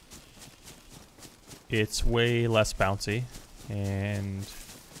it's way less bouncy, and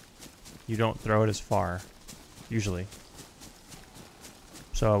you don't throw it as far, usually.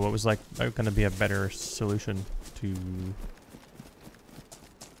 So it was like going to be a better solution to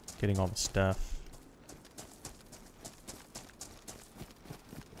getting all the stuff.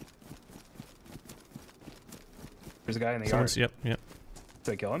 There's a guy in the Someone's, yard. yep.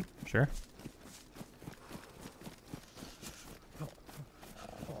 Did I kill him? Sure. Did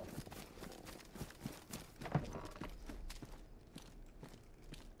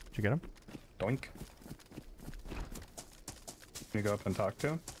you get him? Doink. Can you go up and talk to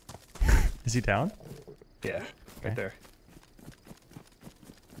him? Is he down? Yeah, Okay. right there.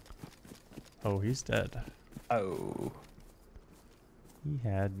 Oh, he's dead. Oh. He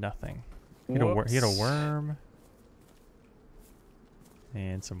had nothing. He had a Whoops. worm.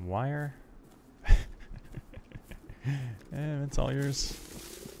 And some wire. And it's all yours.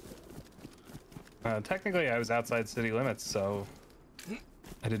 Technically, I was outside city limits, so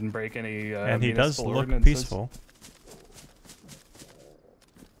I didn't break any And he does municipal look ordinances. peaceful.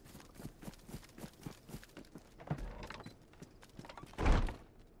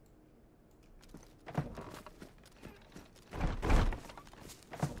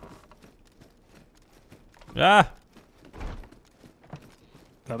 Ah!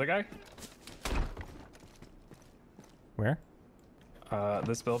 Another guy? Where?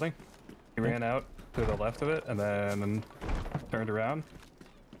 This building. He ran out to the left of it and then turned around.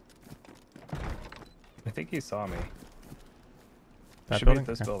 I think he saw me. That Should building?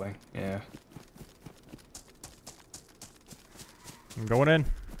 be at this Okay. building. Yeah. I'm going in.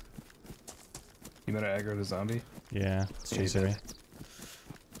 You better aggro the zombie. Yeah, it's Yeah, he chasing me. did.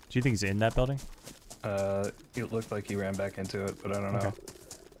 Do you think he's in that building? It looked like he ran back into it, but I don't know. Okay.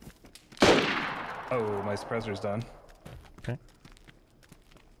 Oh, my suppressor's done. Okay.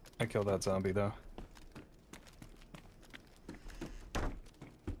 I killed that zombie though.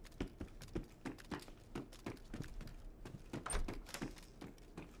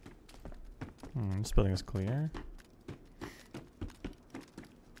 This building is clear.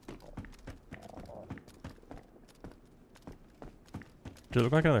 Does it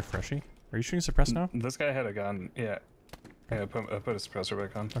look like another freshie? Are you shooting suppress now? This guy had a gun. Yeah. Yeah, I put a suppressor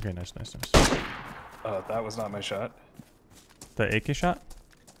back on. Okay, nice, nice, nice. Oh, that was not my shot. The AK shot?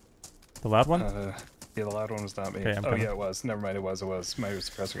 The loud one? Yeah, the loud one was not me. Okay, I'm oh coming. yeah, it was. Never mind, it was. My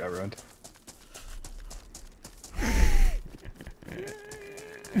suppressor got ruined.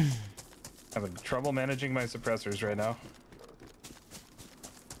 Having trouble managing my suppressors right now.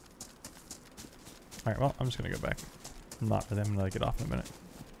 Alright, well, I'm just gonna go back. Not for them, I'm gonna get off in a minute.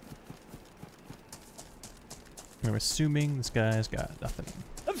 I'm assuming this guy's got nothing.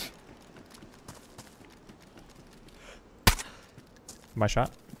 My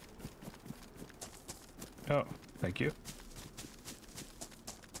shot? Oh, thank you.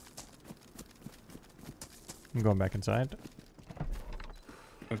 I'm going back inside.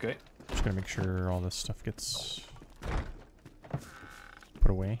 Okay. Just gonna make sure all this stuff gets put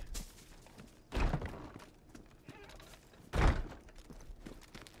away.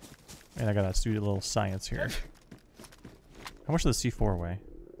 And I gotta do a little science here. How much does the C4 weigh?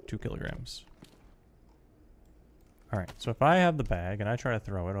 2 kilograms. Alright, so if I have the bag and I try to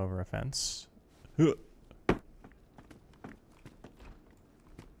throw it over a fence.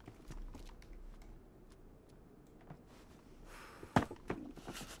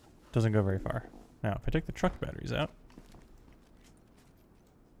 Doesn't go very far. Now, if I take the truck batteries out,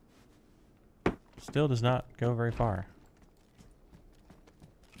 still does not go very far.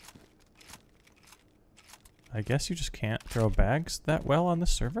 I guess you just can't throw bags that well on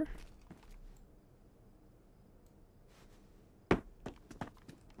this server?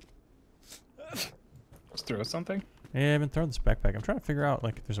 Let's throw something. Yeah, I've been throwing this backpack. I'm trying to figure out,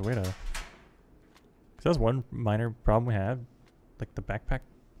 like, if there's a way to... Because that was one minor problem we had. Like, the backpack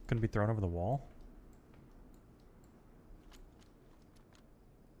couldn't be thrown over the wall.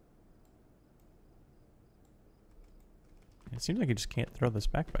 It seems like you just can't throw this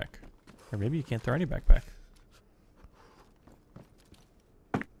backpack. Or maybe you can't throw any backpack.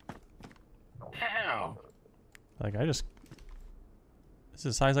 Ow! Like, I just... This is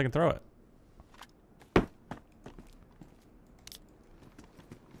as high as I can throw it.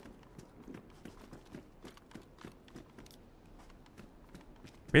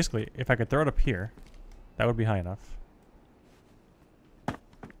 Basically, if I could throw it up here, that would be high enough.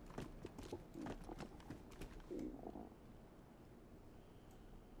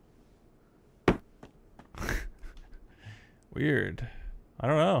 Weird. I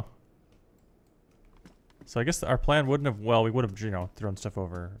don't know. So I guess our plan wouldn't have... Well, we would have, you know, thrown stuff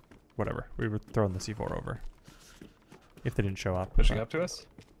over. Whatever. We were throwing the C4 over. If they didn't show up. Pushing up to us.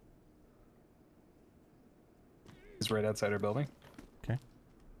 He's right outside our building. Okay.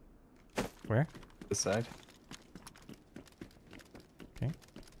 Where? This side. Okay.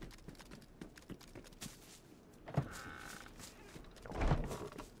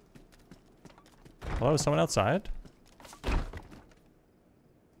 Hello, is someone outside?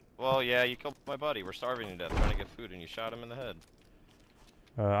 Well, yeah, you killed my buddy. We're starving to death trying to get food, and you shot him in the head.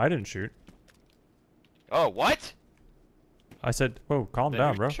 I didn't shoot. Oh, what? I said, whoa, calm Then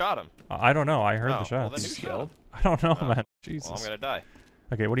down, who bro. shot him? I don't know. I heard the Well, shots. then who shot him? I don't know, Oh. man. Jesus. Well, I'm gonna die.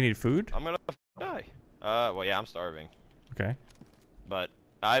 Okay, what do you need? Food? I'm gonna die. Well, yeah, I'm starving. Okay. But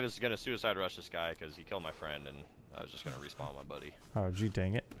I was gonna suicide rush this guy because he killed my friend, and I was just gonna respawn my buddy. Oh, gee,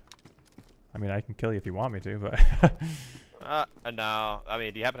 dang it. I mean, I can kill you if you want me to, but... No. I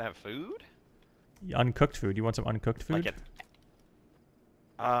mean, do you happen to have food? Uncooked food. You want some uncooked food? Like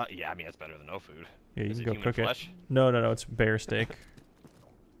yeah, I mean, it's better than no food. Yeah, you Is can it go human cook flesh? it. No, it's bear steak. I'm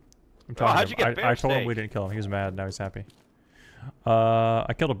Oh, telling how'd him. you get bear I told him steak? we didn't kill him. He was mad. Now he's happy.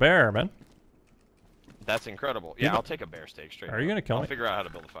 I killed a bear, man. That's incredible. You Yeah, go- I'll take a bear steak straight. Are you gonna kill I'll me? figure out how to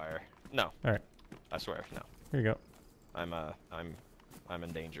build a fire. No. All right. I swear, no. Here you go. I'm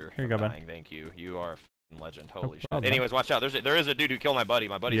in danger. Here you of go, man. dying. Thank you. You are a f***ing legend. Holy shit. problem. Anyways, watch out. There is a dude who killed my buddy.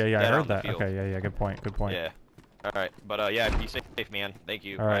 My buddy's Yeah, I dead heard on the that. field. Okay, yeah, good point. Good point. Yeah. All right, but yeah, be safe, man. Thank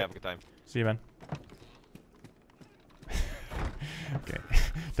you. All right. Have a good time. See you, man. Okay.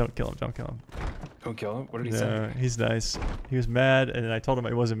 Don't kill him. Don't kill him. Don't kill him. What did he No, say? he's nice. He was mad, and I told him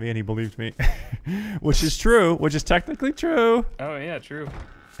it wasn't me, and he believed me. Which is true. Which is technically true. Oh yeah, true.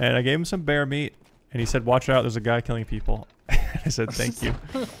 And I gave him some bear meat, and he said, watch out, there's a guy killing people. I said, thank you.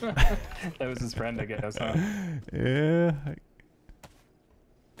 That was his friend, I guess, huh? Yeah.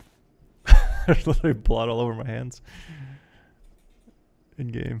 There's literally blood all over my hands. In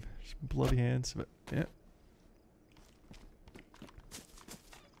game, just bloody hands. But yeah.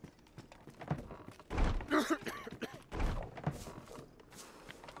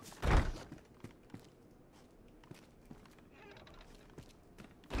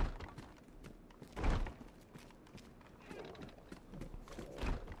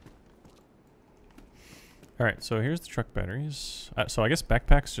 All right, so here's the truck batteries. So I guess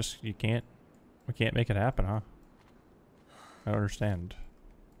backpacks just we can't make it happen, huh? I don't understand.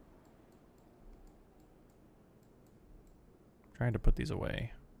 Trying to put these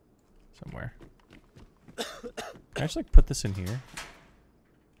away somewhere. Can I just like put this in here?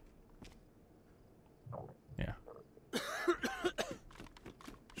 Yeah.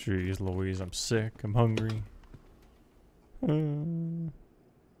 Jeez Louise, I'm sick. I'm hungry.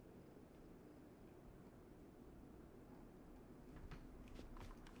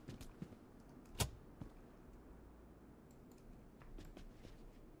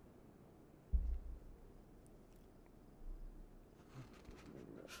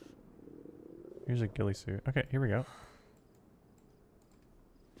 Here's a ghillie suit. Okay, here we go.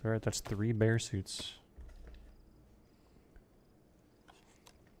 Alright, that's 3 bear suits.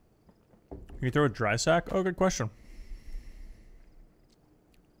 Can you throw a dry sack? Oh, good question.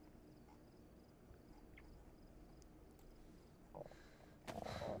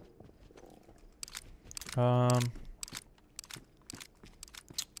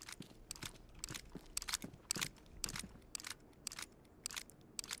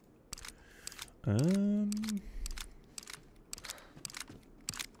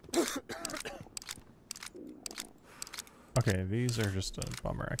 Okay, these are just a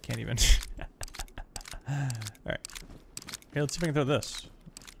bummer. I can't even. Alright. Okay, let's see if I can throw this.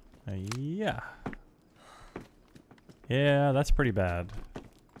 Yeah. Yeah, that's pretty bad.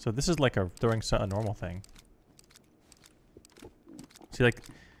 So this is like throwing a normal thing. See, like,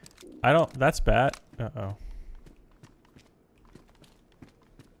 that's bad. Uh-oh.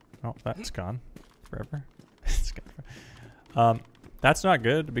 Oh, that's gone forever. It's gone. That's not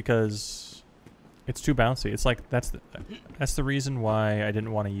good because it's too bouncy. It's like that's the reason why I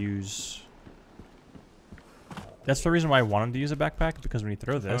didn't want to use. That's the reason why I wanted to use a backpack, because when you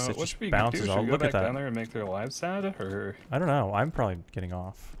throw this, it just bounces. Should we go look back at that. down there and make their lives sad, or I don't know. I'm probably getting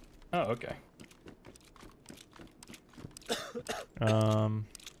off. oh, okay.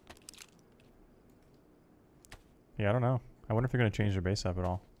 Yeah, I don't know. I wonder if they're gonna change their base up at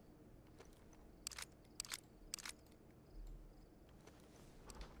all.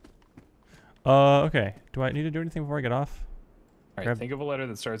 Okay. Do I need to do anything before I get off? All right. Think of a letter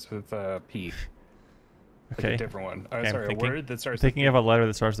that starts with P. Okay. Like a different one. Oh, Okay, sorry, a word that starts. Thinking of a letter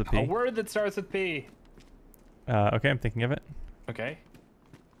that starts with P. A word that starts with P. Okay, I'm thinking of it. Okay.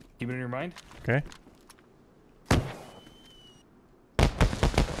 Keep it in your mind. Okay.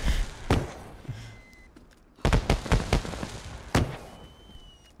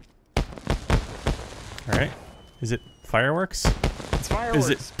 All right. Is it fireworks? It's fireworks. Is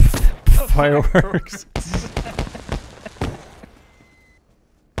it fireworks?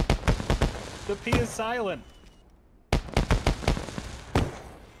 The P is silent.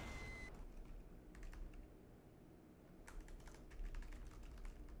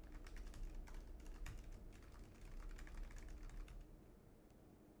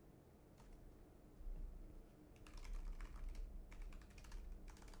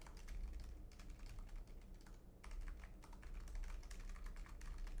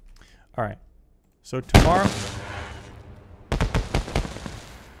 All right. So tomorrow,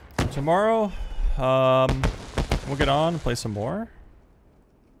 we'll get on and play some more.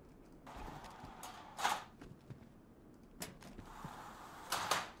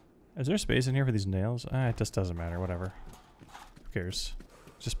 Is there space in here for these nails? It just doesn't matter. Whatever. Who cares?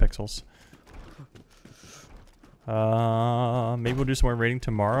 It's just pixels. Maybe we'll do some more raiding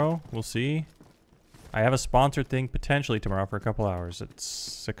tomorrow. We'll see. I have a sponsored thing potentially tomorrow for a couple hours at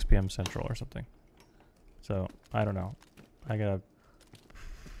 6 p.m. Central or something. So, I don't know.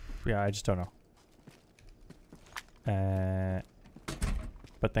 Yeah, I just don't know.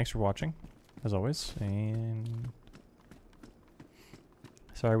 But thanks for watching, as always. And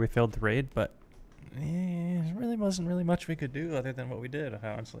sorry we failed the raid, but there really wasn't really much we could do other than what we did,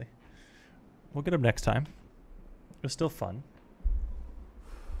 honestly. We'll get them next time. It was still fun.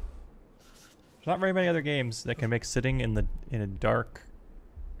 There's not very many other games that can make sitting in a dark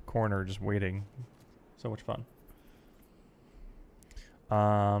corner just waiting so much fun.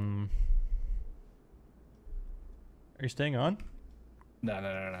 Are you staying on? No,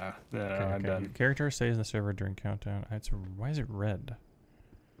 Okay, I'm done. Your character stays in the server during countdown. Why is it red?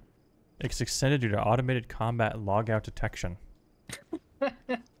 It's extended due to automated combat logout detection.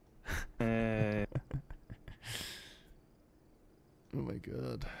 Uh, Oh my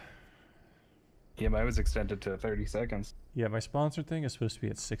god. yeah, mine was extended to 30 seconds. Yeah, my sponsored thing is supposed to be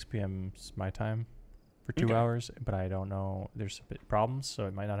at 6 p.m. my time for 2 Okay. hours, but I don't know. There's a bit problems, so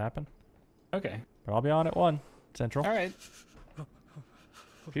it might not happen. Okay. But I'll be on at 1 Central. All right.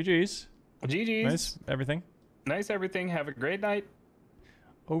 GG's. GG's. Nice everything. Nice everything. Have a great night.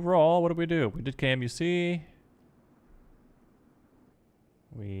 Overall, what did we do? We did KMUC.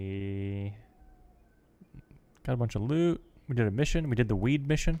 We got a bunch of loot. We did a mission. We did the weed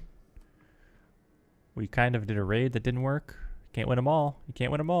mission. We kind of did a raid that didn't work. Can't win them all. You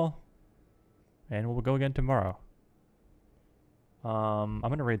can't win them all. And we'll go again tomorrow. I'm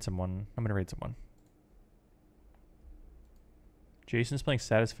gonna raid someone. Jason's playing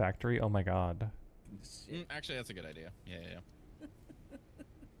Satisfactory. Oh my god. Actually, that's a good idea. Yeah.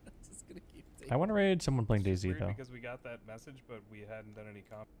 Just gonna keep I want to raid someone playing It's DayZ weird though. because we got that message, but we hadn't done any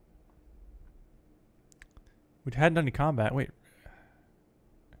comp. We hadn't done any combat. Wait.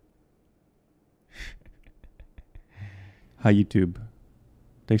 Hi YouTube.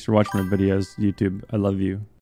 Thanks for watching my videos, YouTube. I love you.